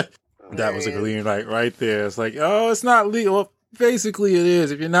 That was a green light right there. It's like, oh, it's not legal. Well, basically it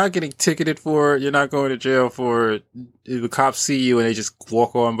is. If you're not getting ticketed for it, you're not going to jail for it. If the cops see you and they just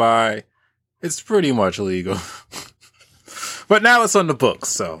walk on by, it's pretty much illegal. But now it's on the books,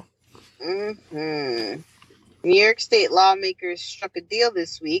 so. Mm-hmm. New York State lawmakers struck a deal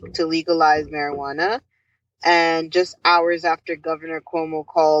this week to legalize marijuana. And just hours after Governor Cuomo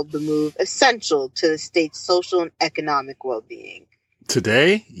called the move essential to the state's social and economic well-being.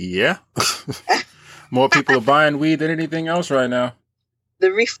 Today? Yeah. More people are buying weed than anything else right now.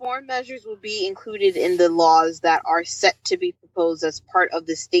 The reform measures will be included in the laws that are set to be proposed as part of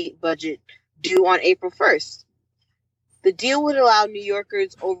the state budget due on April 1st. The deal would allow New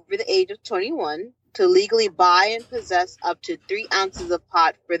Yorkers over the age of 21 to legally buy and possess up to 3 ounces of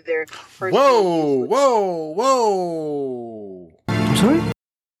pot for their personal use. Whoa! I'm sorry?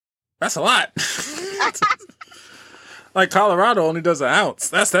 That's a lot. Like Colorado only does an ounce.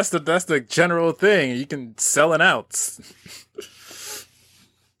 That's the general thing. You can sell an ounce.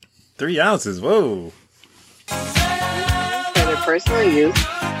 3 ounces. Whoa. For their personal use,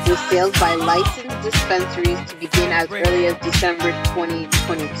 with sales by licensed dispensaries to begin as early as December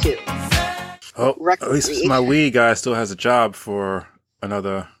 2022. Oh, at least my weed guy still has a job for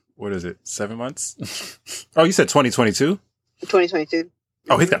another, 7 months? Oh, you said 2022? 2022.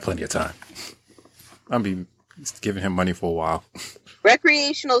 Oh, he's got plenty of time. I'll be giving him money for a while.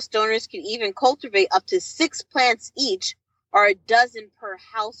 Recreational stoners can even cultivate up to 6 plants each, or a dozen per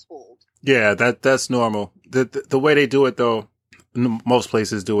household. Yeah, that's normal. The way they do it, though, most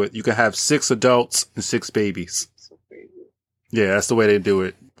places do it. You can have 6 adults and 6 babies. Yeah, that's the way they do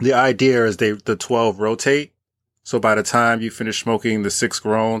it. The idea is the 12 rotate. So by the time you finish smoking the 6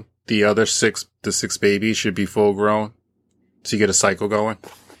 grown, the 6 babies should be full grown. So you get a cycle going.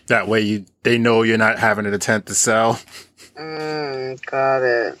 That way they know you're not having an intent to sell. Got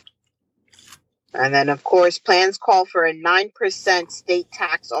it. And then, of course, plans call for a 9% state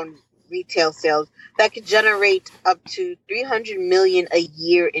tax on retail sales that could generate up to $300 million a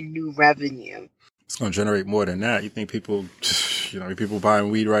year in new revenue. It's going to generate more than that. You think people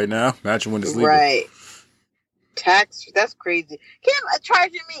buying weed right now? Imagine when it's legal. Right. Tax, that's crazy. Can't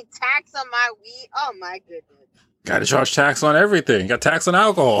charging me tax on my weed? Oh, my goodness. Got to charge tax on everything. Got tax on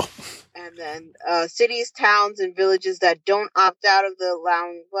alcohol. And then cities, towns, and villages that don't opt out of the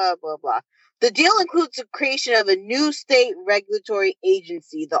allowing, blah, blah, blah. The deal includes the creation of a new state regulatory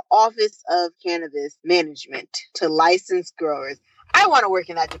agency, the Office of Cannabis Management, to license growers. I want to work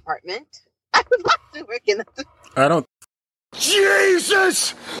in that department. I would love to work in that department. I don't.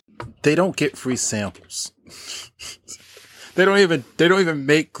 Jesus! They don't get free samples. They don't even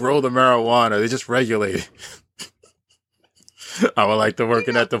grow the marijuana. They just regulate it. I would like to work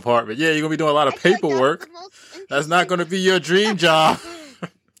in that department. Yeah, you're going to be doing a lot of paperwork. That's not going to be your dream job.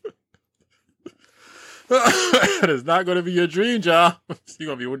 That is not going to be your dream job.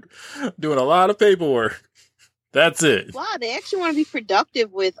 You're going to be doing a lot of paperwork. That's it. Wow, they actually want to be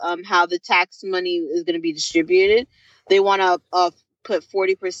productive with how the tax money is going to be distributed. They want to put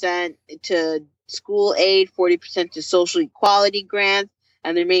 40% to school aid, 40% to social equality grants,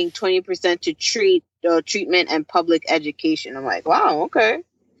 and the remaining 20% to treatment and public education. I'm like, wow, okay.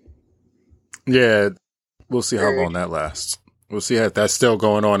 Yeah, we'll see how long that lasts. We'll see if that's still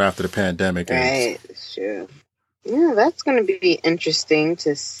going on after the pandemic ends. Right, sure. Yeah, that's going to be interesting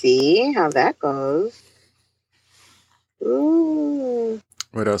to see how that goes. Ooh.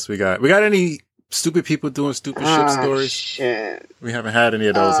 What else we got? We got any stupid people doing stupid shit stories? Shit. We haven't had any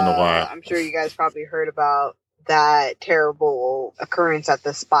of those in a while. I'm sure you guys probably heard about that terrible occurrence at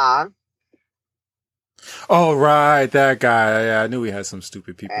the spa. Oh, right. That guy. Yeah, I knew he had some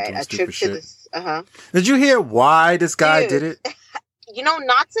stupid people doing stupid shit. Did you hear why this guy did it? You know,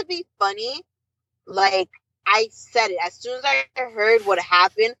 not to be funny, like, I said it. As soon as I heard what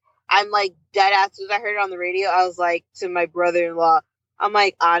happened, I'm like, dead ass. As soon as I heard it on the radio, I was like, to my brother-in-law, I'm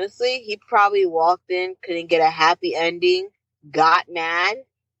like, honestly, he probably walked in, couldn't get a happy ending, got mad,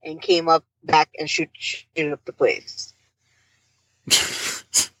 and came up back and shoot up the place.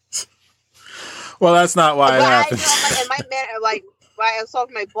 Well, that's not why it happened. And my man, I was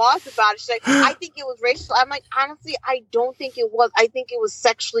talking to my boss about it. She's like, I think it was racial. I'm like, honestly, I don't think it was. I think it was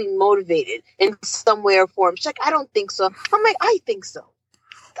sexually motivated in some way or form. She's like, I don't think so. I'm like, I think so.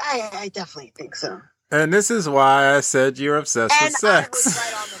 I definitely think so. And this is why I said you're obsessed with sex. I was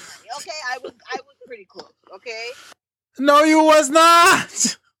right on the money. Okay, I was pretty close. Okay. No, you was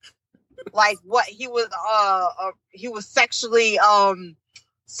not. Like what he was sexually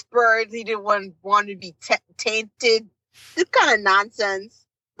spurred. He didn't want to be tainted. This kind of nonsense.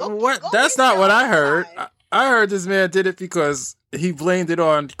 That's not what I heard. I heard this man did it because he blamed it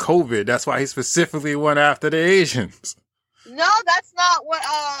on COVID. That's why he specifically went after the Asians. No, that's not what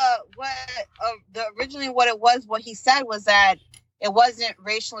originally what it was. What he said was that it wasn't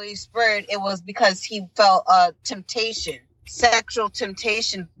racially spurred. It was because he felt sexual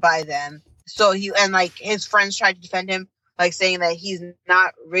temptation by them. So like his friends tried to defend him, like saying that he's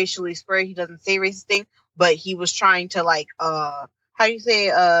not racially spurred. He doesn't say racist thing, but he was trying to like how do you say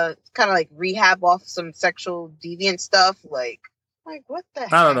kind of like rehab off some sexual deviant stuff. Like what the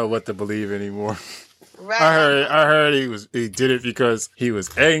heck? I don't know what to believe anymore. Right. I heard he did it because he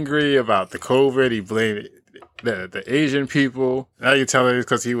was angry about the COVID. He blamed the Asian people. Now you tell me it's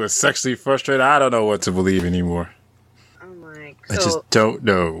because he was sexually frustrated. I don't know what to believe anymore. I'm like, I just don't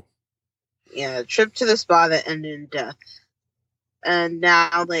know. Yeah, trip to the spa that ended in death, and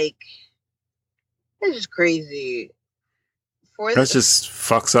now like it's just crazy. That just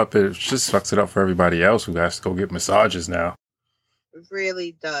fucks up. It just fucks it up for everybody else who has to go get massages now. It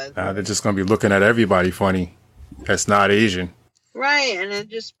really does. They're just going to be looking at everybody funny that's not Asian. Right, and it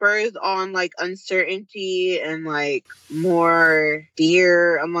just spurs on like uncertainty and like more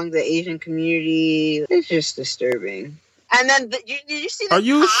fear among the Asian community. It's just disturbing. And then did you see that? Are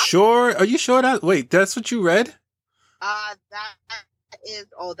you sure? Are you sure that? Wait, that's what you read?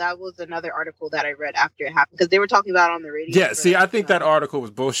 That was another article that I read after it happened because they were talking about it on the radio. Yeah, see, I think that article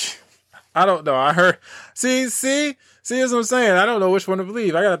was bullshit. I don't know. I heard. See, that's what I'm saying. I don't know which one to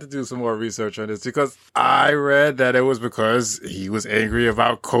believe. I got to do some more research on this because I read that it was because he was angry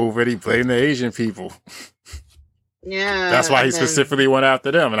about COVID. He blamed the Asian people. Yeah, that's why he specifically went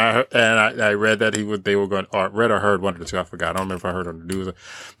after them. And I read that they were going, or read or heard one of the two. I forgot. I don't remember if I heard on the news,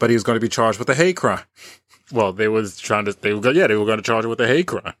 but he was going to be charged with a hate crime. Well, they were going to charge him with a hate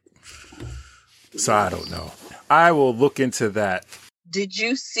crime. So I don't know. I will look into that. Did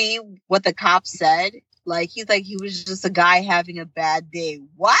you see what the cop said? He was just a guy having a bad day.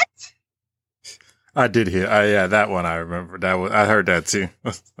 What? I did hear. Yeah, that one I remember. I heard that too.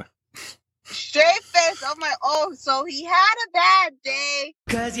 Straight face. I'm like, oh, so he had a bad day.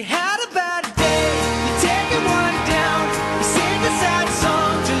 'Cause you had a bad day. You take it one down. You sing a sad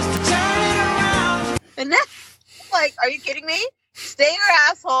song just to turn it around. And that's like, are you kidding me? Stay your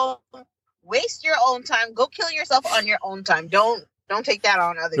ass home. Waste your own time. Go kill yourself on your own time. Don't take that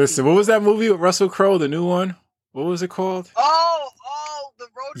on other Listen, people. what was that movie with Russell Crowe, the new one? What was it called? Oh, the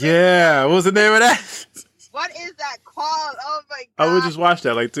road. Yeah, what was the name of that? What is that called? Oh my god! Oh, we just watched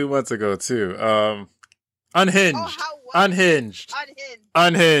that like 2 months ago too. Unhinged. Unhinged. You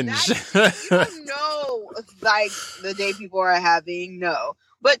don't know, the day people are having. No,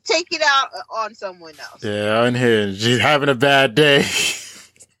 but take it out on someone else. Yeah, Unhinged. He's having a bad day.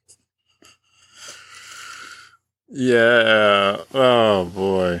 Yeah. Oh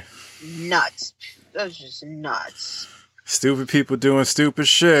boy. Nuts. That's just nuts. Stupid people doing stupid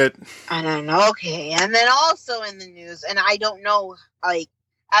shit. I don't know. Okay. And then also in the news, and I don't know, at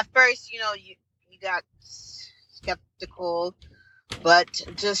first, you got skeptical, but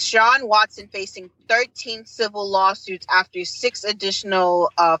Deshaun Watson facing 13 civil lawsuits after 6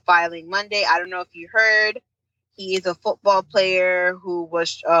 additional filing Monday. I don't know if you heard. He is a football player who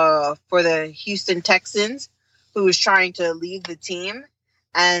was for the Houston Texans, who was trying to leave the team.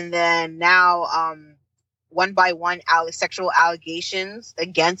 And then now, one by one, sexual allegations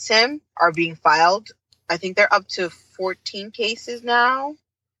against him are being filed. I think they're up to 14 cases now.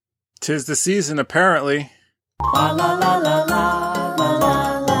 'Tis the season, apparently. La la la la la la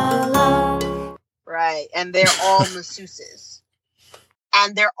la la. Right, and they're all masseuses.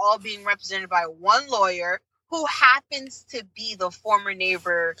 And they're all being represented by one lawyer who happens to be the former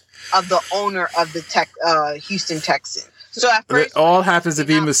neighbor of the owner of the Houston Texans. So at first, it all happens to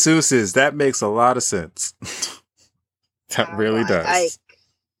be masseuses. That makes a lot of sense. That really does.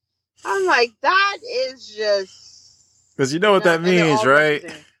 I'm like, that is just... Because you know what that means, right?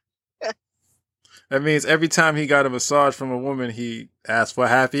 That means every time he got a massage from a woman, he asked for a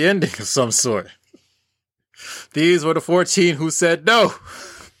happy ending of some sort. These were the 14 who said no.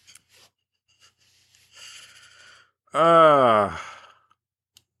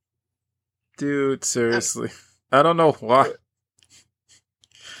 Dude, seriously. I don't know why.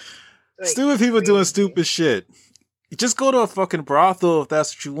 Stupid people doing stupid shit. Just go to a fucking brothel if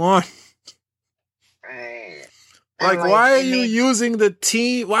that's what you want. Right. Why are you using the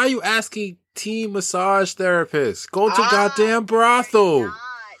team? Why are you asking team massage therapist? Go to goddamn brothel. Not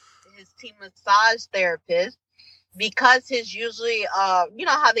his team massage therapist, because his usually, you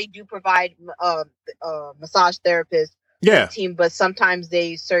know how they do provide massage therapists. Yeah. Team, but sometimes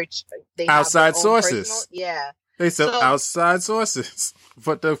they search. They outside sources. Yeah. They said outside sources.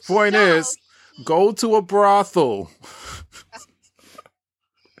 But the point is, go to a brothel.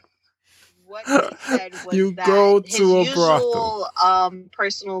 What he said was you that go to his a brothel.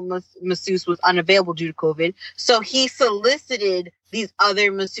 Personal masseuse was unavailable due to COVID, so he solicited these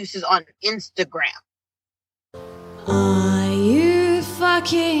other masseuses on Instagram. Are you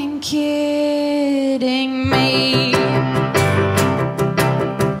fucking kidding me?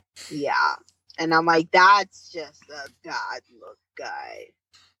 Yeah, and I'm like, that's just a god look guy.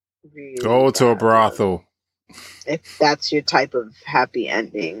 Really go to a brothel. If that's your type of happy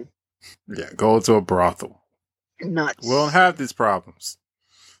ending. Yeah, go to a brothel. Nuts. We don't have these problems.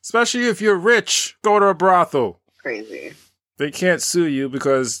 Especially if you're rich, go to a brothel. Crazy. They can't sue you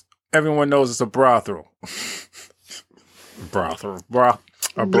because everyone knows it's a brothel.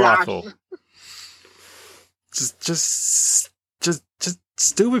 A brothel. Just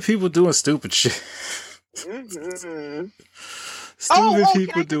stupid people doing stupid shit. Mm-hmm. Stupid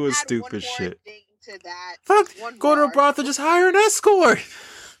people doing stupid shit. Fuck, go to a brothel, just hire an escort.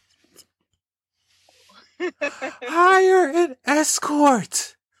 Hire an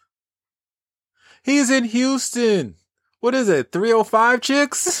escort. He's in Houston. What is it? 305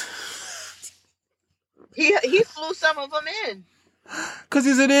 chicks? He flew some of them in. Cause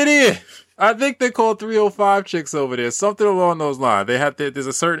he's an idiot. I think they call 305 chicks over there. Something along those lines. There's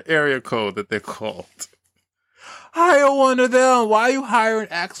a certain area code that they're called. Hire one of them. Why are you hiring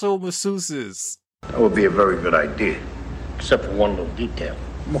actual masseuses? That would be a very good idea. Except for one little detail.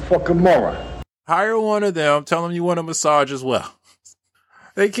 I'm a fucking moron. Hire one of them. Tell them you want a massage as well.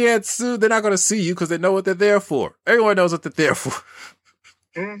 They can't sue. They're not going to sue you because they know what they're there for. Everyone knows what they're there for.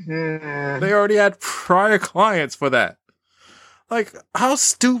 They already had prior clients for that. Like, how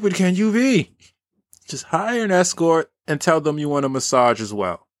stupid can you be? Just hire an escort and tell them you want a massage as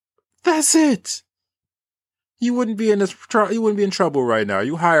well. That's it. You wouldn't be in this. You wouldn't be in trouble right now.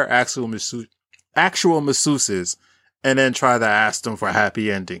 You hire actual masseuses and then try to ask them for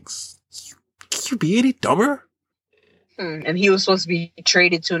happy endings. Can you be any dumber? And he was supposed to be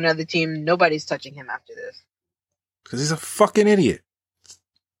traded to another team. Nobody's touching him after this. Because he's a fucking idiot.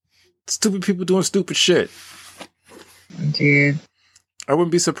 Stupid people doing stupid shit. Dude. I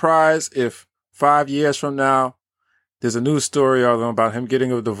wouldn't be surprised if 5 years from now, there's a news story about him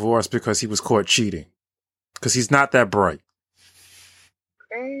getting a divorce because he was caught cheating. Because he's not that bright.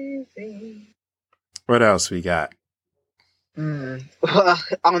 Crazy. What else we got? Well,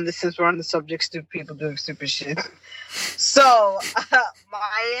 since we're on the subject, stupid people doing stupid shit. So,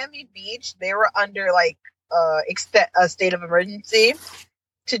 Miami Beach, they were under a state of emergency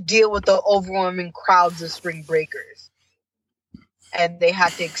to deal with the overwhelming crowds of spring breakers. And they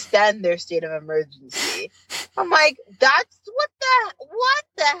had to extend their state of emergency. I'm like, that's what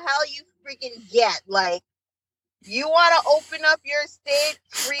the hell you freaking get? Like, you want to open up your state,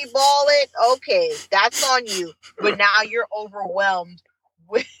 free ball it? Okay, that's on you. But now you're overwhelmed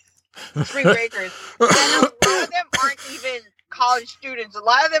with spring breakers. And a lot of them aren't even college students. A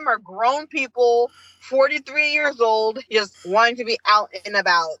lot of them are grown people, 43 years old, just wanting to be out and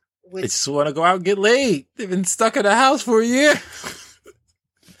about. They just want to go out and get laid. They've been stuck in the house for a year.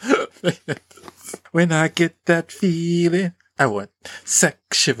 When I get that feeling, I want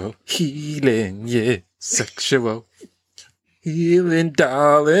sexual healing, yeah. Sexual healing,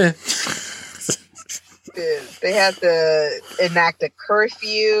 darling. They had to enact a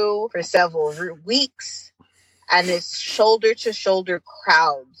curfew for several weeks, and it's shoulder-to-shoulder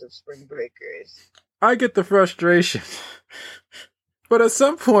crowds of spring breakers. I get the frustration. But at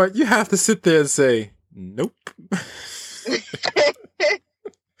some point, you have to sit there and say, nope.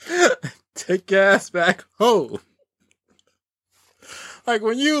 Take your ass back home. Like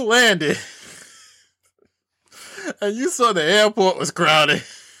when you landed and you saw the airport was crowded,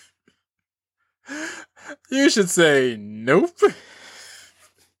 you should say nope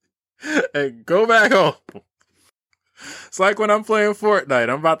and go back home. It's like when I'm playing Fortnite,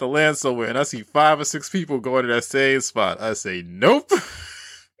 I'm about to land somewhere and I see 5 or 6 people going to that same spot. I say nope.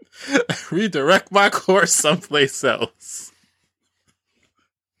 Redirect my course someplace else.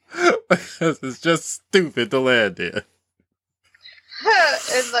 Because it's just stupid to land there.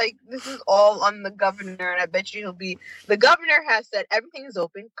 And this is all on the governor, and I bet you the governor has said everything is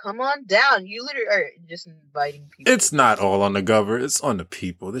open, come on down. You literally are just inviting people. It's not all on the governor, it's on the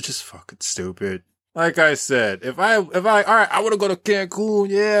people. They're just fucking stupid. Like I said, if I all right, I want to go to Cancun,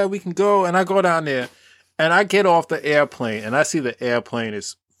 yeah, we can go, and I go down there, and I get off the airplane, and I see the airplane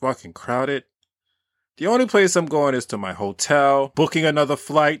is fucking crowded. The only place I'm going is to my hotel, booking another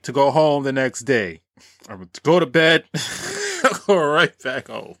flight to go home the next day. I'm going to go to bed, go right back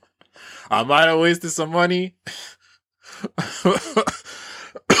home. I might have wasted some money, but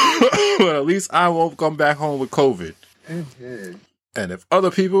at least I won't come back home with COVID. Mm-hmm. And if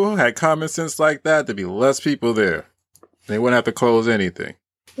other people had common sense like that, there'd be less people there. They wouldn't have to close anything.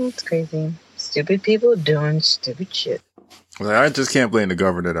 That's crazy. Stupid people doing stupid shit. Like, I just can't blame the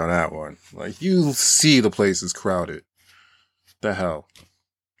government on that one. Like, you see the place is crowded. The hell?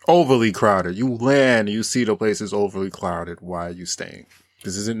 Overly crowded. You land and you see the place is overly crowded. Why are you staying?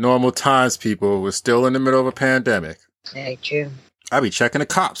 This isn't normal times, people. We're still in the middle of a pandemic. Yeah, true. I be checking the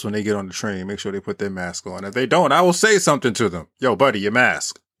cops when they get on the train. Make sure they put their mask on. If they don't, I will say something to them. Yo, buddy, your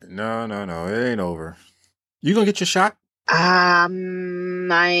mask. No, it ain't over. You gonna get your shot? I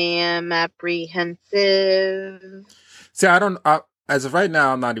am apprehensive. See, as of right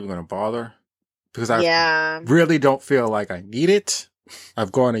now, I'm not even gonna bother. Because I really don't feel like I need it.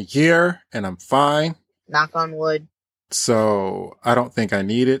 I've gone a year and I'm fine. Knock on wood. So I don't think I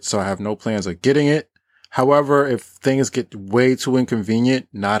need it. So I have no plans of getting it. However, if things get way too inconvenient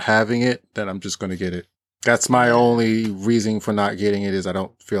not having it, then I'm just going to get it. That's my only reason for not getting it is I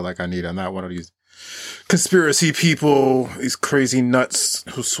don't feel like I need it. I'm not one of these conspiracy people, these crazy nuts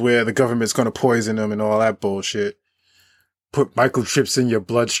who swear the government's going to poison them and all that bullshit. Put microchips in your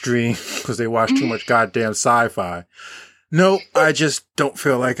bloodstream because they watch too much goddamn sci-fi. No, I just don't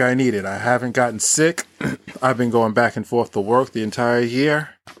feel like I need it. I haven't gotten sick. I've been going back and forth to work the entire year.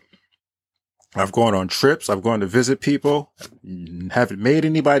 I've gone on trips. I've gone to visit people. Haven't made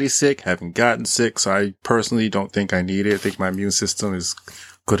anybody sick. Haven't gotten sick. So I personally don't think I need it. I think my immune system is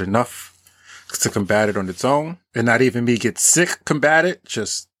good enough. to combat it on its own, and not even me get sick combat it.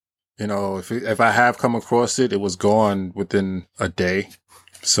 Just, if I have come across it, it was gone within a day.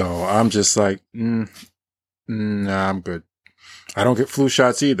 So I'm just like, nah, I'm good. I don't get flu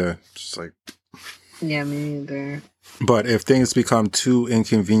shots either. Just like, yeah, me neither. But if things become too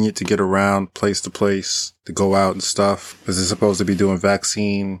inconvenient to get around place to place, to go out and stuff, because it's supposed to be doing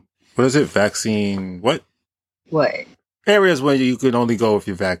vaccine. What is it? Vaccine? What? What? Areas where you can only go if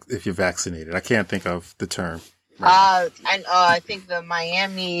you're vaccinated. I can't think of the term. Right I think the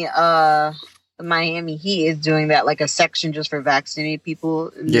Miami Heat is doing that, like a section just for vaccinated people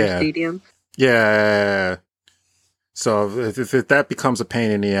in their stadium. Yeah. So if that becomes a pain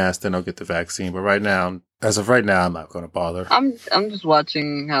in the ass, then I'll get the vaccine. But as of right now, I'm not going to bother. I'm just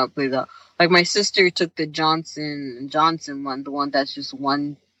watching how it plays out. Like my sister took the Johnson one, the one that's just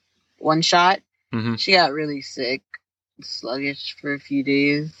one shot. Mm-hmm. She got really sick, sluggish for a few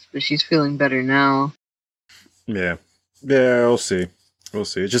days, but she's feeling better now. Yeah, we'll see.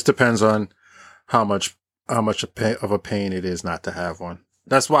 It just depends on how much of a pain it is not to have one.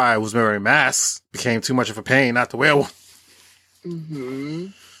 That's why I was wearing masks. Became too much of a pain not to wear one. Mm-hmm.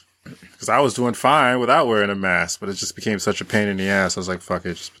 Because I was doing fine without wearing a mask, but it just became such a pain in the ass. I was like, fuck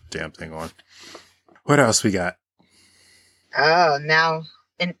it, just put the damn thing on. What else we got? Oh, now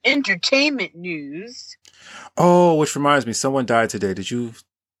in entertainment news. Oh, which reminds me, someone died today. Did you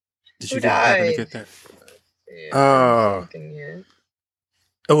happen to get that? Oh,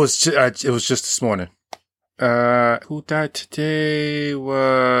 it was just this morning. Who died today?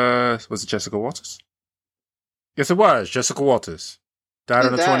 Was it Jessica Walters? Yes, it was Jessica Walters. Died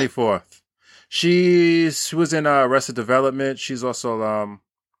on the 24th. She was in Arrested Development. She's also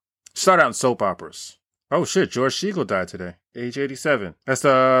started out in soap operas. Oh shit, George Segal died today, age 87. That's he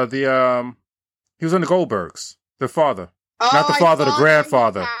was on the Goldbergs. Their father, not the father, the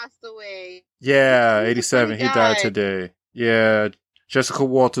grandfather. He passed away. Yeah, 87. He died today. Yeah, Jessica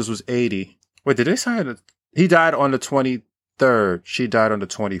Walters was 80. Wait, did they say it? He died on the 23rd. She died on the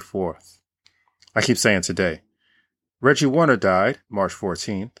 24th. I keep saying today. Reggie Warner died March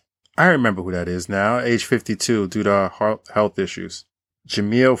 14th. I remember who that is now. Age 52 due to health issues.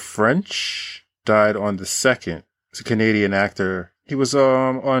 Jameel French died on the 2nd. He's a Canadian actor. He was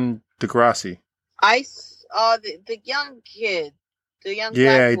on Degrassi. I saw the young kid. The young he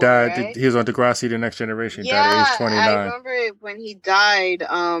died. Right? He was on Degrassi, The Next Generation. Yeah, died at age 29. I remember when he died,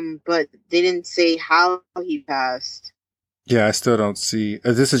 but they didn't say how he passed. Yeah, I still don't see.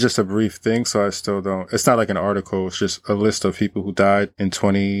 This is just a brief thing, so I still don't. It's not like an article. It's just a list of people who died in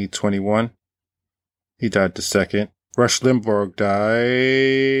 2021. He died the 2nd. Rush Limbaugh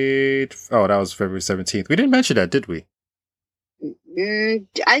died. Oh, that was February 17th. We didn't mention that, did we?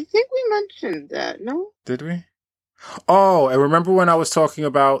 I think we mentioned that, no? Did we? Oh, and remember when I was talking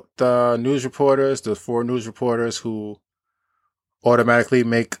about the news reporters, the 4 news reporters who automatically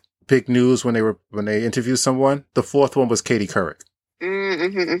make big news when they interview someone? The 4th one was Katie Couric.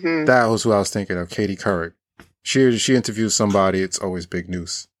 Mm-hmm. That was who I was thinking of, Katie Couric. She interviews somebody, it's always big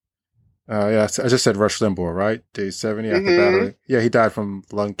news. Yeah, I just said Rush Limbaugh, right? Day 70 after battling. Yeah, he died from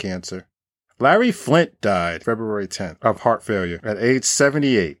lung cancer. Larry Flint died February 10th of heart failure at age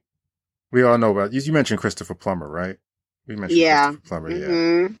 78. We all know about, you mentioned Christopher Plummer, right? We mentioned Christopher Plummer,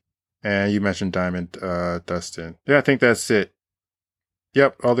 yeah. And you mentioned Diamond Dustin. Yeah, I think that's it.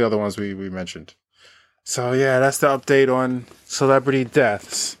 Yep, all the other ones we mentioned. So yeah, that's the update on celebrity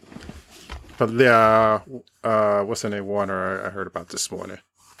deaths. But what's her name? Warner, I heard about this morning.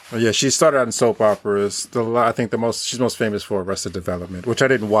 Oh, yeah, she started out in soap operas. I think she's most famous for Arrested Development, which I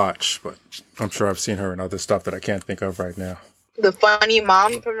didn't watch, but I'm sure I've seen her in other stuff that I can't think of right now. The funny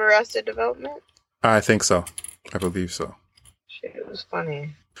mom from Arrested Development? I think so. I believe so. Shit, it was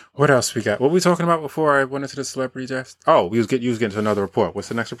funny. What else we got? What were we talking about before I went into the celebrity deaths? Oh, you was getting to another report. What's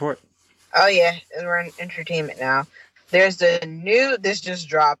the next report? Oh yeah, we're in entertainment now. There's this just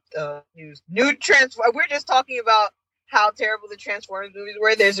dropped news. New Transformers. We're just talking about how terrible the Transformers movies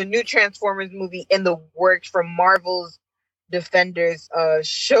were. There's a new Transformers movie in the works from Marvel's Defenders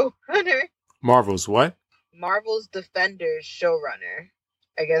showrunner. Marvel's what? Marvel's Defenders showrunner.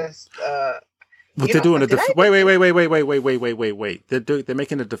 I guess. But they're doing wait. They're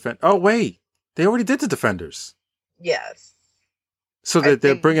making a defend. Oh wait, they already did the Defenders. Yes. So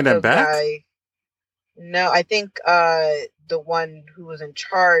they're bringing them back. No, I think the one who was in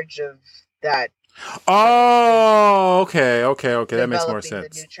charge of that. Oh, okay. That makes more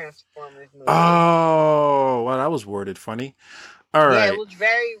sense. The new Transformers movie. Oh, well, that was worded funny. All right. Yeah, it was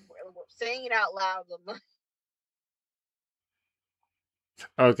very saying it out loud.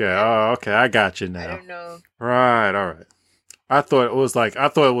 Okay. Oh, okay. I got you now. I don't know. Right. All right. I thought it was like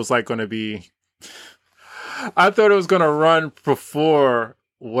going to be I thought it was going to run before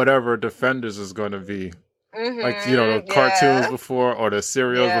whatever Defenders is going to be. Like, you know, the cartoons before or the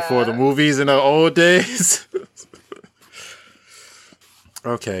serials before the movies in the old days.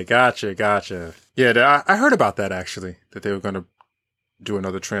 Okay, gotcha. Yeah, I heard about that, actually, that they were going to do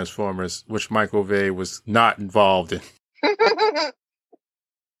another Transformers, which Michael Bay was not involved in.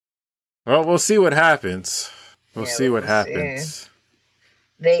 Well, we'll see what happens. We'll see what happens.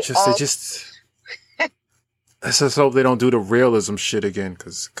 Let's just hope they don't do the realism shit again,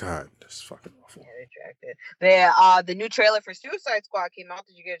 because, God, it's fucking awful. The new trailer for Suicide Squad came out.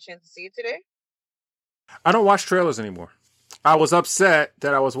 Did you get a chance to see it today? I don't watch trailers anymore. I was upset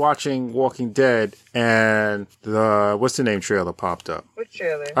that I was watching Walking Dead and the what's the name trailer popped up. Which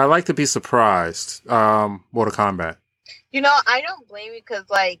trailer? I like to be surprised. Mortal Kombat. You know, I don't blame you because,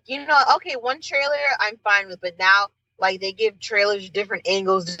 like, you know, okay, one trailer I'm fine with, but now, like, they give trailers different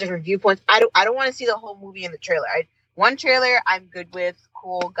angles, different viewpoints. I don't want to see the whole movie in the trailer. One trailer I'm good with,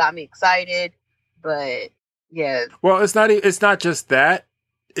 cool, got me excited, but yeah. Well, it's not just that.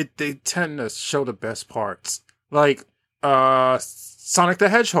 They tend to show the best parts, like Sonic the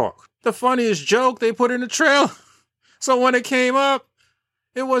Hedgehog. The funniest joke they put in the trailer. So when it came up,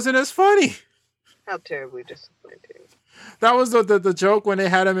 it wasn't as funny. How terribly disappointing. That was the joke when they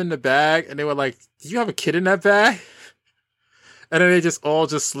had him in the bag and they were like, "Do you have a kid in that bag?" And then they just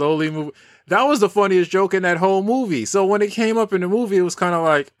slowly move. That was the funniest joke in that whole movie. So when it came up in the movie, it was kind of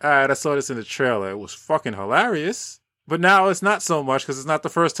like, all right, I saw this in the trailer. It was fucking hilarious. But now it's not so much because it's not the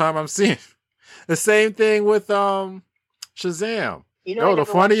first time I'm seeing it. The same thing with Shazam. The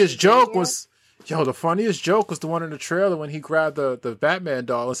funniest joke was the one in the trailer when he grabbed the Batman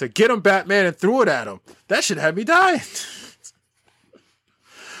doll and said, "Get him, Batman," and threw it at him. That shit had me dying.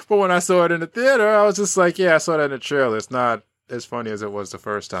 But when I saw it in the theater, I was just like, yeah, I saw that in the trailer. It's not as funny as it was the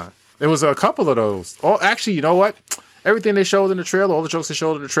first time. There was a couple of those. Oh, actually, you know what? Everything they showed in the trailer, all the jokes they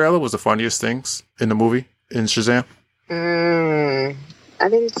showed in the trailer was the funniest things in the movie, in Shazam. I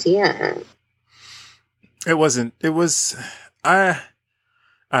didn't see it. I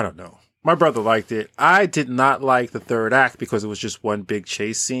don't know. My brother liked it. I did not like the third act because it was just one big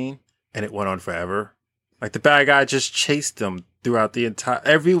chase scene and it went on forever. Like the bad guy just chased them throughout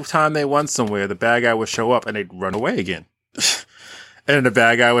every time they went somewhere, the bad guy would show up and they'd run away again. And then the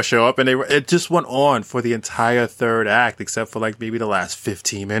bad guy would show up and it just went on for the entire third act, except for like maybe the last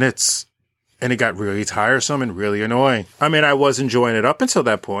 15 minutes. And it got really tiresome and really annoying. I mean, I was enjoying it up until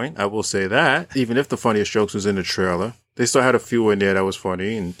that point. I will say that. Even if the funniest jokes was in the trailer. They still had a few in there that was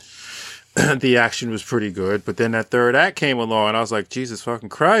funny. And the action was pretty good. But then that third act came along. And I was like, Jesus fucking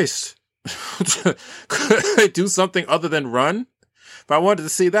Christ. Could they do something other than run? If I wanted to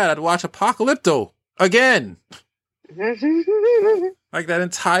see that, I'd watch Apocalypto again. Like that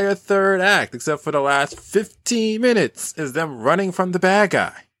entire third act, except for the last 15 minutes, is them running from the bad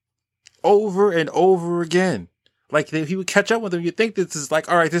guy. Over and over again. Like he would catch up with them. You think this is like,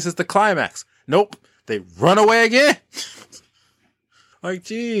 all right, this is the climax. Nope. They run away again. Like,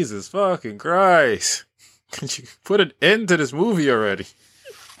 Jesus fucking Christ. Could you put an end to this movie already?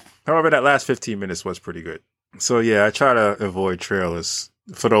 However, that last 15 minutes was pretty good. So yeah, I try to avoid trailers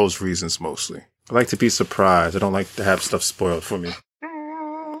for those reasons mostly. I like to be surprised. I don't like to have stuff spoiled for me.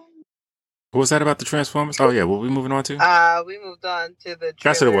 What was that about the Transformers? Oh yeah, what were we moving on to? We moved on to the trailer.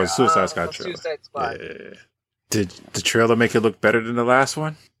 That's what it was, Suicide Squad trailer. Suicide Squad. Yeah. Did the trailer make it look better than the last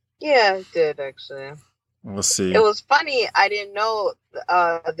one? Yeah, it did actually. We'll see. It was funny. I didn't know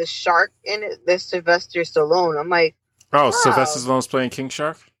the shark in it. There's Sylvester Stallone. I'm like, oh, wow. Sylvester Stallone's playing King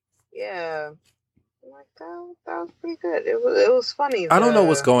Shark? Yeah. I'm like, that was pretty good. It was funny. I don't know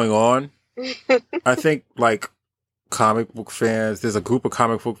what's going on. I think like comic book fans, there's a group of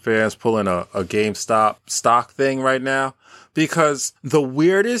comic book fans pulling a GameStop stock thing right now because the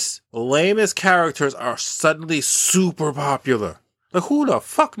weirdest, lamest characters are suddenly super popular. Like who the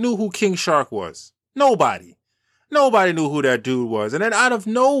fuck knew who King Shark was? Nobody knew who that dude was. And then out of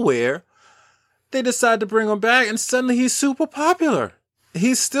nowhere, they decide to bring him back and suddenly he's super popular.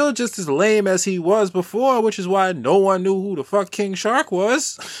 He's still just as lame as he was before, which is why no one knew who the fuck King Shark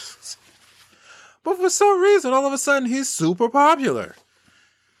was. But for some reason, all of a sudden, he's super popular.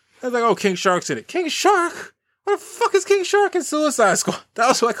 It's like, oh, King Shark's in it. King Shark? What the fuck is King Shark in Suicide Squad? That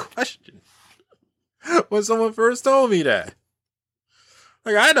was my question when someone first told me that.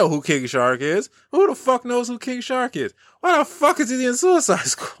 Like, I know who King Shark is. Who the fuck knows who King Shark is? Why the fuck is he in Suicide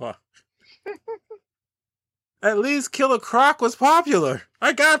Squad? At least Killer Croc was popular.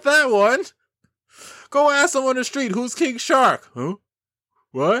 I got that one. Go ask someone on the street, who's King Shark? Huh?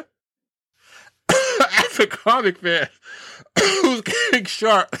 What? As a comic fan, Who's King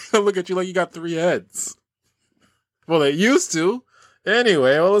Shark? Look at you like you got 3 heads. Well, they used to.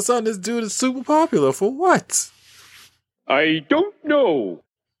 Anyway, all of a sudden this dude is super popular. For what? I don't know.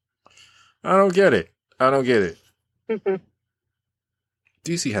 I don't get it.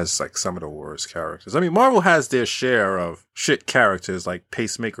 DC has like some of the worst characters. I mean, Marvel has their share of shit characters like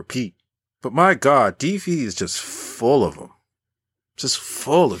Pacemaker Pete. But my God, DC is just full of them. Just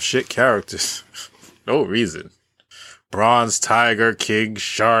full of shit characters. No reason. Bronze Tiger, King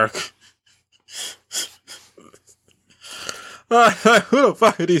Shark. Who the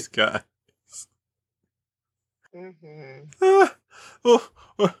fuck are these guys?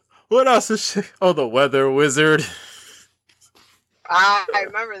 What else is shit? Oh, the Weather Wizard. I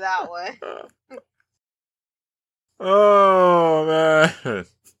remember that one. Oh, man.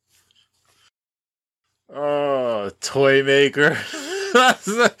 Oh, Toy Maker.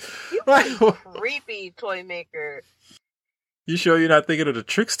 Creepy Toy Maker. You sure you're not thinking of the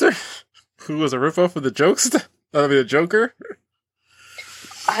Trickster? Who was a ripoff of the Jokester? I mean, the Joker?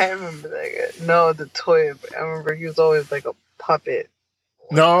 I remember that guy. No, the toy. I remember he was always like a puppet.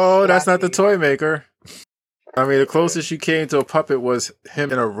 No, that's not the Toy Maker. I mean, the closest you came to a puppet was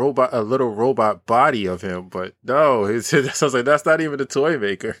him in a little robot body of him, but no, I was like, that's not even the Toy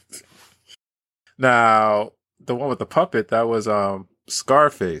Maker. Now, the one with the puppet, that was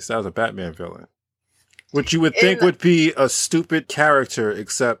Scarface. That was a Batman villain. Which you would think would be a stupid character,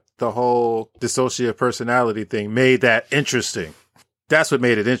 except the whole dissociative personality thing made that interesting. That's what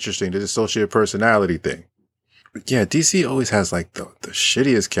made it interesting, the dissociative personality thing. But yeah, DC always has like the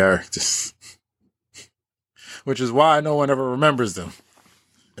shittiest characters. Which is why no one ever remembers them.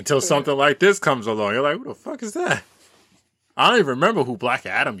 Until something like this comes along. You're like, who the fuck is that? I don't even remember who Black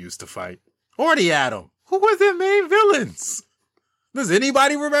Adam used to fight. Or the Atom. Who were their main villains? Does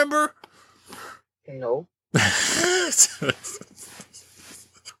anybody remember? No.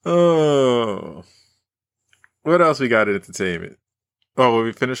 Oh. What else we got in entertainment? Oh, were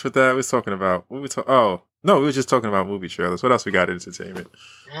we finished with that? We was talking about... we were just talking about movie trailers. What else we got in entertainment?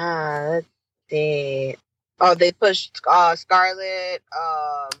 Let's see. Oh, they pushed Scarlet.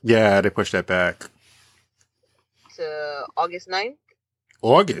 Yeah, they pushed that back to August 9th.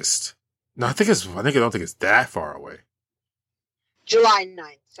 August? No, I don't think it's that far away. July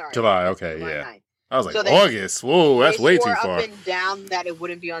 9th. Sorry. July. Okay, July yeah. 9th. I was like, so August. Whoa, that's way too far. Up and down that it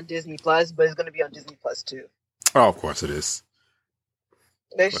wouldn't be on Disney Plus, but it's going to be on Disney Plus too. Oh, of course it is.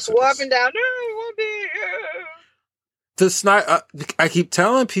 They swore up and down. No, it won't be. The Snyder, I keep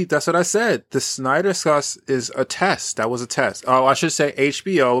telling Pete, that's what I said. The Snyder Cut is a test. That was a test. Oh, I should say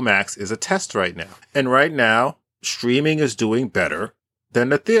HBO Max is a test right now. And right now, streaming is doing better than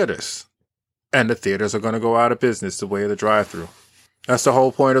the theaters. And the theaters are going to go out of business the way of the drive-thru. That's the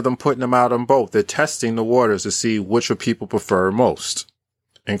whole point of them putting them out on both. They're testing the waters to see which of people prefer most.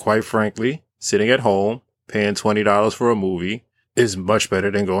 And quite frankly, sitting at home, paying $20 for a movie is much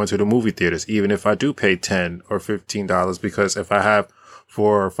better than going to the movie theaters, even if I do pay $10 or $15, because if I have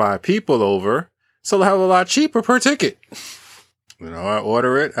 4 or 5 people over, it's a hell of a lot cheaper per ticket. You know, I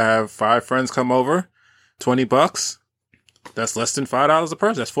order it, I have 5 friends come over, $20. That's less than $5 a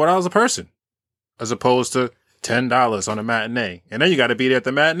person. That's $4 a person. As opposed to $10 on a matinee. And then you got to be there at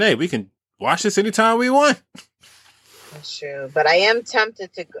the matinee. We can watch this anytime we want. That's true. But I am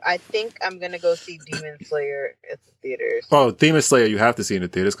tempted to... I think I'm going to go see Demon Slayer at the theaters. Oh, Demon Slayer you have to see in the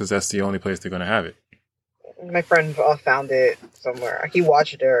theaters because that's the only place they're going to have it. My friend found it somewhere. He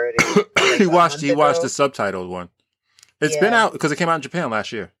watched it already. He watched the subtitled one. It's been out because it came out in Japan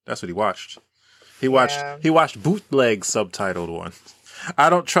last year. That's what he watched. He watched bootleg subtitled one. I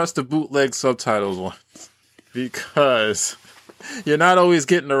don't trust the bootleg subtitles one because you're not always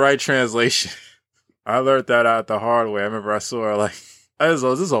getting the right translation. I learned that out the hard way. I remember I saw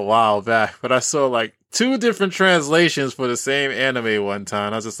this is a while back, but I saw 2 different translations for the same anime one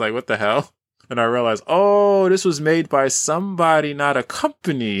time. I was just like, what the hell? And I realized, oh, this was made by somebody, not a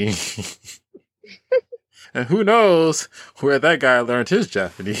company. And who knows where that guy learned his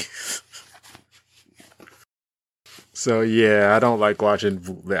Japanese. So yeah, I don't like watching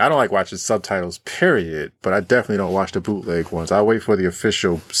subtitles, period. But I definitely don't watch the bootleg ones. I wait for the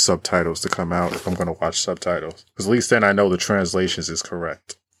official subtitles to come out if I'm going to watch subtitles. Because at least then I know the translations is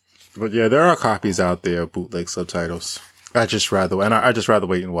correct. But yeah, there are copies out there of bootleg subtitles. I just rather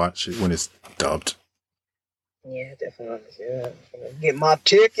wait and watch it when it's dubbed. Yeah, definitely. Yeah. Get my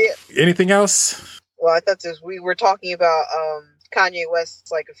ticket. Anything else? Well, I thought we were talking about Kanye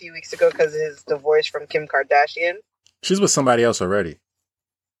West a few weeks ago because of his divorce from Kim Kardashian. She's with somebody else already.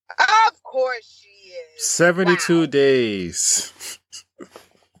 Of course she is. 72 days.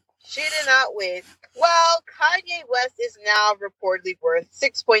 She did not win. Well, Kanye West is now reportedly worth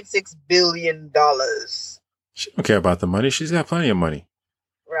 $6.6 billion. She don't care about the money. She's got plenty of money.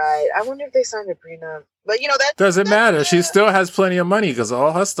 Right. I wonder if they signed a prenup. But, that doesn't matter. She still has plenty of money because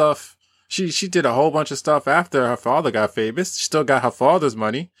all her stuff, she did a whole bunch of stuff after her father got famous. She still got her father's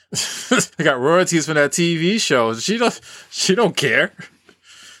money. They got royalties from that TV show. She don't care.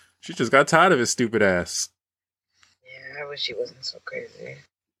 She just got tired of his stupid ass. Yeah, I wish she wasn't so crazy.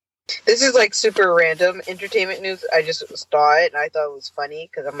 This is like super random entertainment news. I just saw it and I thought it was funny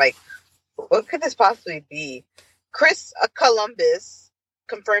because I'm like, what could this possibly be? Chris Columbus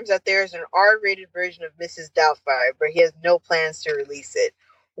confirms that there is an R-rated version of Mrs. Doubtfire, but he has no plans to release it.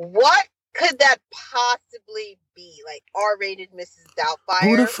 What could that possibly be? Like R-rated Mrs. Doubtfire?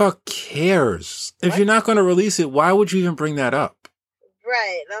 Who the fuck cares? If you're not going to release it, why would you even bring that up?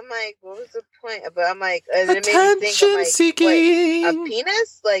 Right. And I'm like, what was the point? But I'm like, and it attention made me think, I'm like, seeking. Wait, a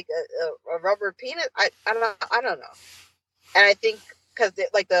penis? Like a rubber penis? I don't know. And I think because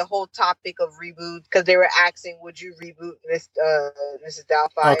like the whole topic of reboot, because they were asking, would you reboot Mrs.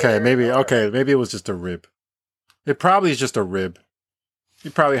 Doubtfire? Maybe it was just a rib. It probably is just a rib. He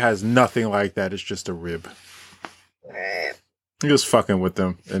probably has nothing like that. It's just a rib. Right. He was fucking with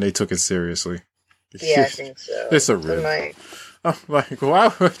them, and they took it seriously. Yeah, I think so. It's a rib. I'm like,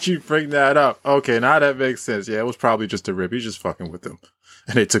 why would you bring that up? Okay, now that makes sense. Yeah, it was probably just a rib. He's just fucking with them.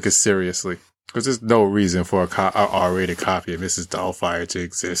 And they took it seriously. Because there's no reason for a R-rated copy of Mrs. Doubtfire to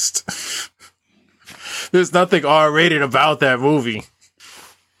exist. There's nothing R-rated about that movie.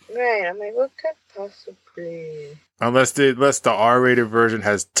 Right, I'm like, what could possibly... Unless the R-rated version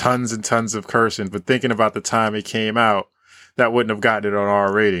has tons and tons of cursing. But thinking about the time it came out, that wouldn't have gotten it on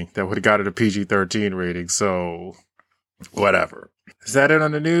R rating. That would have got it a PG-13 rating. So... whatever. Is that it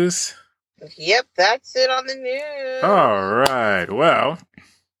on the news? Yep, that's it on the news. All right. Well,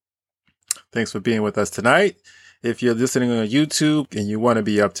 thanks for being with us tonight. If you're listening on YouTube and you want to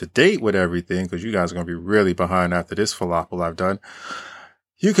be up to date with everything, because you guys are going to be really behind after this falafel I've done,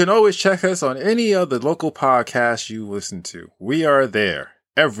 you can always check us on any of the local podcasts you listen to. We are there,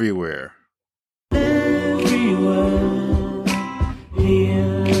 everywhere.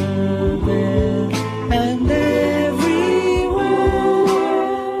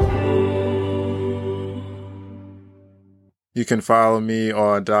 You can follow me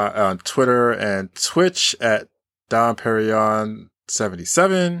on Twitter and Twitch at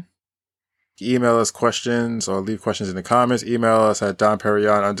DonPerignon77. Email us questions or leave questions in the comments. Email us at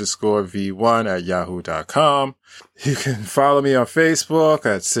donperignon_v1@yahoo.com. You can follow me on Facebook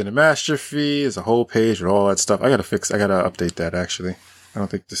at Cinemastrophe. There's a whole page with all that stuff. I gotta update that actually. I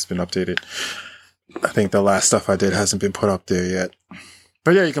don't think this has been updated. I think the last stuff I did hasn't been put up there yet.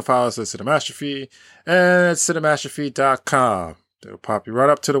 But yeah, you can follow us at Cinemastrophe and at cinemastrophe.com. It'll pop you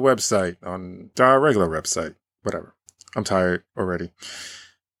right up to the website on our regular website. Whatever. I'm tired already.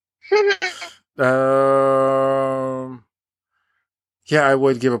 Yeah, I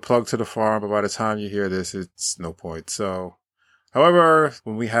would give a plug to the farm, but by the time you hear this, it's no point. So, however,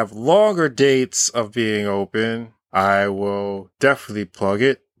 when we have longer dates of being open, I will definitely plug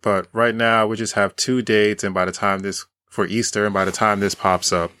it. But right now, we just have 2 dates, and by the time this for Easter, and by the time this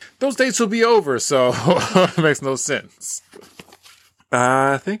pops up, those dates will be over, so it makes no sense.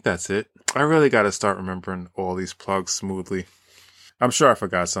 I think that's it. I really got to start remembering all these plugs smoothly. I'm sure I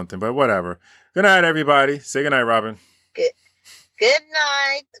forgot something, but whatever. Good night, everybody. Say good night, Robin. Good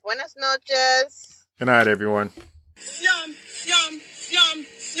night. Buenas noches. Good night, everyone. Yum, yum, yum,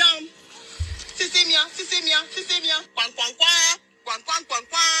 yum. Sisimia, sisimia, sisimia. Quang, quang, quang. Quang, quang, quang,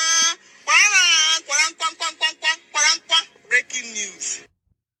 quang. Breaking news.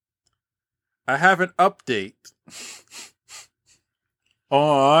 I have an update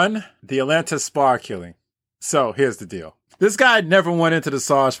on the Atlanta spa killing. So here's the deal. This guy never went into the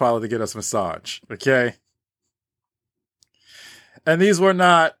massage parlor to get us a massage, okay? And these were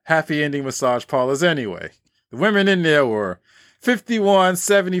not happy ending massage parlors anyway. The women in there were 51,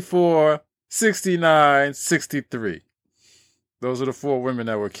 74, 69, 63. Those are the 4 women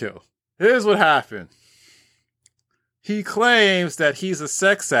that were killed. Here's what happened. He claims that he's a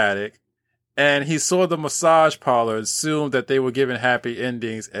sex addict and he saw the massage parlor, assumed that they were given happy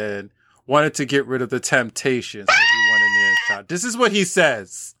endings and wanted to get rid of the temptation. So he went in there and shot. This is what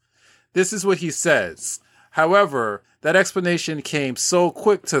he says. However, that explanation came so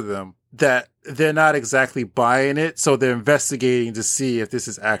quick to them that they're not exactly buying it. So they're investigating to see if this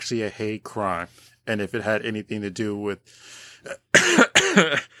is actually a hate crime and if it had anything to do with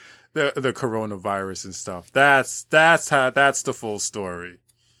the coronavirus and stuff. That's the full story.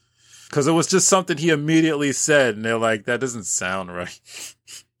 Because it was just something he immediately said, and they're like, that doesn't sound right.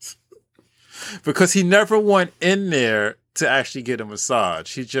 because he never went in there to actually get a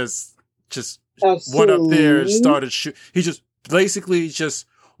massage. He just went up there and started shoot. He just basically just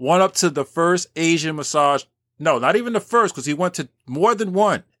went up to the first Asian massage. No, not even the first, because he went to more than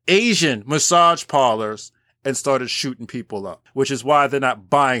one Asian massage parlors and started shooting people up, which is why they're not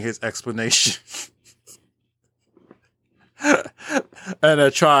buying his explanation. And they're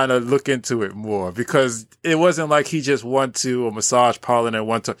trying to look into it more, because it wasn't like he just went to a massage parlor and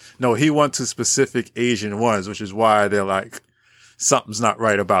he went to specific Asian ones, which is why they're like, something's not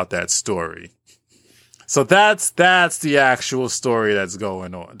right about that story. So that's the actual story that's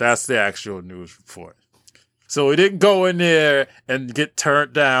going on. That's the actual news report. So he didn't go in there and get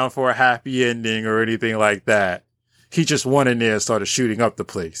turned down for a happy ending or anything like that. He just went in there and started shooting up the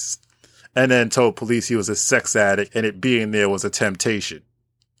place. And then told police he was a sex addict and it being there was a temptation.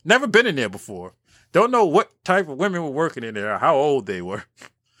 Never been in there before. Don't know what type of women were working in there or how old they were.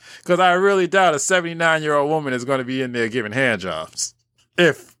 Because I really doubt a 79-year-old woman is going to be in there giving handjobs.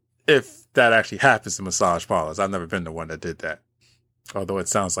 If that actually happens in massage parlors. I've never been to one that did that. Although it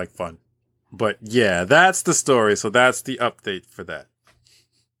sounds like fun. But yeah, that's the story. So that's the update for that.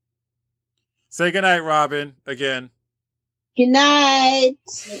 Say goodnight, Robin, again. Good night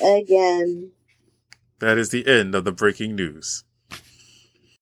again. That is the end of the breaking news.